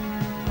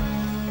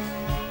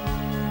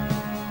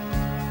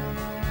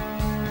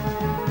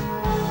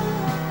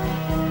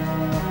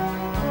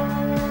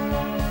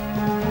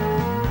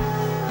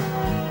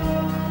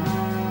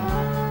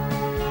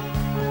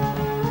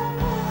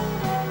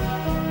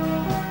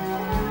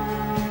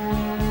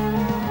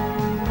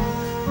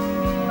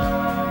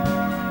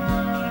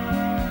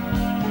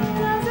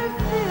 Does it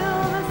feel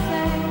the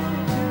same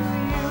to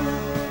you?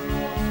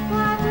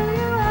 Why do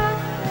you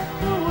act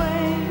the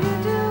way you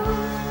do?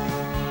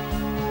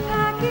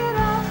 Pack it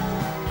up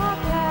or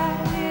pack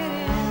it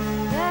in.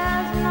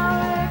 There's no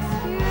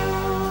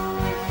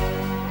excuse.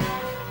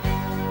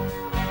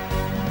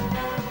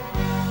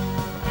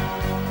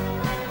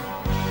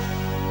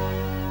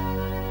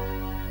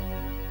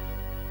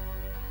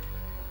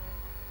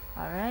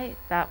 All right,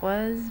 that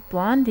was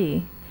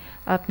Blondie.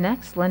 Up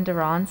next, Linda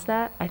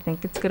Ronstadt. I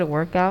think it's gonna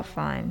work out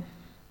fine.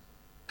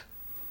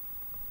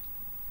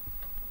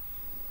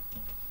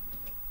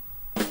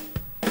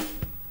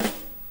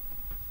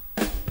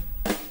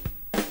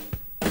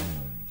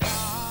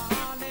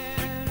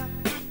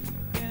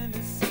 Can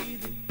you see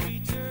the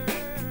preacher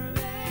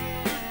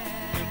man?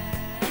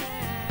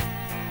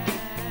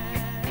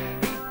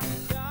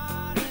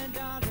 Darling,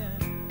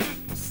 darling,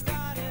 I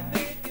started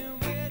making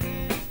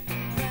wedding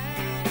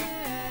plans.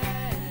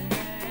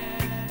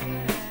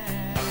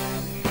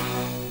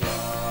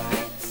 Your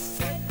lips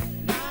set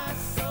my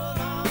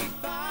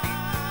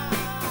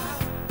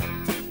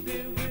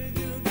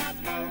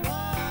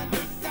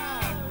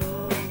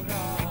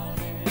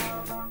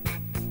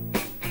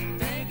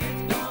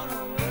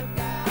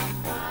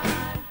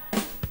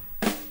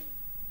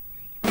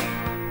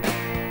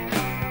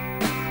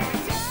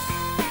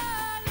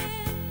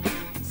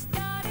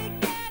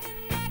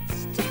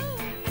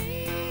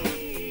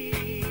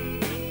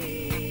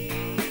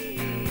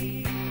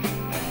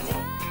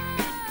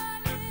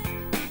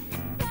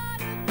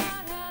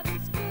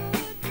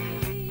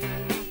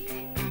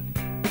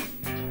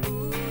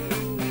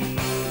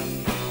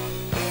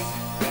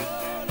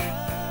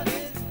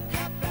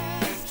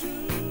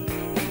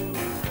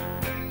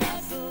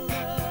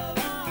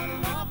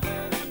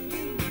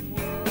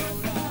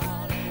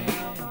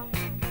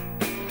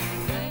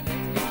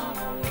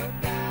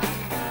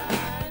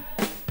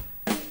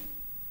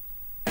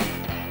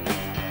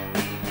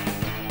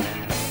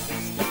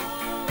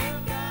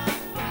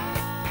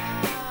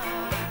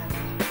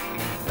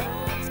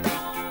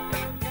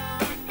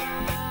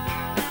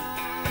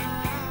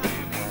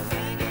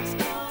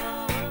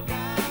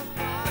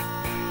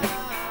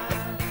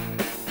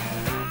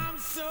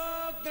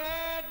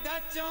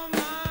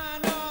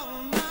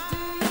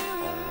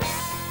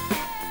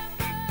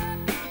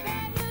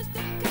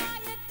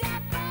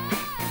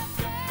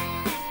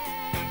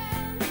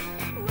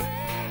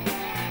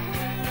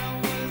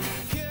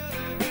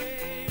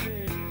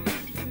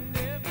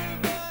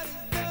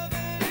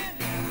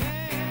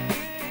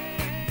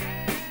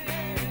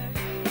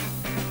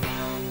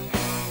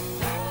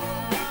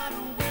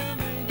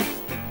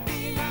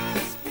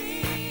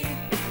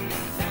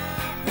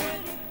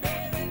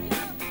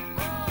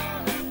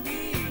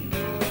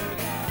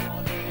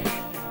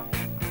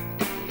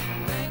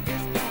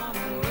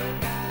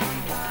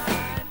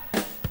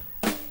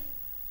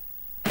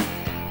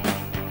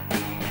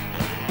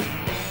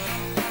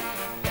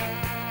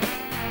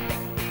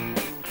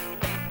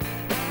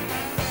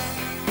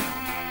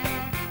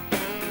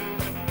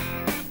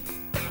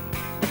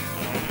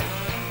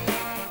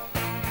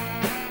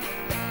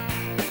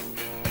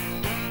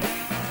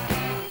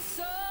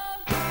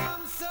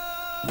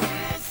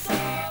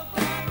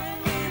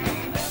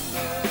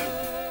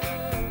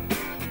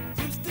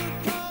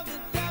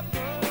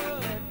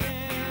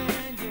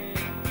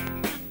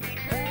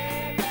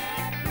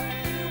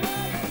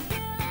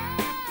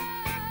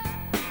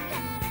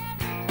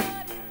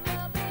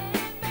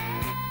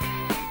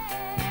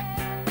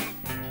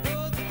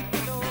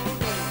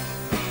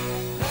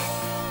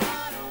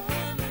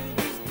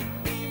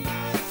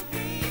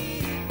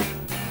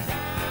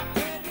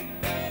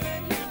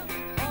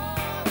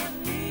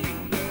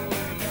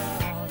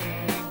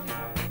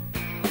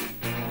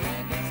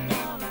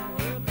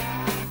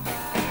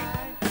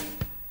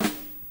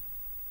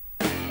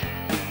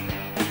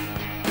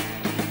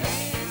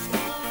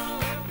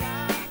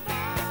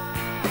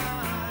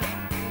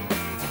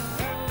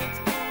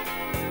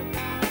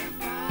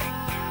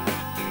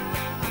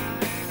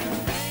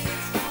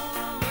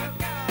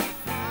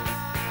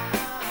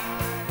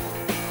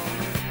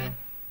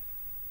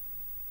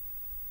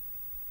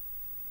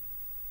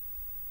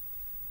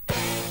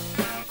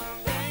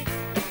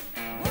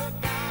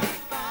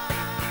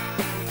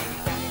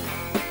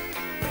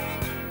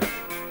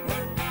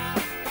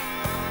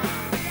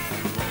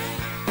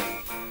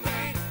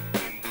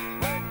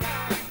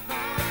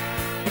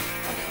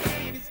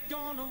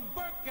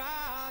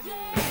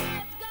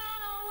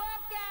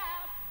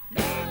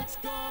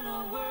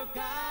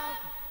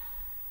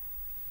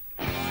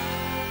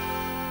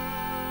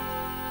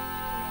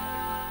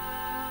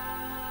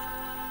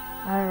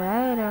All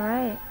right, all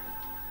right.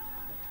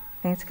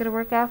 Things gonna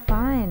work out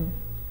fine.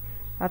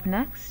 Up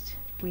next,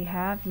 we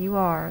have You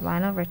Are,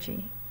 Lionel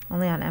Richie,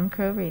 only on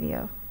mcrow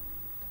radio.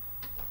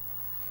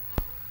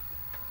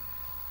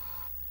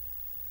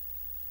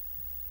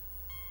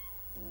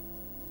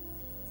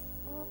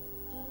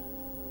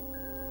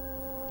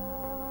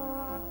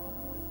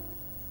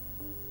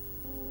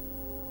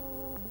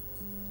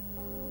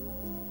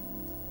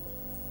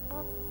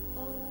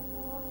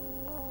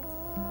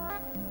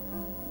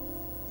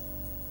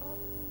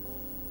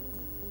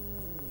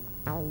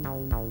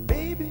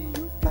 Baby,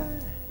 you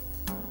fine.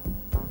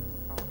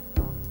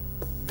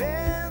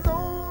 There's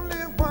only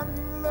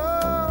one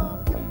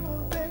love,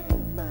 yours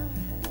and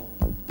mine.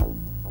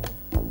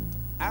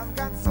 I've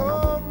got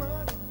so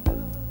much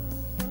love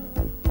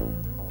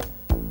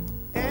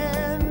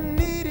and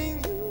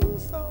needing you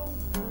so.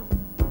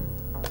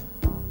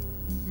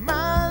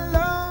 My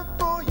love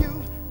for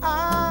you,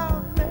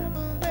 I'll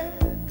never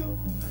let go.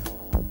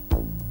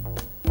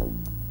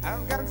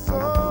 I've got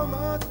so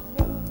much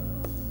love.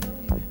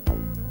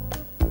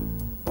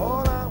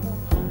 All I want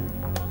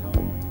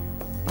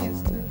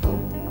is to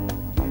hold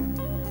you.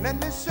 Let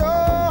me show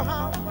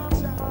how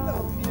much I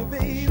love you,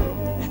 baby.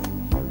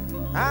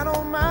 I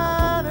don't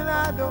mind and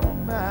I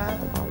don't mind.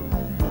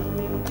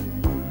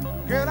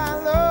 Girl, I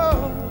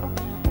love.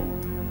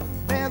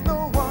 There's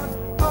no one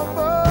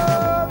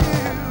above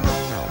you.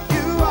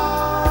 You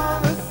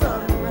are the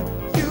sun,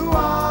 you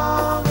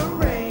are the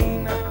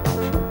rain,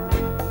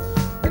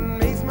 that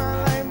makes my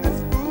life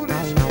this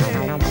foolish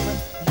game.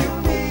 You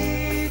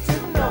need to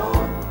know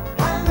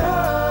I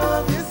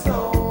love you so,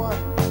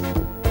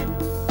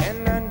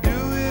 and I do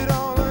it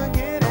all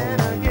again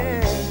and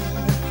again.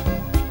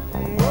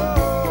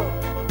 Whoa,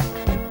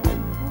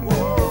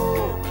 whoa,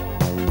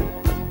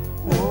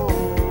 whoa,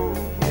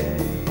 yeah,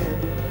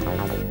 yeah.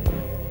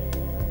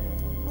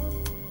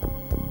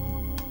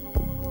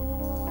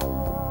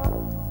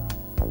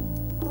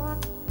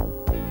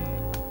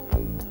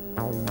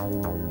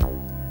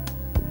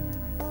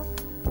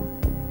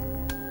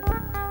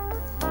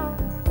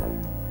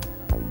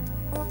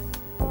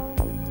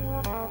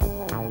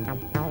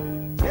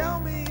 Tell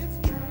me it's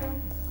true.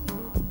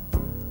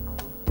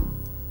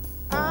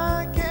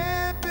 I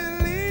can't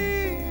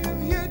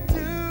believe you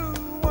do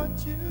what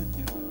you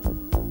do.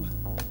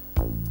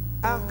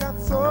 I've got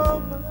so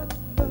much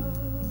love,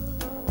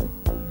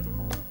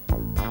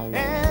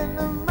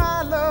 and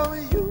my love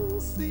you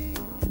see.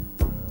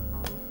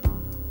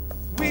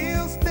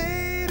 We'll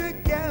stay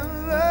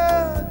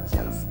together,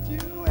 just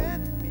you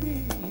and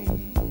me.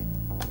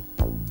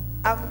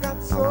 I've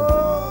got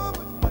so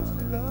much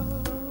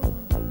love.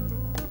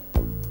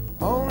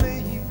 Only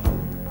you.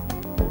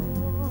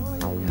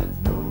 Oh, yeah.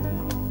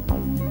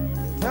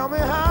 Tell me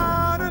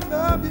how to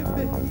love you,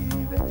 baby.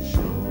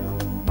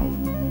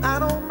 I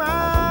don't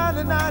mind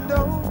and I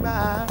don't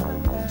mind.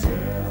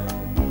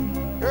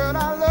 Girl,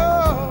 I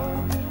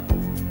love,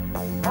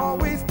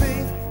 always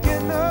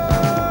thinking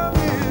of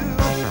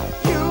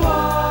you. You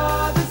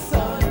are the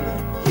sun,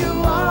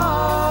 you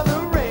are the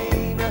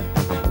rain,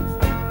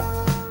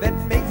 that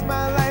makes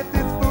my life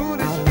this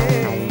foolish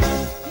game.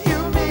 You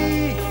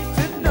need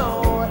to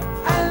know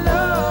I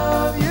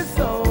love you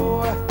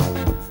so,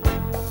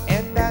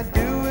 and I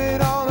do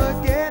it all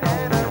again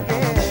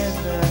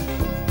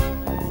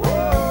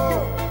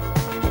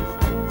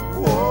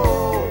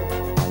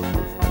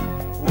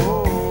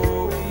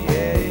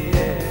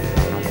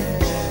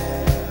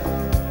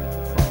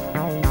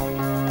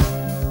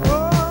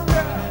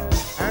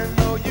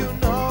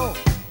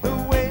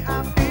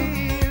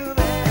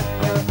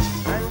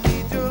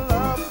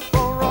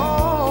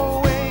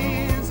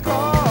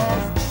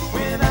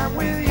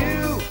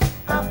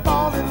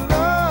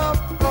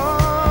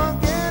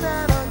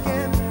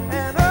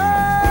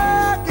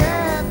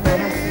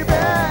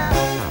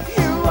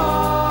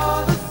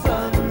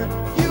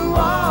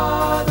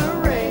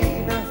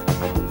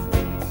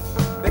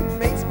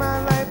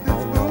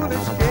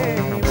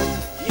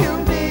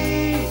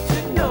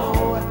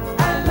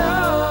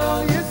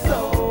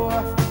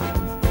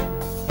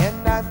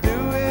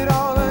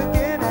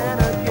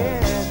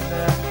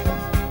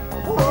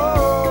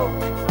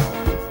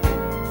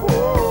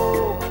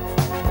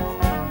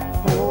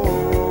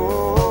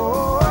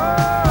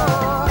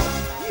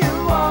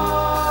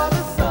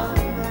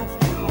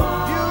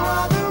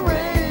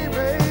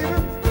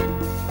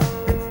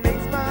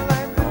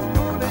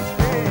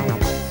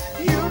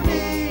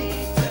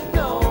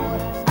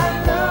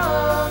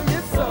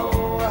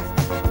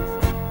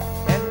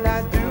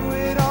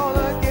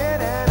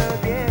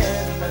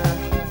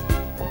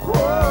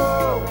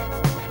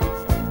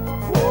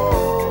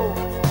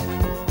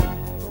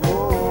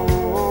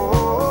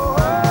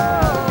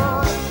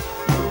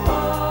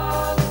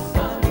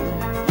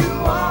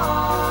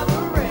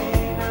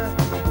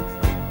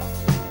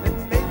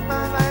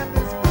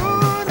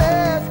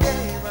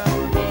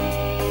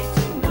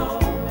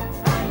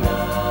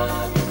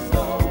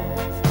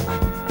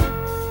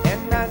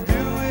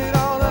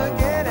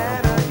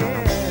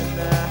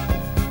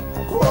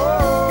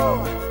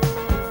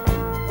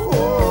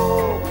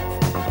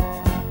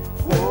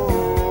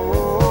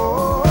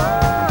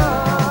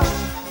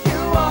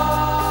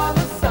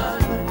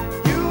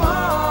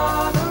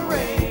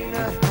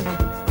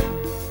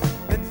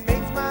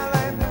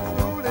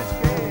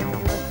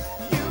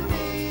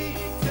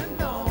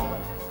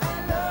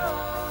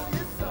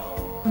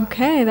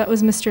Okay, that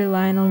was Mr.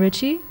 Lionel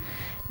Richie.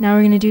 Now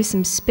we're going to do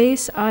some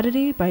Space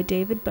Oddity by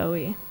David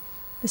Bowie.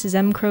 This is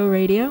M Crow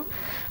Radio,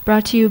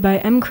 brought to you by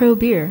M Crow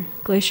Beer,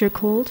 Glacier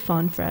Cold,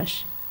 Fawn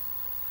Fresh.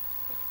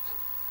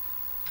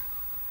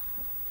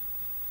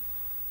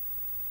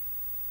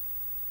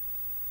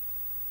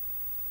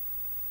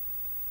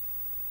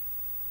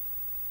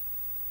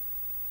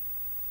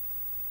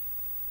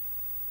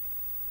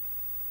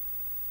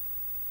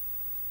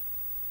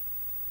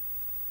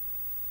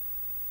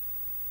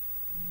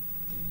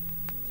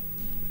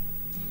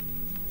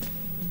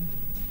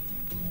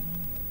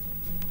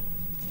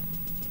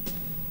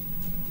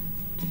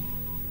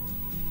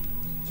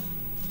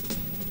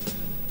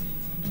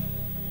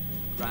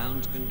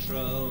 Ground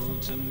control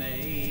to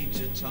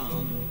Major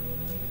Tom.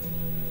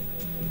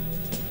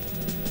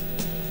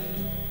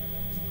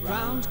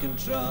 Ground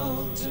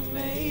control to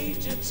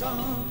Major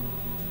Tom.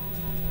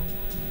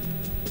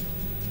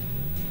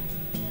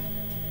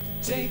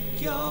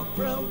 Take your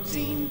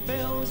protein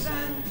pills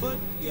and put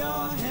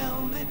your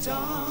helmet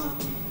on.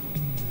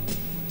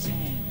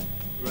 10.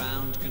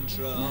 Ground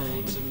control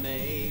 9, to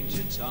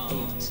Major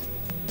Tom. 8,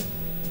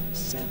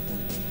 7,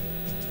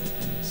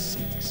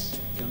 6.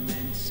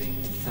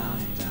 Commencing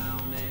 5.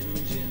 Down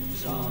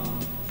engines on.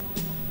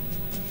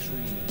 3,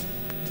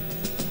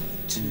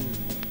 2.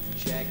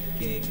 Check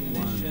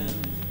ignition 1.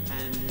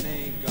 And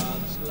may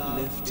God's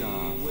love lift be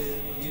off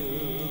with you.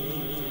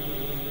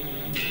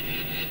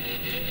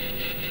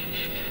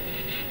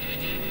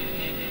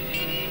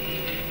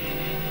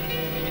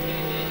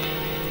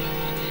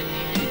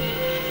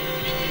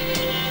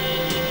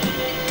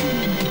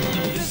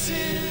 This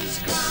is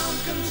ground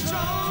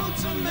control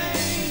to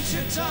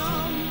Major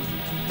Tom.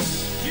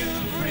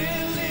 You've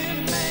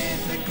really made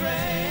the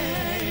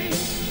grade,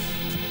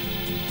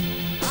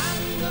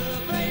 and the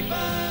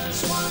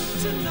papers want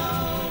to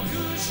know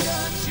whose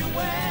shirts you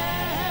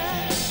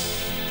wear.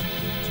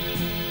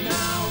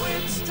 Now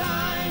it's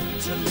time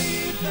to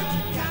leave the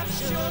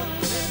capsule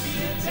if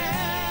you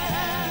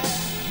dare.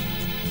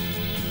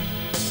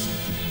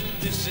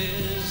 This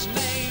is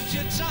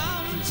Major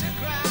Tom to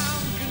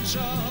ground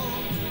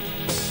control.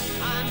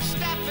 I'm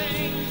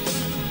stepping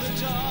through the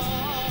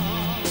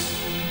door,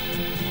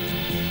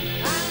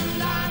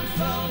 and I'm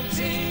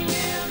floating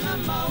in the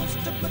most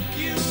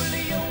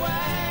peculiar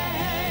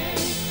way,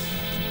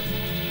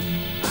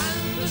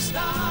 and the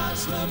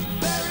stars look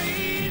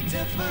very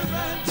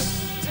different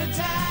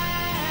today.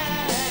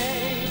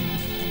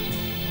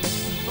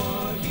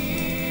 For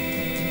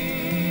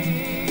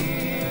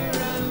here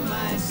am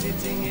I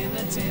sitting in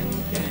a tin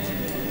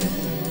can,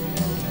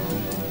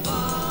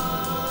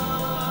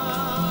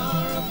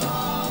 far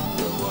above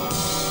the world.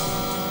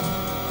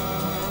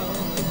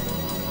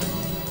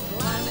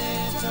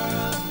 Planet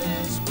Earth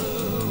is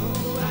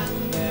blue,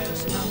 and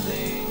there's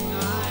nothing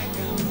I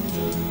can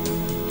do.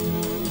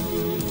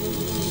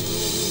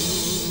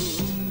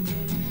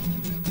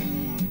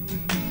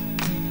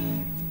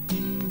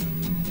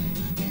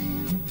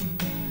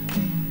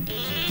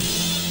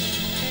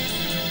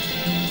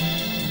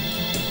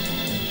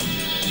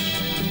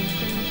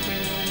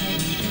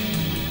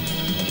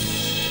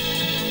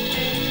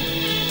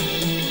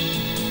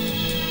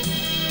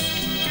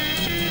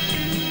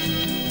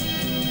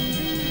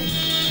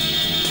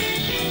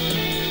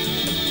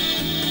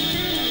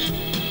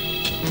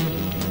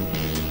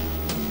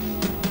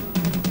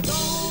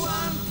 Though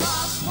I'm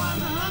past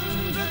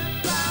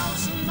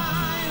 100,000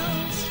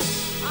 miles,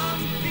 I'm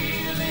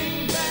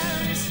feeling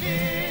very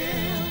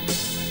still,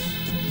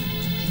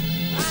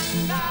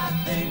 and I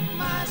think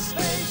my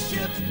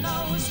spaceship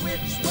knows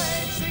which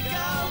way to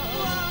go.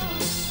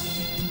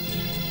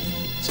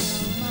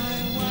 Tell my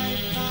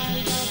wife I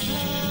love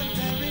her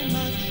very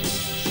much.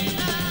 She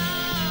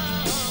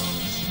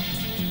knows.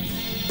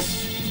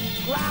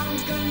 Ground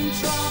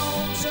control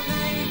to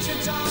Major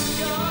Tom,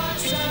 your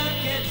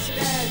circuit's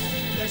dead.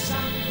 There's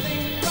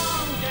something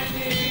wrong. Can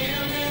you hear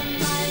me,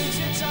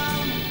 Major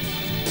Tom?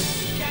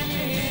 Can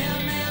you hear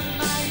me,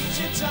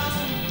 Major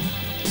Tom?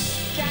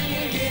 Can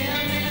you hear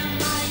me,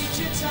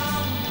 Major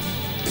Tom?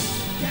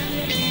 Can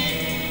you hear?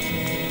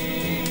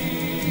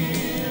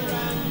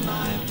 Am I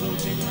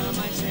floating around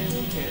my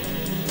tin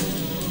can?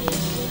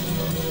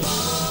 Far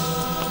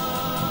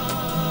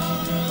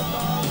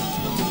above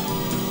the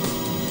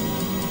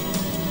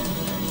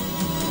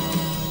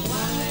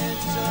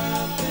planet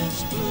Earth is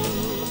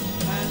blue,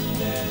 and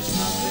there's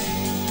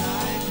nothing I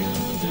can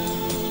do.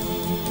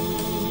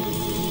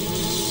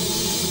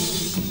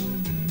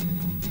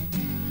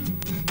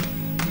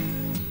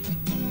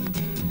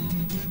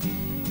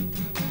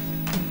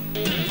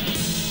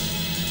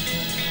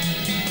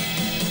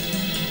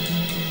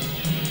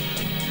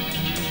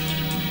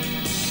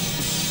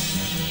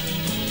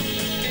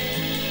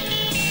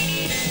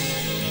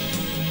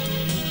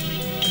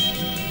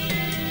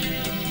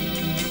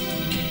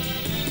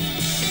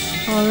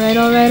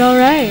 All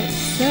right.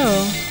 So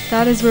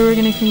that is where we're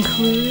going to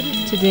conclude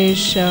today's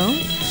show.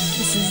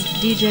 This is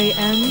DJ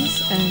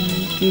M's and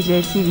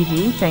DJ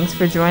TBD, thanks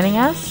for joining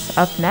us.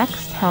 Up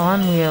next, Hell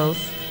on Wheels.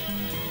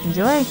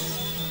 Enjoy.